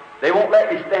moments. They won't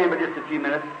let me stand but just a few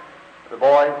minutes, the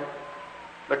boys,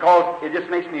 because it just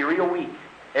makes me real weak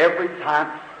every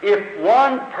time. If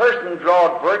one person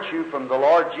drawed virtue from the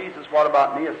Lord Jesus, what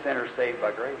about me, a sinner saved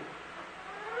by grace?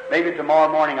 Maybe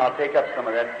tomorrow morning I'll take up some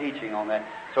of that teaching on that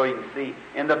so you can see.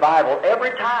 In the Bible,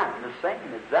 every time, the same,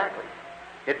 exactly.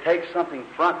 It takes something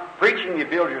front. Preaching, you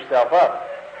build yourself up.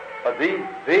 But these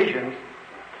visions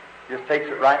just takes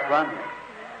it right from you.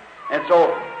 And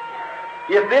so,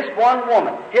 if this one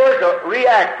woman, here's a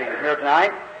reacting here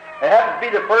tonight, it happens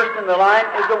to be the first in the line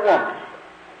is a woman.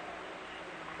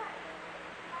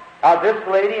 Now, this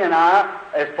lady and I,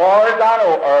 as far as I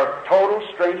know, are total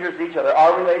strangers to each other.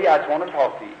 Are we, lady? I just want to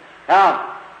talk to you.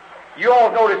 Now, you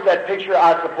all noticed that picture,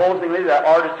 I supposedly, that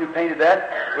artist who painted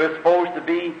that was supposed to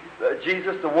be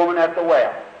Jesus, the woman at the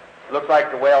well. It looks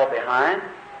like the well behind.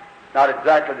 Not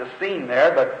exactly the scene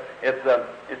there, but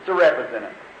it's to represent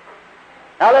it.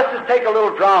 Now, let's just take a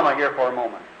little drama here for a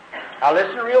moment. Now,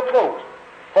 listen real close.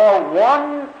 For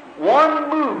one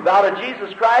move out of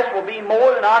Jesus Christ will be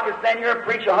more than I can stand here and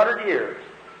preach 100 years.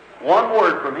 One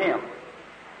word from Him.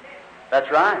 That's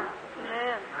right.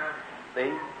 Amen.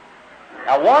 See?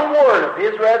 Now, one word of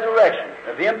His resurrection,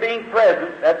 of Him being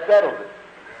present, that settles it.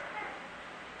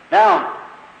 Now,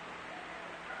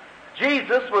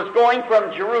 Jesus was going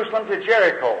from Jerusalem to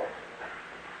Jericho.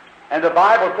 And the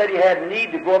Bible said He had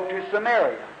need to go up to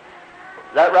Samaria.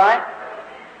 Is that right?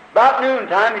 About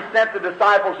noontime, He sent the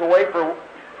disciples away for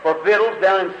victuals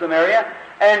down in Samaria,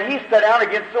 and He sat down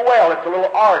against the well. It's a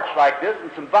little arch like this,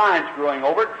 and some vines growing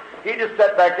over it. He just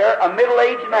sat back there, a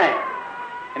middle-aged man,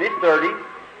 in his 30s.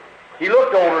 He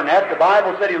looked older than that. The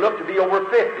Bible said he looked to be over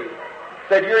 50.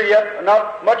 Said, you're yet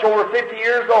not much over 50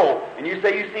 years old. And you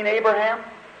say you've seen Abraham?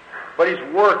 But his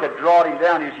work had drawn him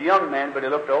down. He was a young man, but he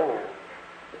looked old.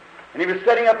 And he was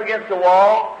sitting up against the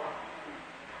wall,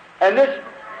 and this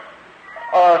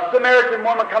Samaritan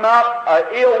woman come out,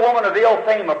 an ill woman of ill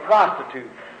fame, a prostitute.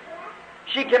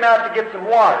 She came out to get some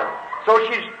water. So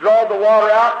she drawed the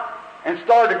water out and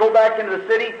started to go back into the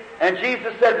city. And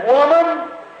Jesus said, woman,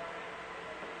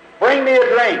 bring me a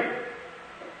drink.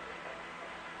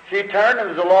 She turned, and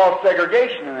there was a law of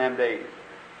segregation in them days.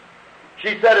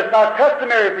 She said, it's not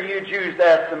customary for you Jews to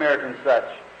ask Samaritans such.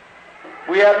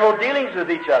 We have no dealings with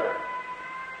each other.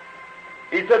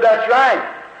 He said, that's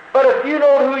right. But if you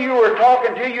know who you were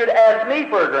talking to, you'd ask me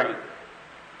for a drink.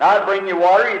 Now, I'd bring you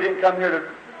water you didn't come here to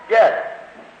get.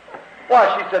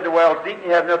 Why, she said, the well's deep and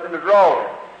you have nothing to draw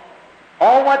with.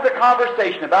 On went the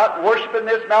conversation about worshiping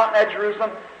this mountain at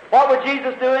Jerusalem. What was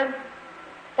Jesus doing?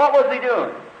 What was He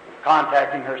doing?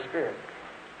 Contacting her spirit.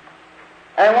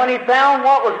 And when He found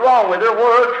what was wrong with her,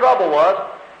 where her trouble was,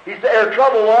 He said, her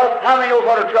trouble was, how many knows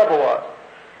what her trouble was?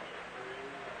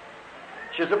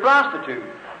 She's a prostitute.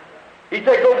 He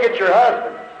said, go get your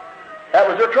husband. That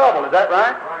was her trouble, is that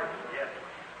right?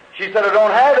 She said, I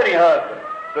don't have any husband.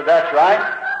 So that's right.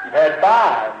 You've had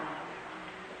 5.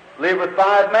 Live with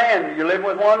 5 men. You're living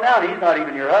with one now, and he's not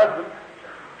even your husband.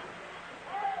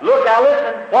 Look, now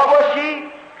listen. What was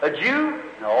she? A Jew?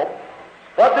 No.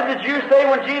 What did the Jews say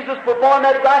when Jesus performed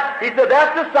that sign? He said,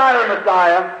 that's the sign of the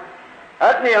Messiah.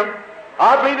 That's Him.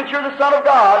 I believe that you're the Son of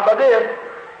God by this.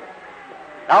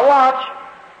 Now watch.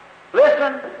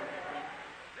 Listen.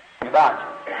 About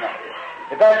you. No.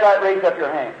 If that's right, raise up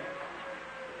your hand.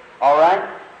 All right?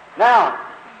 Now,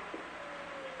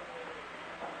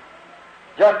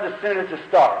 just as soon as it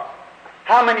starts.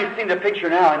 How many have seen the picture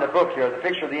now in the book here, the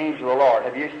picture of the angel of the Lord?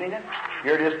 Have you seen it?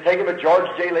 Here it is, taken by George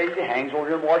J. Lacey, hangs over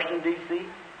here in Washington, D.C.,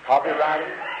 copyrighted,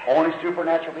 only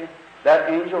supernatural being. That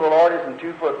angel of the Lord is in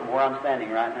 2 foot from where I'm standing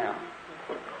right now.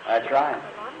 That's right.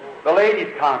 The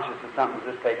lady's conscious of something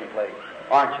that's taking place,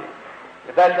 aren't you?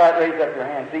 If that's right, raise up your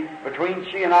hand. See, between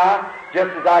she and I,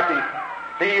 just as I can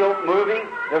feel moving,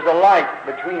 there's a light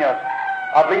between us.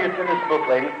 I believe it's in this book,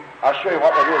 lady. I'll show you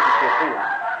what that is if you feel it.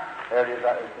 There it is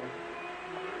right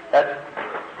there.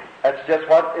 That's just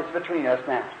what is between us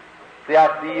now. See,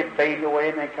 I see it fading away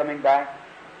and then coming back,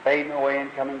 fading away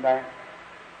and coming back.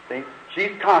 See?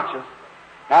 She's conscious.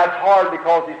 Now it's hard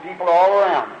because these people are all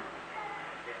around me.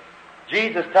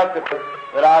 Jesus took the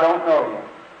that I don't know you.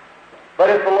 But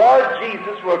if the Lord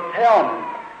Jesus will tell me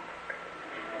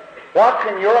what's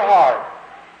in your heart,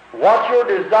 what your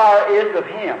desire is of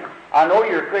Him, I know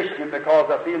you're a Christian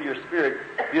because I feel your spirit.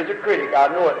 You're a critic, I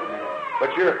know it.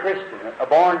 But you're a Christian, I'm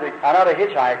not a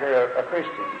hitchhiker, a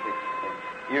Christian.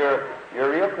 You're a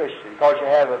real Christian because you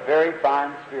have a very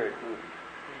fine spirit moving.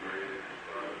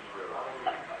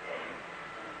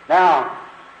 Now,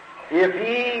 if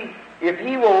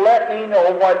he will let me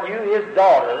know what you, His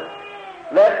daughter,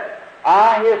 let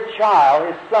I, His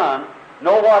child, His son,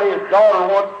 know what His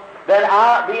daughter wants, then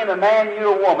I, being a man,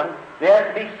 you a woman, there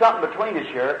has to be something between us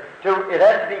here. It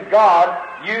has to be God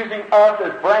using us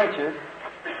as branches,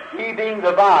 He being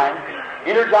the vine,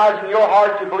 energizing your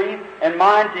heart to believe and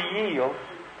mine to yield.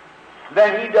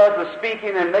 Then He does the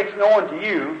speaking and makes known to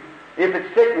you, if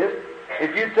it's sickness,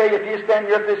 if you say, if you stand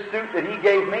here with this suit that He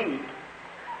gave me,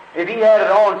 if He had it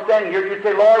on standing here, you'd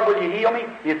say, Lord, will you heal me?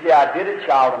 He'd say, I did it,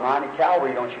 child of mine, at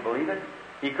Calvary, don't you believe it?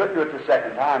 He couldn't do it the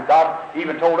second time. God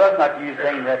even told us not to use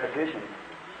vain repetition.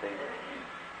 See?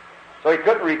 So He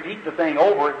couldn't repeat the thing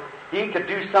over. He could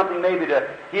do something maybe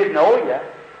He'd know you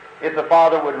if the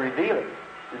Father would reveal it.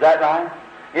 Is that right?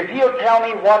 If He'll tell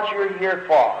me what you're here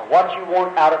for, what you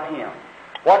want out of Him,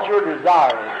 what your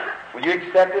desire is, will you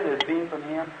accept it as being from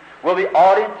Him? Will the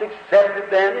audience accept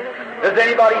it then? Does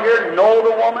anybody here know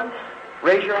the woman?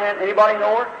 Raise your hand. Anybody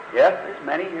know her? Yes, there's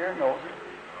many here knows her.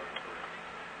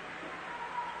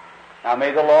 Now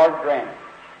may the Lord grant it.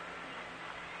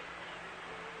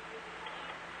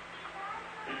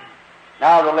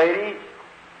 Now the lady,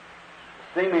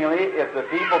 seemingly, if the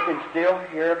people can still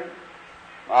hear me,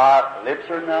 my lips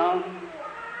are numb,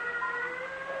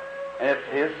 And it's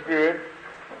His Spirit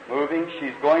moving.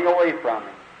 She's going away from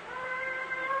Him.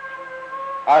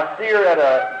 I see her at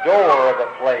a door of a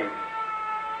place.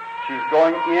 She's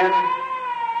going in,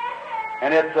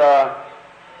 and it's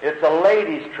a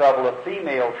lady's trouble, a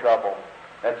female trouble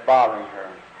that's bothering her.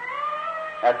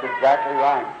 That's exactly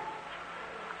right.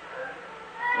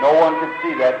 No one can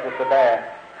see that but the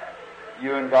back.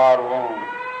 You and God alone.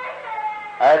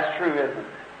 That's true, isn't it?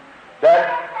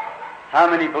 That's how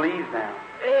many believes now.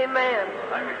 Amen.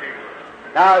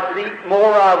 Now, the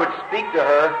more I would speak to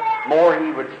her, more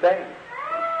He would say.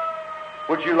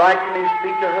 Would you like me to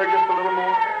speak to her just a little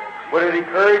more? Would it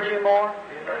encourage you more?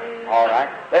 All right.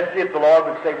 Let's see if the Lord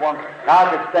would say one. Now, I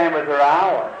could stand with her an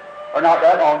hour. Or not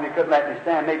that long, He couldn't let me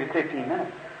stand, maybe 15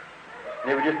 minutes.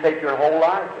 And it would just take your whole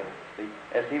life, see,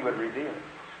 as He would reveal it.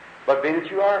 But being that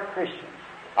you are a Christian,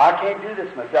 I can't do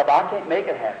this myself. I can't make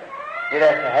it happen. It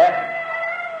has to happen.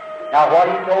 Now, what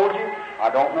He told you, I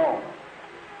don't know.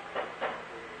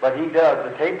 But He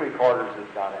does. The tape recorders has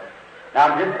got it. Now,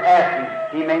 I'm just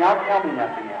asking. He may not tell me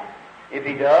nothing else. If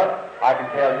He does, I can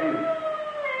tell you.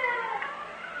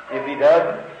 If He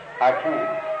doesn't, I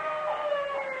can't.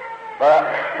 But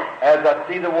as I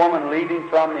see the woman leaving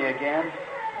from me again,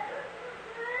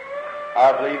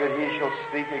 I believe that He shall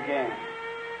speak again.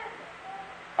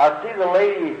 I see the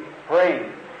lady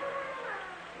praying.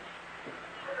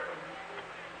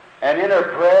 And in her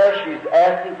prayer, she's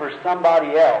asking for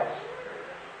somebody else.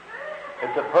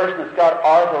 It's a person that's got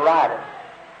arthritis.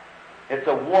 It's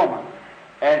a woman.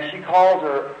 And she calls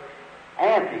her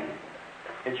auntie.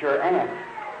 It's your aunt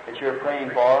that you're praying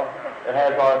for that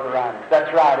has arthritis.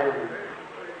 That's right, isn't it?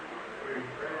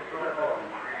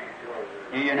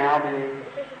 Do you now believe?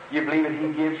 You believe that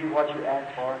He gives you what you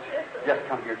ask for? Just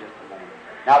come here just a moment.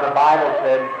 Now, the Bible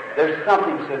said there's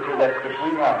something, sister, that's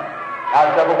between us. Now,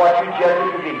 it's over what you judge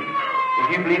it to be.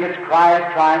 If you believe it's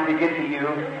Christ trying to get to you,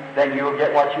 then you'll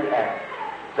get what you ask.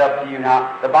 It's up to you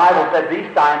now. The Bible said these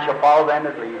signs shall follow them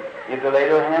that believe. If they lay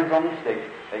their hands on the sick,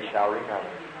 they shall recover.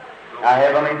 Now,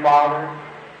 Heavenly Father,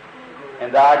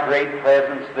 in Thy great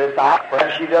presence this hour,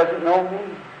 perhaps she doesn't know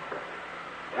me.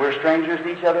 We're strangers to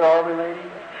each other, are we, lady?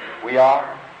 We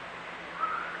are.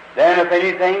 Then if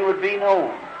anything would be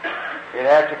known, it'd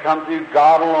have to come through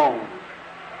God alone.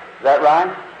 Is that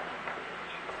right?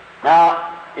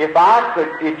 Now,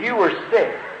 if you were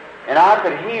sick, and I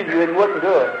could heal you and wouldn't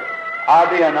do it, I'd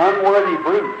be an unworthy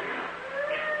brute.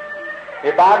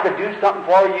 If I could do something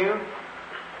for you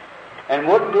and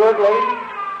wouldn't do it, lady,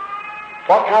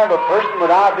 what kind of a person would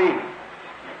I be?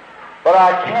 But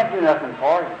I can't do nothing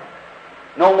for you.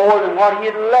 No more than what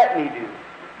He'd let me do.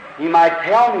 He might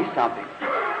tell me something.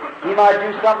 He might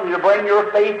do something to bring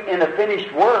your faith in the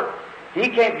finished work. He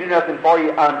can't do nothing for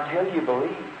you until you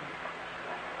believe.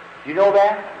 You know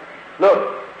that?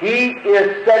 Look, He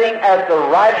is sitting at the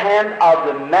right hand of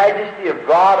the majesty of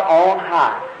God on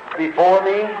high. Before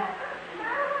me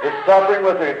is suffering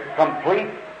with a complete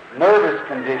nervous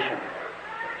condition.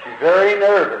 She's very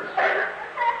nervous.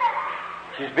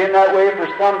 She's been that way for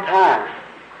some time.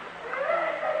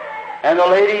 And the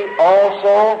lady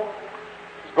also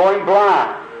is going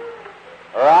blind.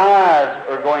 Her eyes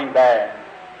are going bad.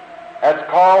 That's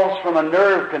caused from a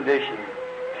nerve condition.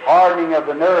 Hardening of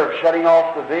the nerve, shutting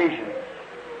off the vision.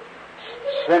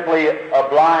 Simply a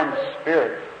blind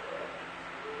spirit.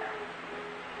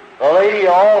 The lady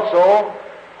also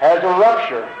has a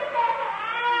rupture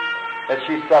that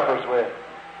she suffers with.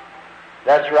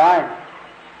 That's right.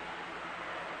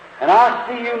 And I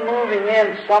see you moving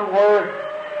in somewhere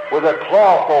with a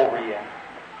cloth over you.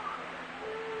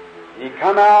 You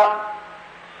come out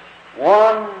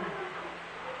 1,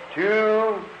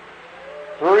 2,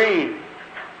 3.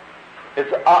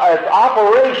 It's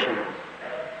operations.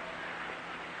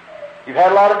 You've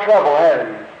had a lot of trouble,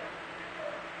 haven't you?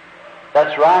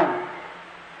 That's right.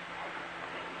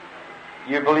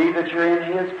 You believe that you're in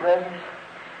His presence?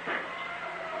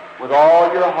 With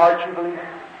all your heart you believe it?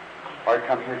 Or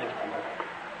come here just a minute.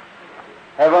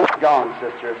 Heaven's gone,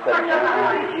 sister.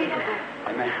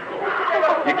 Amen.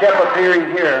 You kept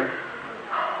appearing here.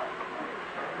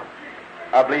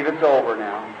 I believe it's over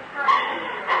now.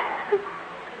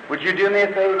 Would you do me a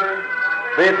favor?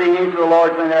 If the angel of the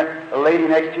Lord's in there, a lady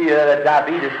next to you that had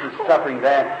diabetes is suffering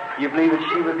that, you believe that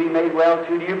she would be made well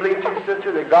too? Do you believe, too,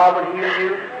 sister, that God would heal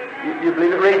you? You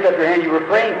believe it? Raise up your hand. You were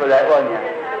praying for that, wasn't you?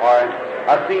 All right.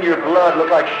 I've seen your blood look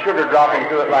like sugar dropping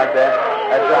through it like that.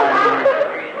 That's right.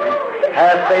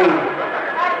 Have faith.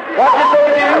 What did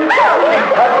they do? She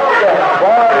touched the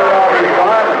border of His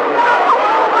garment.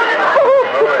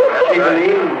 She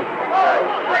believed.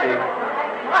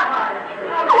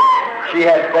 She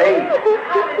had faith.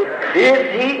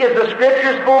 Is the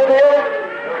Scriptures fulfilled?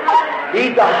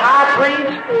 He's the high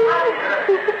priest.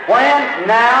 When?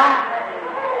 Now?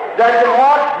 Does it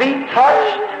what? Be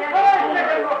touched?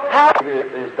 How?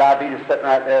 Is diabetes sitting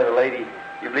right there, the lady?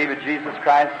 You believe that Jesus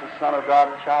Christ, the Son of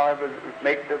God, shall ever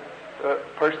make the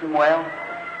person well?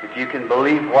 If you can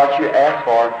believe what you ask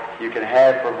for, you can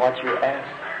have for what you ask.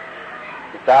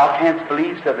 If thou canst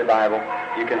believe, said the Bible,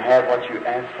 you can have what you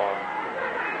ask for.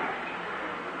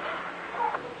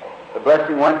 The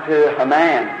blessing went to a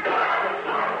man.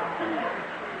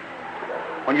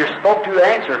 When you're spoke to,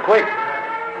 answer quick.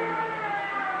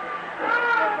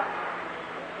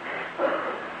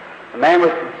 The man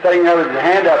was sitting there with his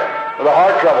hand up with a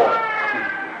heart trouble.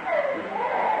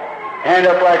 Hand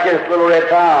up like this, little red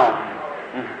towel.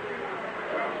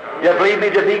 You believe me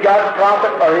to be God's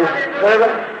prophet or His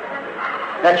servant?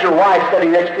 That's your wife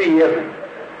sitting next to you, isn't it?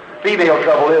 Female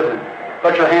trouble, isn't it?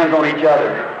 Put your hands on each other.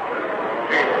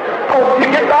 Oh, you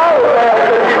get out of that.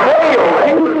 You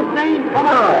failed. Jesus' name, come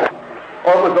on.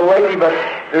 Or it was a lady, but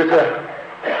there's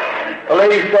a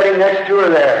lady sitting next to her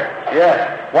there.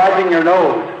 Yes, wiping your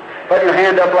nose. Put your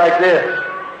hand up like this.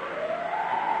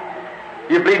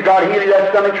 You believe God heal you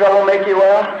that stomach trouble, make you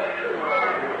well?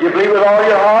 You believe with all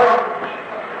your heart?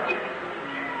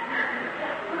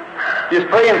 You was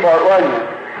praying for it, wasn't you?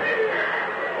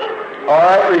 All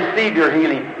right, receive your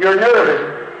healing. You're nervous.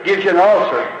 Gives you an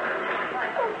ulcer.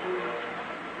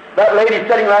 That lady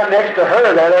sitting right next to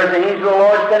her, there's the angel of the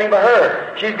Lord standing by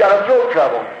her. She's got a throat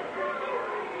trouble.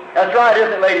 That's right,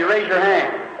 isn't it, lady? Raise your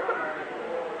hand.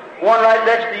 One right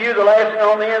next to you, the last one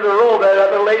on the end of the row, that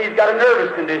little lady's got a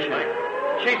nervous condition.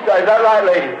 She says, is that right,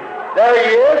 lady? There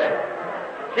he is.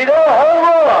 See, there are a whole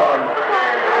row of them.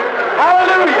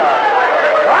 Hallelujah.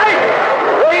 Right?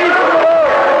 Praise the Lord.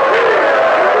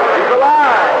 He's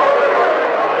alive.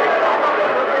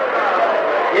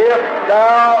 If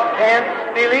thou canst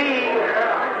believe,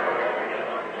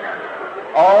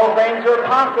 all things are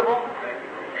possible.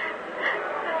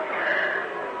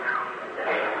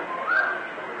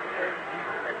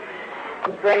 A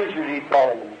stranger he's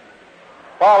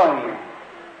following you.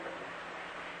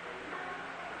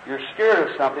 You're scared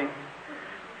of something.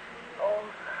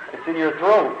 It's in your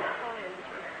throat.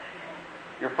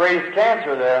 You're afraid it's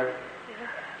cancer there.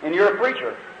 And you're a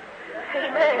preacher.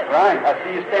 Amen. Right. I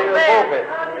see you standing in the pulpit.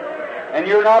 And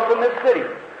you're not from this city.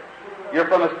 You're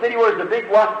from a city where it's a big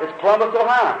one. It's Columbus,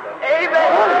 Ohio. Amen.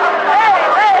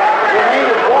 Right. Your name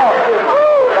is Walk.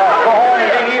 Go home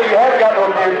and be healed. You haven't got no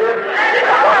cancer.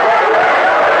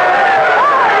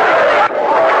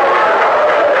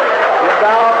 If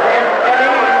thou canst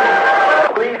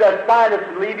believe, that sinus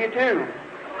will leave you too.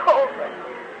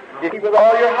 Believe with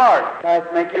all your heart.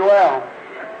 Christ make you well.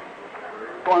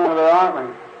 Going over there, aren't we?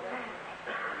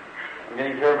 I'm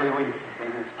getting terribly weak.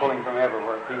 It's pulling from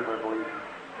everywhere. People are believing.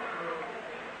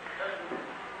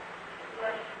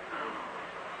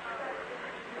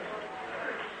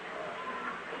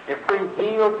 If you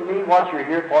reveal to me what you're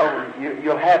here for,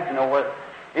 you'll have to know what.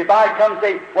 If I come and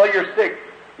say, well, you're sick,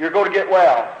 you're going to get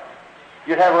well,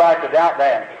 you'd have a right to doubt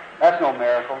that. That's no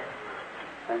miracle.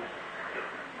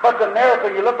 But the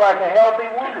miracle, you look like a healthy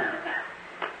woman.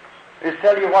 It's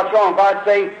telling you what's wrong. If I'd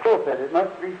say pulpit, it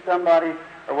must be somebody,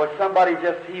 or was somebody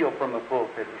just healed from a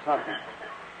pulpit or something.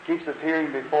 Keeps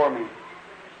appearing before me.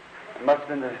 It must have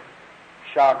been the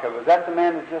shock of it. Was that the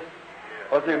man that just,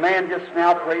 was there a man just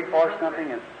now prayed for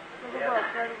something and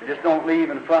just don't leave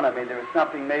in front of me? There was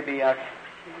something maybe,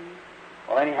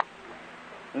 well anyhow,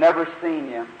 never seen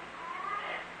you.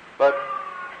 But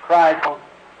Christ knows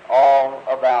all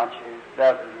about you,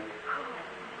 doesn't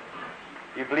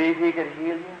he? You believe he could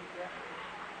heal you?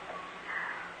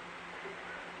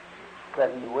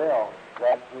 Said he will.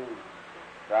 That's true.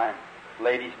 Right.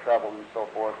 Ladies' trouble and so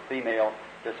forth. Female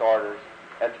disorders.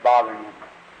 That's bothering you.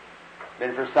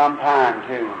 Been for some time,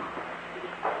 too.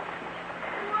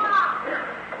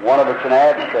 One of it's an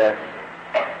abscess.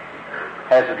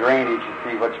 Has a drainage, you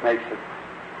see, which makes it.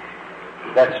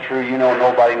 That's true. You know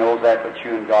nobody knows that but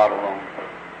you and God alone.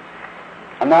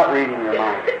 I'm not reading your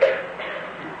mind.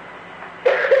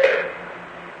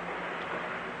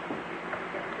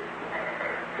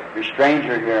 You're a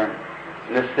stranger here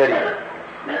in this city.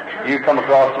 You come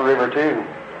across the river too.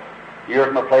 You're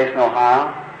from a place in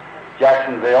Ohio,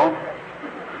 Jacksonville,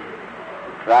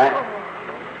 right?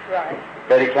 Right.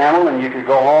 Betty Campbell, and you could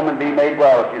go home and be made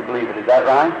well if you believe it. Is that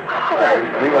right?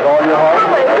 You believe with all your heart?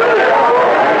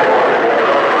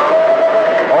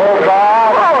 Oh God!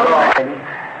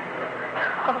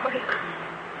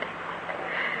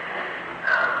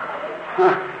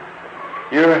 Huh.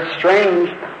 You're strange,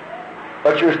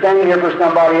 but you're standing here for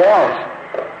somebody else.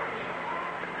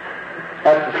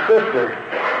 That's the sister.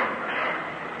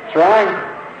 That's right.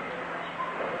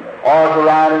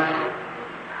 Arthritis.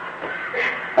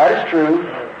 That is true.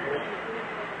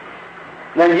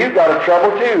 Then you've got a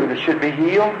trouble too that should be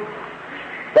healed.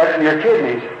 That's in your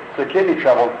kidneys. It's a kidney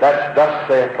trouble. That's thus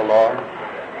saith the Lord.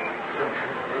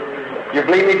 You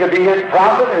believe me to be His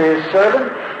prophet or His servant?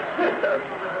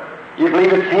 You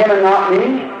believe it's Him and not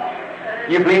me?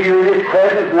 You believe you're in His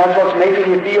presence and that's what's making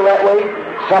you feel that way?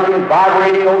 Something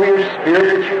vibrating over your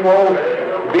spirit that you know,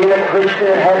 being a Christian,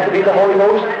 it has to be the Holy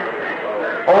Ghost?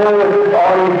 Oh, if this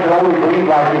audience could only believe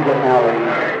like you just now,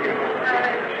 ladies.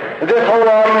 If this whole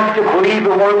audience could believe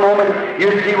for one moment,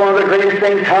 you'd see one of the greatest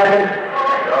things happen.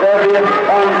 There'll be a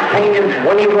spontaneous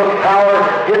wave of power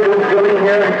hit this building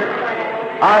here.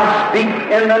 I speak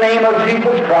in the name of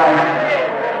Jesus Christ.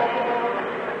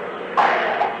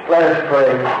 Let us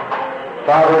pray.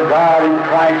 Father God, in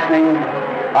Christ's name,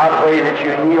 I pray that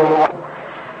you heal the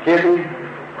kidney.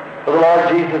 For the Lord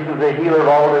Jesus is the healer of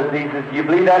all diseases. You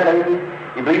believe that, lady?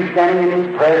 You believe standing in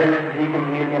His presence that He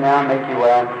can heal you now and make you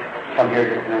well? Come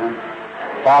here just a minute.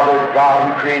 Father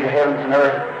God, who created the heavens and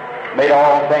earth, made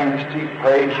all things to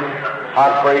praise you.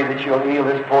 I pray that you'll heal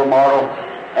this poor mortal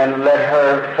and let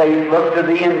her faith look to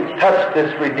Thee and touch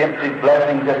this redemptive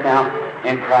blessing just now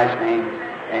in Christ's name.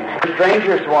 Amen. We're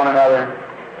strangers to one another,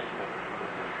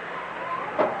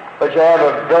 but you have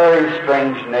a very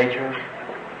strange nature.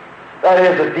 That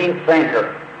is a deep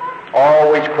thinker,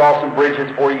 always crossing bridges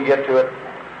before you get to it.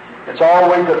 It's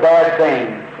always a bad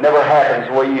thing. Never happens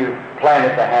the way you plan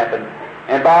it to happen.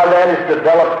 And by that it's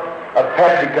developed a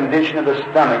peptic condition of the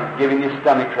stomach, giving you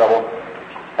stomach trouble.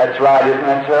 That's right, isn't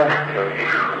that, sir?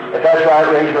 If that's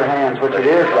right, raise your hands, which it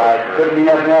is right. Couldn't be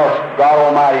nothing else. God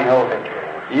Almighty knows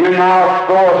it. You now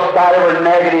throw aside every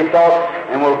negative thought,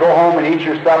 and we'll go home and eat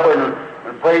your supper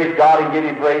and praise God and give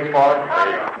Him praise for it.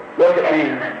 Look at me.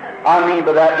 I mean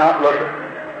by that, not look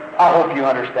at. I hope you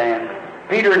understand.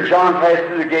 Peter and John passed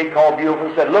through the gate called Beautiful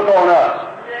and said, "Look on us."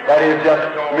 That is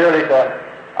just merely that.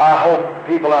 I hope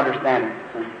people understand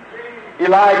it.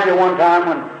 Elijah, one time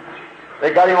when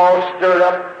they got him all stirred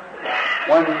up,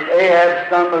 when Ahab's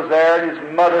son was there and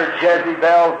his mother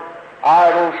Jezebel,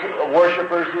 idols,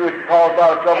 worshippers who had caused a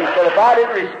lot of trouble, he said, "If I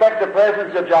didn't respect the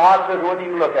presence of Jehoshaphat, I wouldn't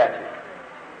even look at you."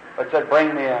 But said,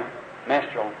 "Bring me a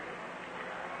minstrel."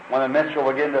 When the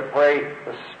minstrel began to pray,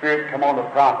 the Spirit come on the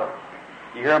prophet.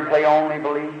 You hear him play Only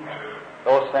Believe?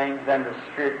 Those things, then the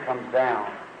Spirit comes down.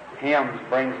 Hymns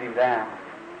brings him down.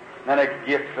 Then a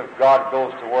gift of God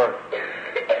goes to work.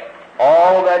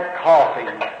 All that coughing,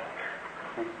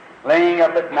 laying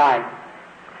up at night,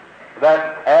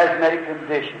 that asthmatic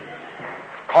condition,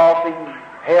 coughing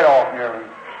head off nearly,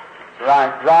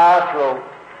 right, dry throat.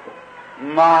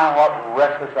 My, what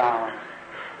restless hours.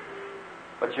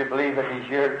 But you believe that He's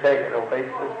here to take it away,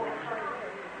 sister?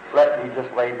 Let me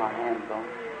just lay my hands on it.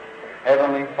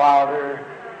 Heavenly Father,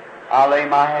 I lay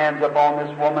my hands upon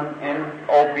this woman in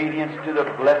obedience to the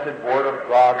blessed Word of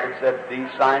God that said, "These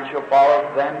signs shall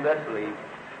follow them that believe.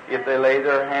 If they lay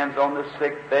their hands on the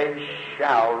sick, they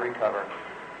shall recover."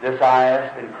 This I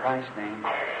ask in Christ's name.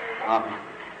 Amen.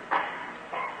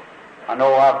 I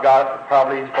know I've got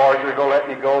probably as far as you're going to let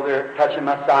me go. They're touching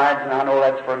my sides, and I know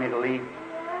that's for me to leave.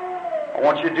 I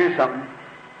want you to do something.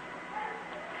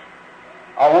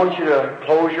 I want you to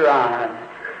close your eyes.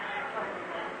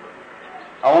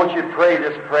 I want you to pray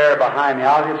this prayer behind me.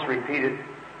 I'll just repeat it.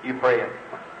 You pray it.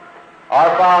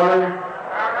 Our Father,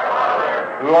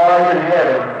 who art in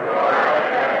heaven,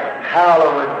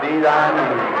 hallowed be Thy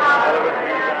name.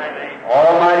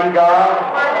 Almighty God,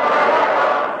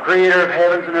 Creator of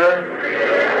heavens and earth,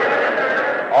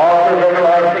 author of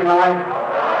everlasting life,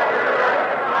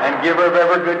 and giver of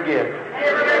every good gift,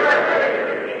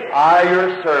 I,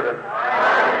 your servant,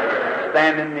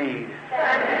 stand in need.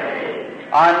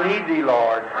 I need Thee,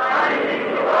 Lord.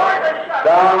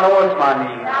 Thou knowest my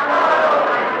need.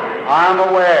 I'm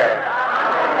aware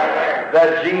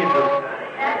that Jesus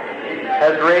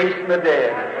has raised from the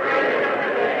dead,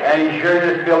 and He's here in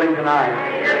this building tonight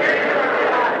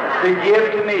to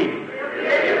give to me,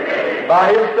 by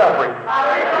His suffering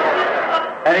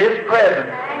and His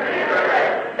presence,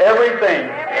 everything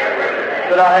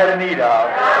that I have need of.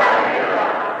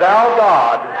 Thou,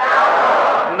 God,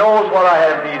 knows what I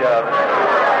have need of,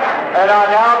 and I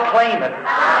now claim it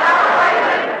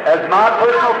as my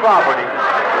personal property.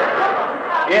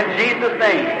 In Jesus'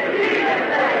 name,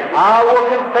 I will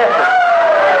confess it.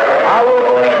 I will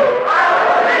believe it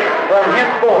from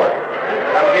henceforth.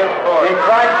 In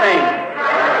Christ's name.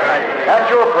 That's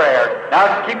your prayer.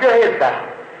 Now keep your heads down.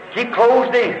 Keep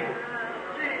closed in.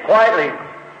 Quietly.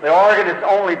 The organ is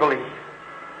only belief.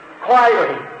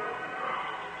 Quietly.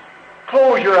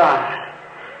 Close your eyes.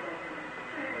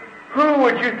 Who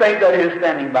would you think that is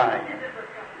standing by you?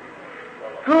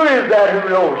 Who is that who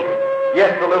knows you?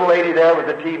 Yes, the little lady there with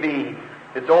the TB.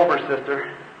 It's over,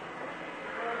 sister.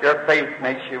 Your faith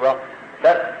makes you well.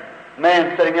 That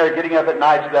man sitting there getting up at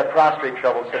night with that prostrate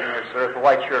trouble sitting there, sir, with the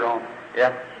white shirt on.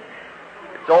 Yeah.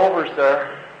 It's over,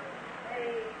 sir.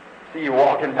 See you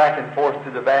walking back and forth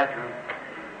to the bathroom.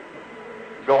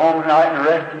 Go home tonight and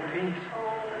rest in peace.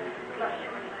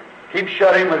 Keep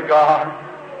shut in with God.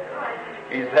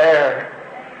 He's there.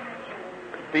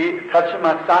 Touch him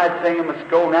my side, saying, must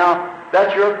go now.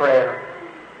 That's your prayer.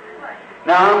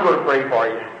 Now I'm going to pray for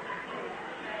you.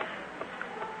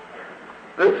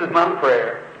 This is my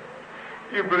prayer.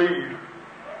 You believe.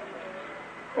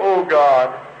 Oh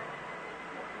God,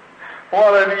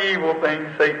 what an evil thing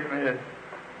Satan is.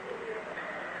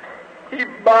 He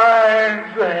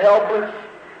binds the helpless.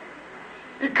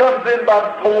 He comes in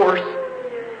by force.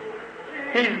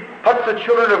 He puts the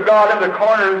children of God in the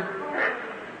corners.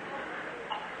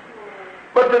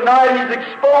 But tonight he's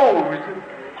exposed.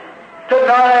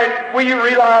 Tonight we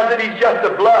realize that he's just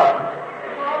a bluff.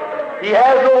 He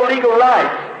has no legal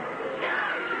rights.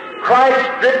 Christ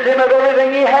stripped him of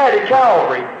everything he had at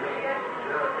Calvary.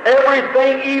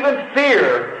 Everything, even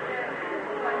fear.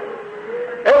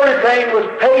 Everything was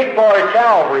paid for at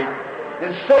Calvary.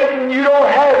 And Satan, you don't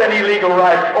have any legal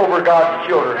rights over God's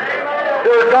children.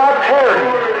 They're God's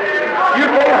heritage.